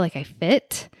just didn't feel like I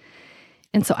fit.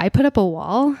 And so I put up a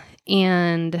wall,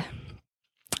 and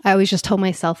I always just told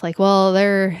myself, like, well,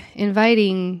 they're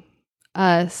inviting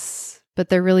us, but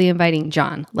they're really inviting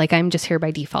John. Like, I'm just here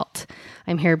by default.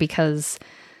 I'm here because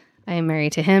I am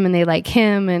married to him and they like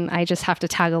him, and I just have to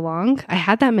tag along. I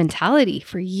had that mentality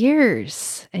for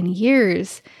years and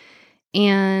years.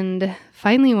 And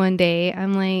finally one day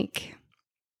I'm like,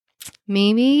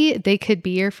 maybe they could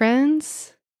be your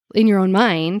friends in your own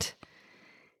mind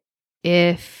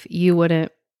if you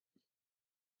wouldn't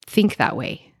think that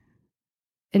way.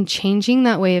 And changing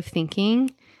that way of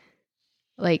thinking,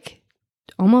 like,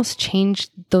 almost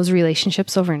changed those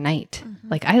relationships overnight. Mm-hmm.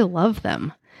 Like, I love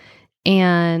them.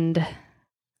 And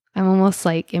I'm almost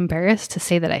like embarrassed to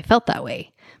say that I felt that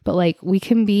way. But like, we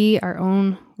can be our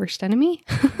own worst enemy,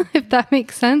 if that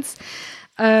makes sense.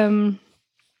 Okay,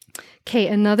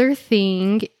 another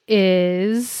thing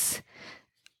is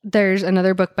there's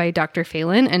another book by Dr.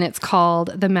 Phelan, and it's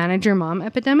called The Manager Mom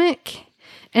Epidemic.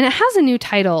 And it has a new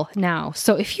title now.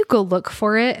 So if you go look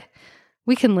for it,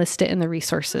 we can list it in the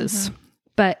resources. Mm-hmm.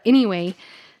 But anyway,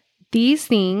 these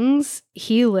things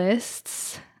he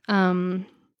lists,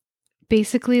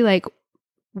 basically like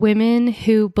women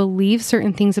who believe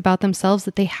certain things about themselves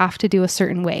that they have to do a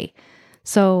certain way.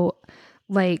 So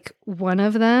like one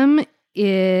of them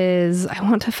is, I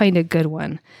want to find a good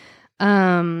one.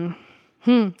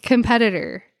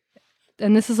 Competitor.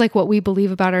 And this is like what we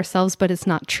believe about ourselves, but it's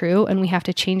not true. And we have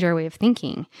to change our way of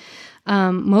thinking.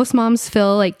 Most moms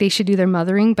feel like they should do their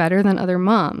mothering better than other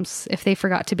moms. If they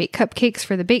forgot to bake cupcakes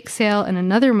for the bake sale and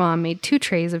another mom made 2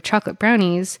 trays of chocolate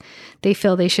brownies, they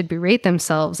feel they should berate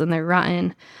themselves and they're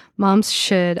rotten. Moms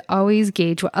should always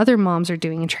gauge what other moms are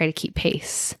doing and try to keep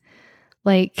pace.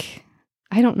 Like,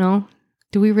 I don't know.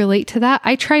 Do we relate to that?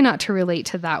 I try not to relate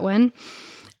to that one.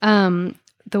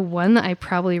 The one that I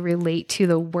probably relate to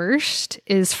the worst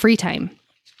is free time.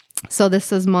 So this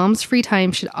says mom's free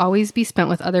time should always be spent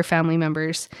with other family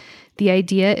members. The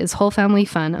idea is whole family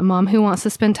fun. A mom who wants to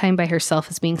spend time by herself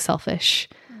is being selfish.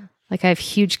 Like, I have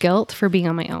huge guilt for being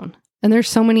on my own. And there's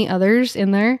so many others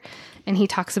in there. And he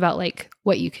talks about like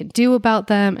what you can do about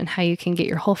them and how you can get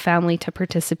your whole family to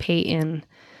participate in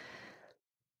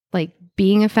like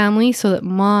being a family so that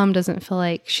mom doesn't feel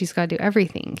like she's got to do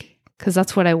everything. Because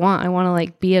that's what I want. I want to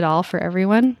like be it all for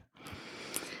everyone.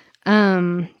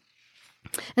 And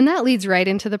that leads right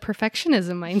into the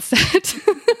perfectionism mindset.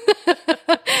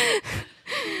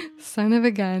 Son of a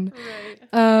gun.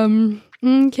 Right.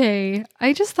 Okay.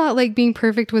 I just thought like being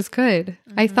perfect was good.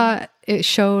 Mm-hmm. I thought it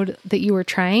showed that you were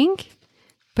trying,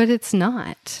 but it's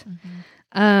not.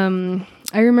 Mm-hmm.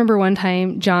 I remember one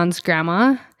time John's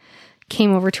grandma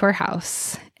came over to our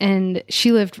house, and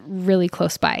she lived really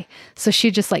close by. So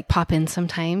she'd just like pop in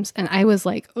sometimes. And I was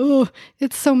like, oh,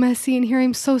 it's so messy in here.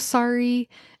 I'm so sorry.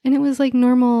 And it was like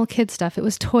normal kid stuff. It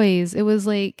was toys. It was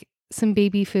like some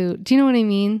baby food. Do you know what I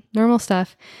mean? Normal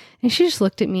stuff. And she just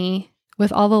looked at me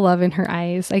with all the love in her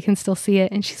eyes. I can still see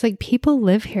it. And she's like, people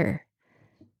live here.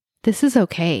 This is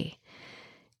okay.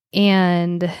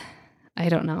 And I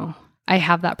don't know. I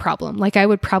have that problem. Like, I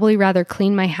would probably rather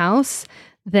clean my house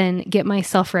than get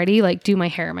myself ready, like do my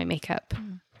hair and my makeup.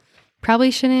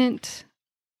 Probably shouldn't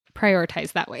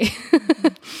prioritize that way.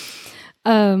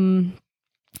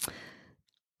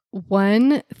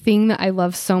 One thing that I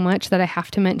love so much that I have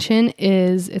to mention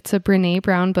is it's a Brené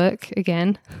Brown book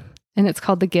again, and it's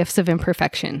called The Gifts of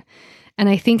Imperfection. And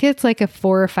I think it's like a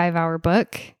 4 or 5 hour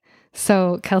book.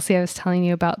 So Kelsey, I was telling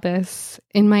you about this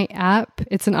in my app.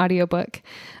 It's an audiobook.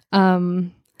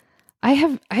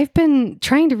 I've been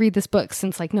trying to read this book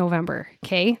since like November.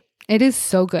 Okay. It is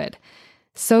so good.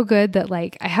 So good that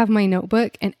like I have my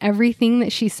notebook and everything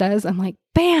that she says, I'm like,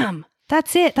 bam,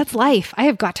 that's it. That's life. I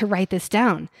have got to write this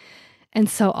down. And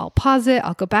so I'll pause it.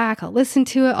 I'll go back. I'll listen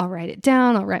to it. I'll write it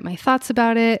down. I'll write my thoughts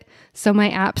about it. So my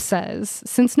app says,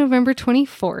 since November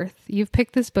 24th, you've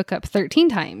picked this book up 13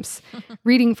 times,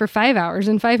 reading for 5 hours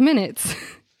and 5 minutes.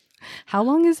 How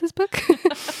long is this book?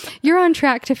 You're on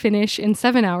track to finish in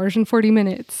 7 hours and 40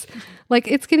 minutes. Like,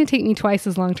 it's going to take me twice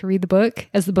as long to read the book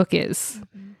as the book is.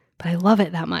 Mm-hmm. But I love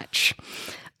it that much.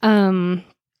 Another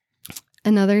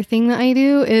thing that I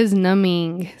do is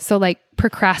numbing. So like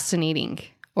procrastinating,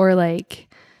 or like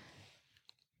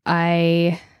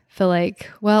I feel like,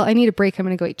 well, I need a break. I'm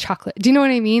going to go eat chocolate. Do you know what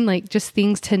I mean? Like just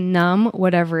things to numb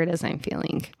whatever it is I'm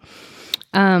feeling.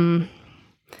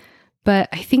 But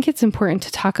I think it's important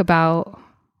to talk about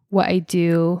what I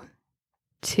do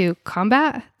to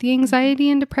combat the anxiety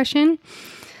and depression.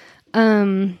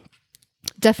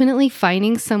 Definitely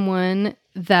finding someone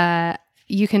that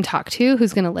you can talk to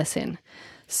who's going to listen.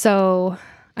 So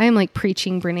I am like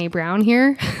preaching Brené Brown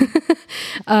here,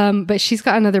 but she's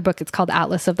got another book. It's called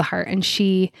Atlas of the Heart. And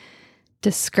she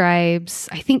describes,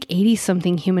 I think, 80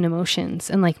 something human emotions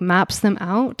and like maps them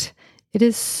out. It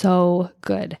is so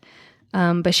good.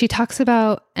 But she talks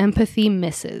about empathy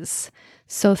misses.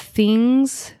 So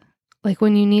things like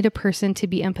when you need a person to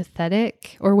be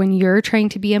empathetic, or when you're trying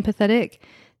to be empathetic,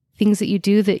 things that you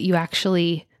do that you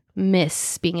actually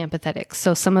miss being empathetic.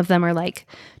 So some of them are like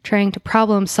trying to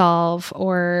problem solve,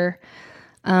 or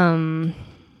I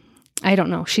don't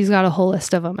know. She's got a whole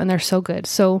list of them and they're so good.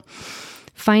 So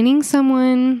finding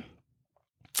someone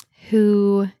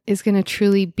who is going to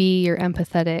truly be your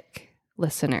empathetic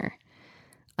listener.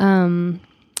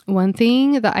 One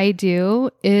thing that I do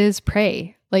is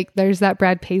pray. Like there's that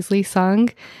Brad Paisley song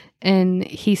and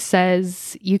he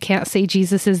says, you can't say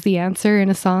Jesus is the answer in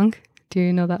a song. Do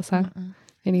you know that song? Uh-uh.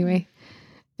 Anyway,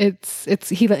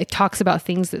 he like, talks about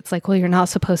things that's like, well, you're not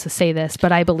supposed to say this,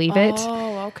 but I believe it.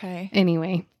 Oh, okay.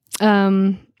 Anyway,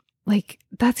 like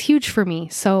that's huge for me.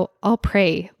 So I'll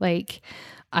pray. Like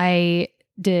I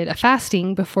did a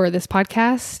fasting before this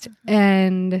podcast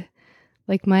and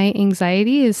like my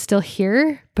anxiety is still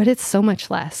here, but it's so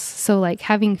much less. So like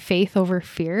having faith over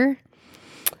fear.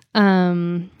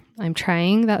 I'm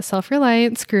trying that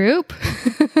self-reliance group.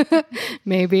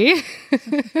 Maybe.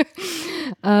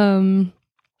 John,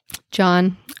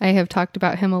 I have talked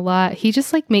about him a lot. He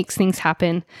just like makes things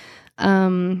happen.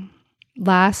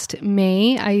 Last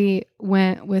May, I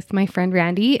went with my friend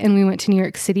Randy and we went to New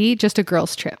York City, just a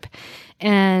girls' trip.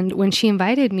 And when she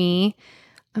invited me,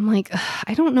 I'm like,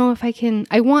 I don't know if I can,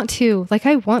 I want to, but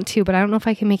I don't know if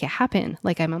I can make it happen.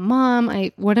 Like I'm a mom.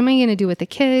 What am I going to do with the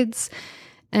kids?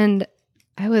 And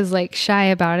I was like shy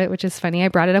about it, which is funny. I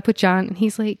brought it up with John and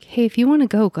he's like, hey, if you want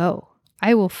to go.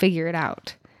 I will figure it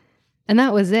out. And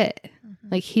that was it. Mm-hmm.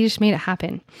 Like he just made it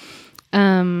happen.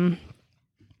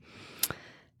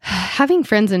 Having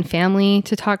friends and family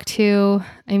to talk to,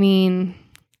 I mean,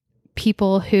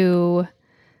 people who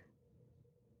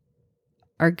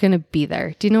are going to be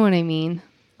there. Do you know what I mean?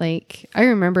 Like, I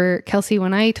remember, Kelsey,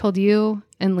 when I told you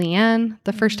and Leanne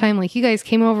the first time, like you guys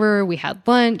came over, we had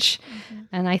lunch,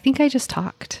 and I think I just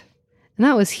talked. And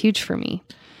that was huge for me.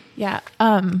 Yeah.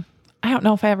 I don't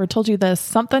know if I ever told you this.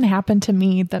 Something happened to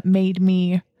me that made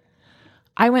me,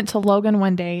 I went to Logan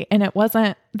one day and it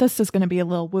wasn't, this is going to be a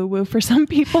little woo-woo for some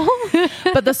people,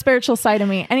 but the spiritual side of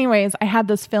me. Anyways, I had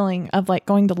this feeling of like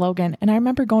going to Logan, and I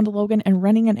remember going to Logan and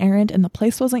running an errand and the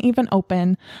place wasn't even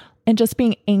open and just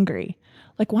being angry.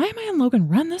 Like, why am I in Logan?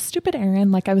 Run this stupid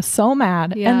errand. Like I was so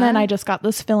mad. Yeah. And then I just got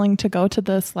this feeling to go to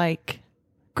this like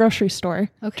grocery store.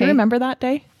 Okay. Do you remember that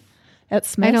day at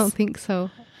Smith's? I don't think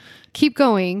so. Keep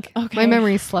going. Okay. My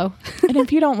memory's slow. And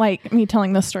if you don't like me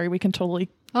telling this story, we can totally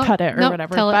cut it or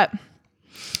whatever. But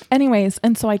anyways,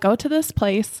 and so I go to this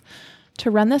place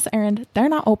to run this errand. They're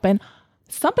not open.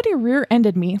 Somebody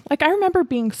rear-ended me. Like I remember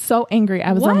being so angry.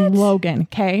 I was in Logan.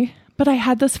 Okay. But I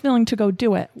had this feeling to go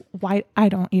do it. Why? I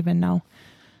don't even know.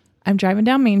 I'm driving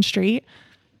down Main Street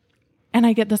and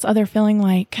I get this other feeling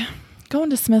like going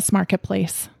to Smith's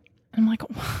Marketplace. I'm like,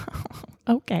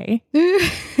 okay.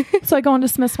 So I go into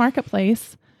Smith's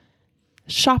Marketplace,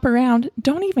 shop around,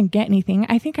 don't even get anything.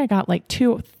 I think I got like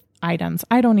 2 items.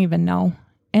 I don't even know.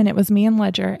 And it was me and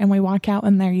Ledger, and we walk out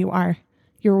and there you are.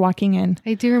 You're walking in.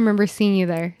 I do remember seeing you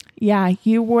there. Yeah,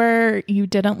 you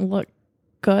didn't look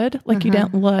good. Like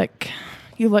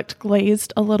you looked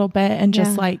glazed a little bit and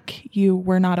just like you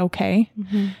were not okay.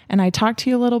 Mm-hmm. And I talked to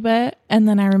you a little bit. And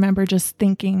then I remember just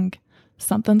thinking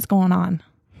something's going on.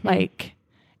 Mm-hmm. Like,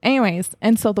 anyways.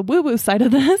 And so the woo-woo side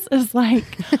of this is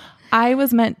like, I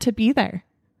was meant to be there.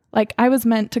 Like I was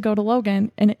meant to go to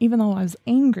Logan. And even though I was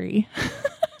angry,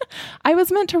 I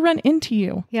was meant to run into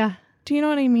you. Yeah. Do you know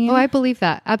what I mean? Oh, I believe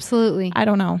that. Absolutely. I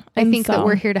don't know. I think that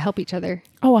we're here to help each other.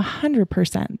 Oh,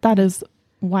 100%. That is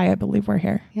why I believe we're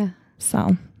here. Yeah.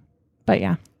 So, but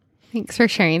yeah. Thanks for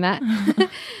sharing that.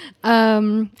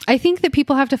 I think that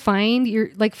people have to find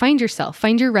yourself,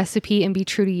 find your recipe and be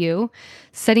true to you.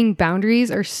 Setting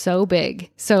boundaries are so big.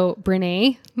 So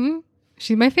Brené,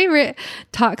 she's my favorite,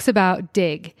 talks about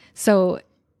dig. So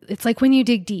it's like when you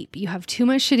dig deep, you have too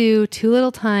much to do, too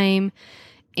little time.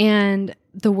 And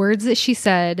the words that she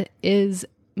said is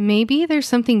maybe there's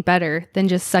something better than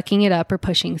just sucking it up or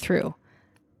pushing through.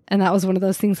 And that was one of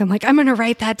those things I'm like, I'm going to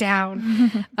write that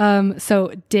down.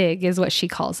 So dig is what she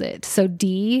calls it. So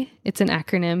D, it's an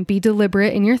acronym. Be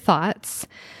deliberate in your thoughts.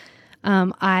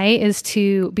 I is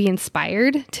to be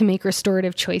inspired to make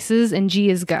restorative choices, and G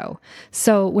is go.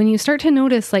 So when you start to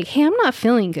notice like, hey, I'm not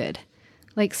feeling good,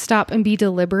 like stop and be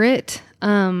deliberate.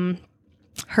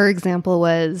 Her example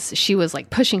was she was like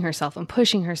pushing herself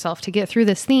to get through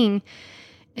this thing.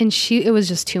 And it was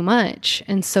just too much.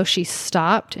 And so she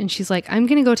stopped and she's like, I'm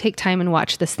going to go take time and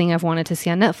watch this thing I've wanted to see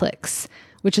on Netflix,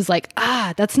 which is like,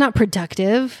 that's not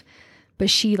productive. But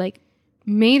she like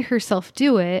made herself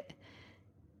do it.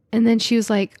 And then she was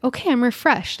like, okay, I'm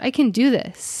refreshed. I can do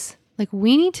this. Like,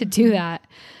 we need to do that.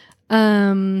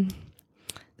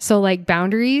 So like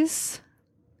boundaries,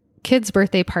 kids'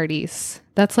 birthday parties,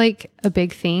 that's like a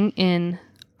big thing in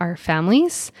our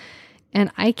families.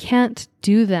 And I can't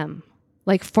do them.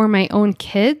 Like for my own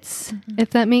kids, if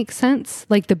that makes sense,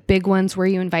 like the big ones where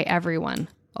you invite everyone,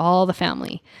 all the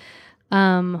family.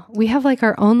 We have like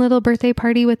our own little birthday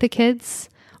party with the kids,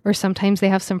 or sometimes they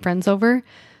have some friends over,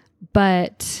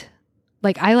 but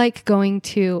like I like going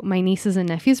to my nieces and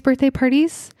nephews' birthday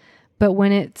parties, but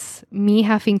when it's me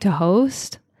having to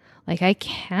host, like I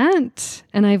can't.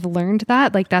 And I've learned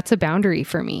that like that's a boundary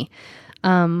for me.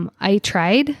 I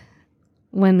tried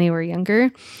when they were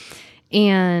younger,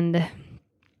 and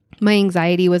my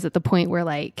anxiety was at the point where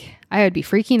like I would be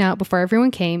freaking out before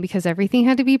everyone came because everything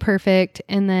had to be perfect.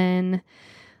 And then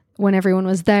when everyone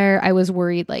was there, I was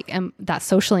worried like, that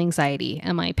social anxiety,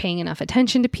 am I paying enough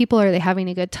attention to people? Are they having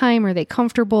a good time? Are they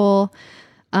comfortable?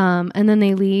 And then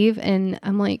they leave and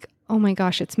I'm like, oh my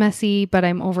gosh, it's messy, but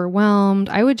I'm overwhelmed.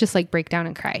 I would just like break down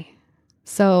and cry.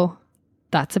 So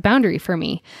that's a boundary for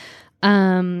me.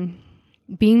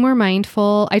 Being more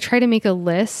mindful. I try to make a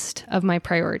list of my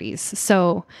priorities.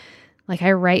 So like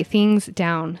I write things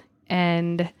down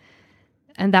and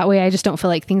that way I just don't feel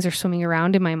like things are swimming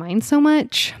around in my mind so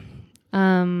much.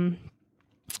 No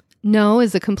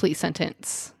is a complete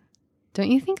sentence.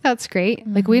 Don't you think that's great?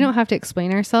 Mm-hmm. Like we don't have to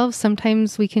explain ourselves.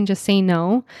 Sometimes we can just say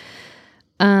no.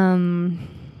 I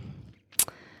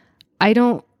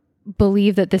don't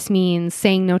believe that this means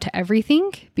saying no to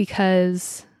everything,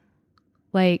 because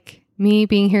like me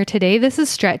being here today, this is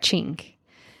stretching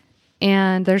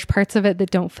and there's parts of it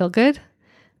that don't feel good,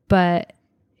 but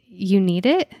you need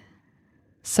it.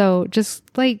 So just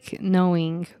like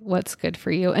knowing what's good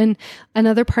for you. And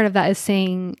another part of that is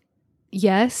saying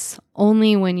yes,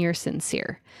 only when you're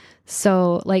sincere.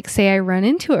 So like say I run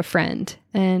into a friend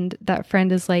and that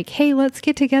friend is like, hey, let's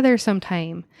get together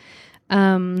sometime.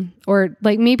 Or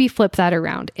like maybe flip that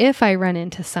around. If I run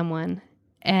into someone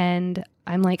and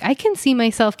I'm like, I can see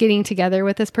myself getting together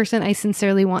with this person, I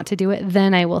sincerely want to do it,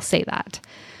 then I will say that.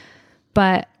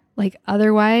 But like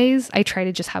otherwise, I try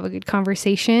to just have a good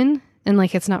conversation and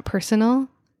like it's not personal.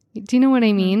 Do you know what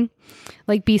I mean?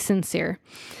 Like be sincere.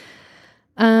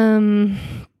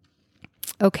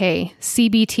 Okay,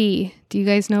 CBT. Do you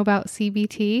guys know about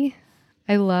CBT?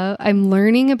 I'm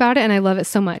learning about it and I love it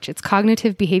so much. It's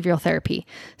cognitive behavioral therapy.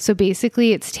 So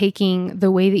basically it's taking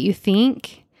the way that you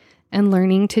think and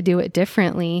learning to do it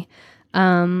differently.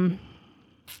 Not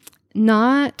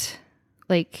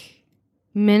like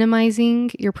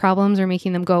minimizing your problems or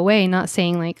making them go away, not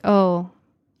saying like, oh,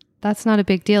 that's not a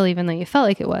big deal, even though you felt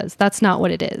like it was. That's not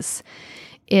what it is.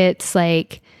 It's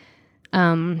like,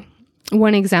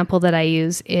 one example that I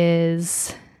use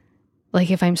is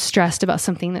like, if I'm stressed about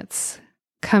something that's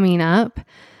coming up,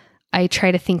 I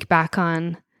try to think back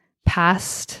on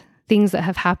past things that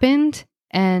have happened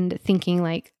and thinking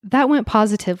like that went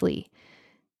positively.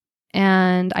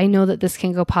 And I know that this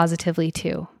can go positively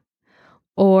too.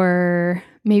 Or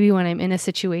maybe when I'm in a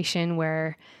situation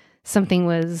where something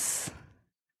was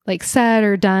like said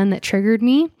or done that triggered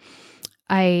me,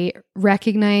 I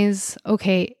recognize,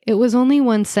 okay, it was only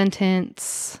one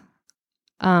sentence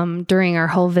during our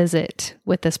whole visit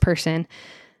with this person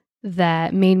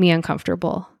that made me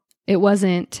uncomfortable. It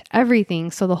wasn't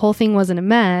everything. So the whole thing wasn't a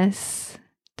mess.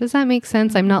 Does that make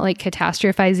sense? I'm not like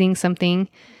catastrophizing something.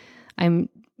 I'm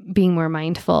being more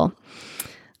mindful.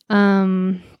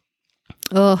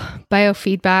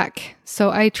 Biofeedback.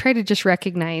 So I try to just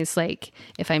recognize like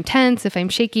if I'm tense, if I'm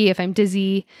shaky, if I'm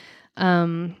dizzy.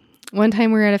 One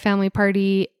time we were at a family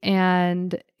party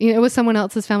and it was someone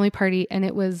else's family party and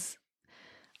it was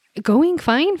going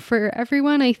fine for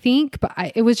everyone, I think, but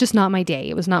it was just not my day.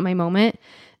 It was not my moment.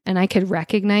 And I could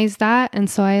recognize that. And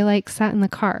so I like sat in the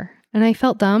car and I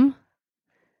felt dumb,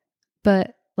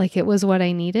 but like it was what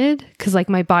I needed. Cause like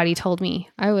my body told me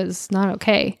I was not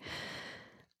okay.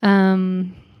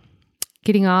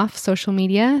 Getting off social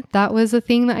media. That was a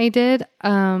thing that I did.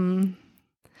 Like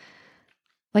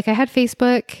I had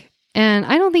Facebook and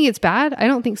I don't think it's bad. I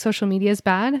don't think social media is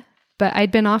bad, but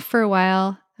I'd been off for a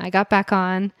while. I got back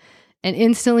on And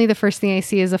instantly the first thing I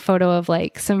see is a photo of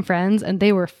like some friends, and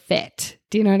they were fit.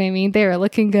 Do you know what I mean? They were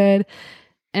looking good.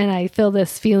 And I feel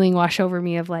this feeling wash over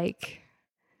me of like,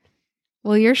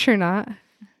 well, you're sure not.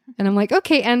 And I'm like,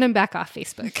 okay. And I'm back off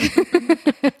Facebook.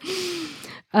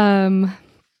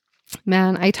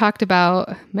 Man, I talked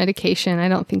about medication. I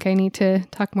don't think I need to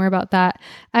talk more about that.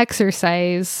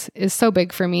 Exercise is so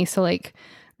big for me. So like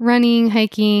running,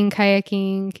 hiking,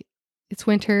 kayaking. It's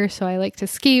winter, so I like to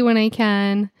ski when I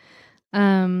can.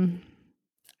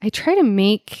 I try to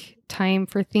make time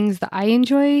for things that I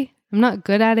enjoy. I'm not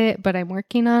good at it, but I'm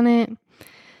working on it.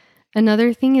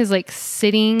 Another thing is like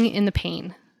sitting in the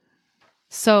pain.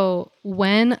 So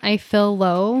when I feel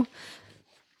low,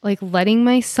 like letting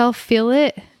myself feel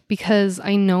it, because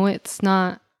I know it's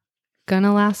not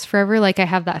gonna last forever. Like I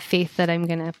have that faith that I'm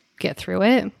gonna get through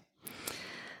it.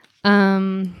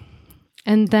 And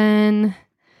then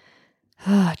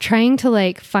trying to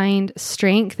like find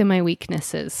strength in my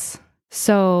weaknesses.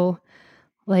 So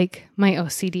like my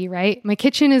OCD, right? My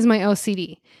kitchen is my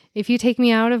OCD. If you take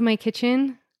me out of my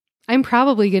kitchen, I'm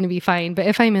probably going to be fine. But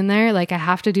if I'm in there, like I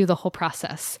have to do the whole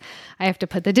process. I have to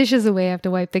put the dishes away. I have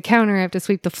to wipe the counter. I have to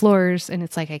sweep the floors. And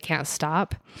it's like, I can't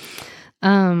stop.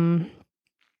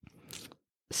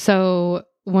 So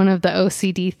one of the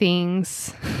OCD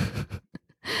things,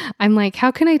 I'm like,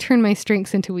 how can I turn my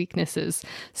strengths into weaknesses?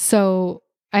 So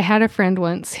I had a friend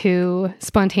once who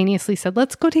spontaneously said,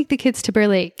 let's go take the kids to Bear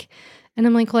Lake. And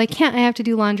I'm like, well, I can't. I have to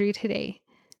do laundry today.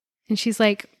 And she's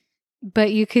like,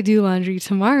 but you could do laundry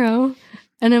tomorrow.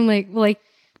 And I'm like,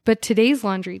 but today's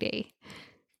laundry day.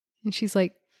 And she's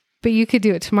like, but you could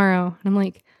do it tomorrow. And I'm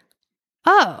like,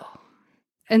 oh.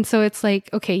 And so it's like,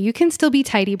 okay, you can still be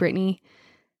tidy, Brittany,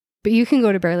 but you can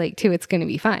go to Bear Lake too. It's going to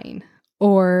be fine.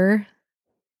 Or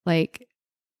like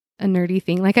a nerdy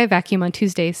thing. Like I vacuum on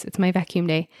Tuesdays. It's my vacuum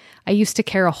day. I used to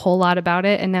care a whole lot about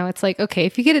it. And now it's like, okay,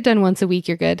 if you get it done once a week,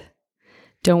 you're good.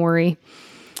 Don't worry.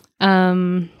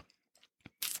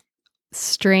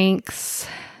 Strengths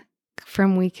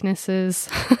from weaknesses.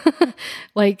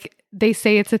 Like they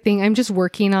say it's a thing. I'm just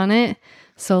working on it.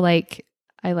 So like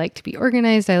I like to be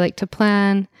organized. I like to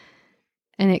plan,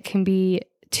 and it can be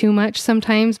too much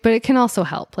sometimes, but it can also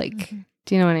help. Like,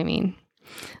 do you know what I mean?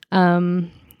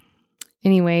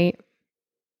 Anyway,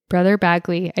 Brother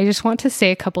Bagley, I just want to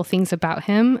say a couple things about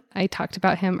him. I talked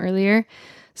about him earlier.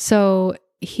 So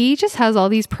he just has all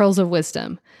these pearls of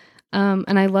wisdom.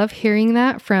 And I love hearing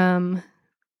that from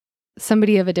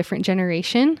somebody of a different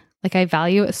generation. Like I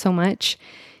value it so much.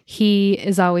 He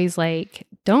is always like,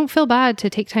 don't feel bad to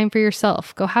take time for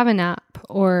yourself. Go have a nap.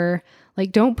 Or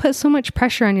like, don't put so much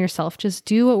pressure on yourself. Just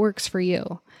do what works for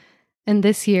you. And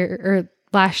this year, or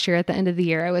last year at the end of the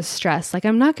year, I was stressed. Like,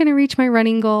 I'm not going to reach my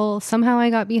running goal. Somehow I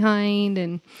got behind.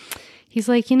 And he's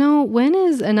like, when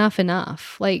is enough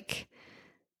enough? Like,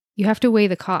 you have to weigh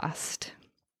the cost.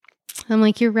 I'm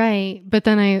like, you're right. But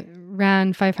then I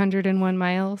ran 501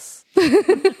 miles. Do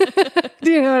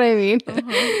you know what I mean?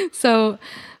 Uh-huh. So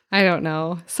I don't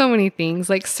know. So many things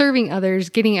like serving others,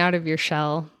 getting out of your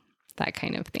shell, that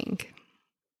kind of thing.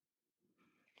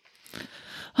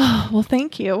 Oh, well,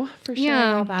 thank you for sharing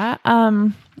all that.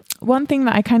 One thing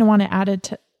that I kind of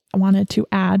wanted to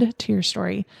add to your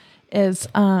story is,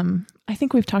 I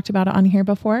think we've talked about it on here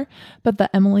before, but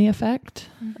the Emily Effect,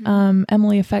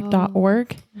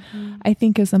 emilyeffect.org, I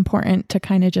think is important to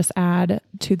kind of just add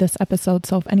to this episode.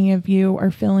 So if any of you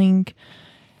are feeling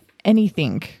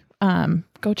anything,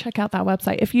 go check out that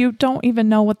website. If you don't even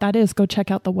know what that is, go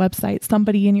check out the website.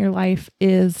 Somebody in your life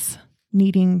is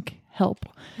needing help,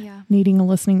 needing a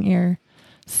listening ear.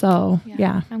 So,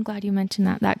 yeah. I'm glad you mentioned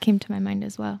that. That came to my mind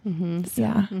as well.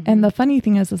 So, And the funny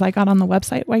thing is I got on the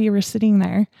website while you were sitting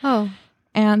there. Oh.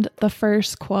 And the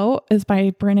first quote is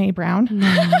by Brené Brown.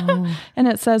 No. And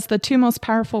it says, the two most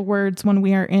powerful words when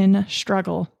we are in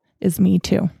struggle is me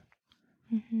too.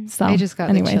 So I just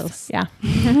got the chills. Yeah.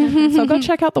 So go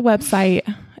check out the website.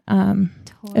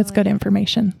 It's good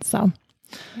information. So,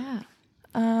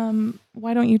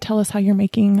 why don't you tell us how you're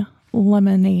making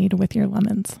lemonade with your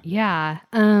lemons? Yeah.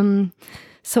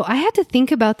 So I had to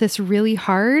think about this really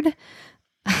hard.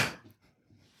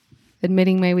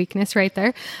 Admitting my weakness right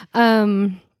there.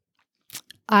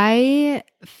 I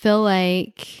feel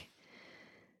like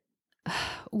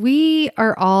we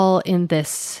are all in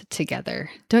this together.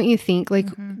 Don't you think? Like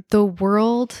the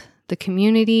world, the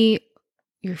community,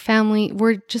 your family,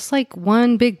 we're just like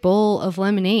one big bowl of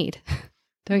lemonade.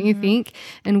 Don't you think?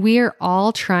 And we are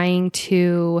all trying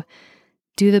to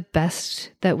do the best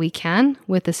that we can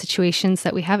with the situations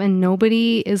that we have. And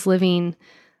nobody is living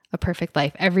a perfect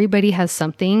life. Everybody has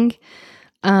something.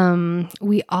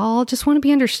 We all just want to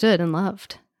be understood and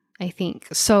loved, I think.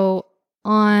 So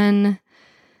on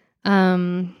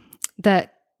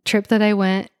that trip that I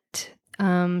went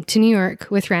to New York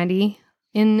with Randy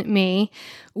in May,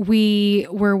 we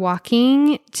were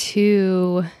walking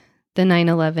to the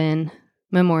 9/11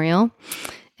 memorial.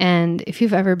 And if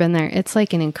you've ever been there, it's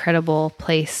like an incredible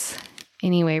place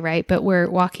anyway, right? But we're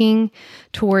walking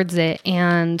towards it,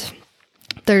 and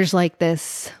there's like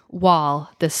this wall,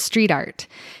 this street art,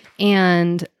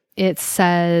 and it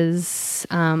says,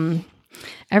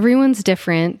 everyone's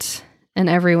different and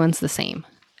everyone's the same.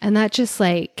 And that just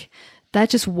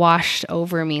washed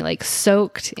over me, like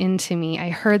soaked into me. I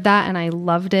heard that and I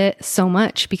loved it so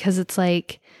much, because it's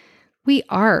like, we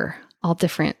are all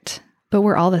different, but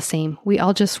we're all the same. We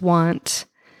all just want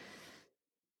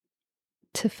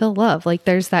to feel love. Like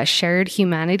there's that shared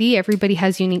humanity. Everybody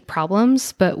has unique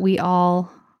problems, but we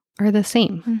all are the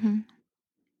same. Mm-hmm.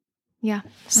 Yeah,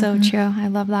 so true. I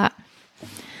love that.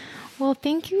 Well,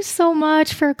 thank you so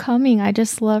much for coming. I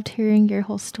just loved hearing your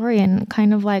whole story and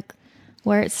kind of like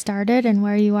where it started and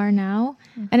where you are now.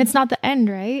 Mm-hmm. And it's not the end,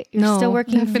 right? You're still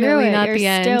working through it.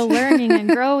 You're still learning and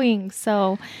growing.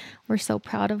 So we're so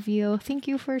proud of you. Thank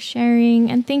you for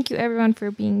sharing. And thank you everyone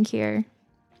for being here.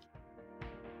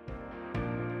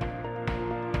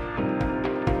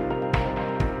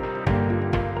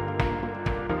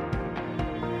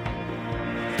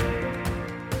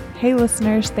 Hey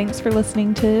listeners, thanks for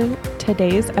listening to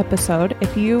today's episode.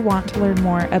 If you want to learn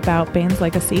more about Bain's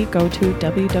Legacy, go to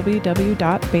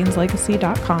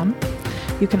www.bainslegacy.com.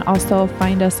 You can also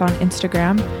find us on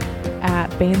Instagram at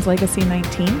Bain's Legacy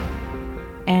 19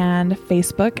 and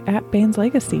Facebook at Bain's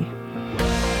Legacy.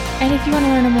 And if you want to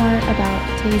learn more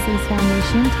about Tay's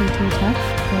foundation, Tay Tough,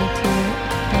 go to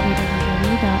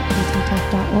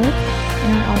www.taytough.org,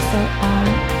 and also on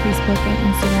Facebook and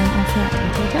Instagram also at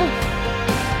Tay Tough.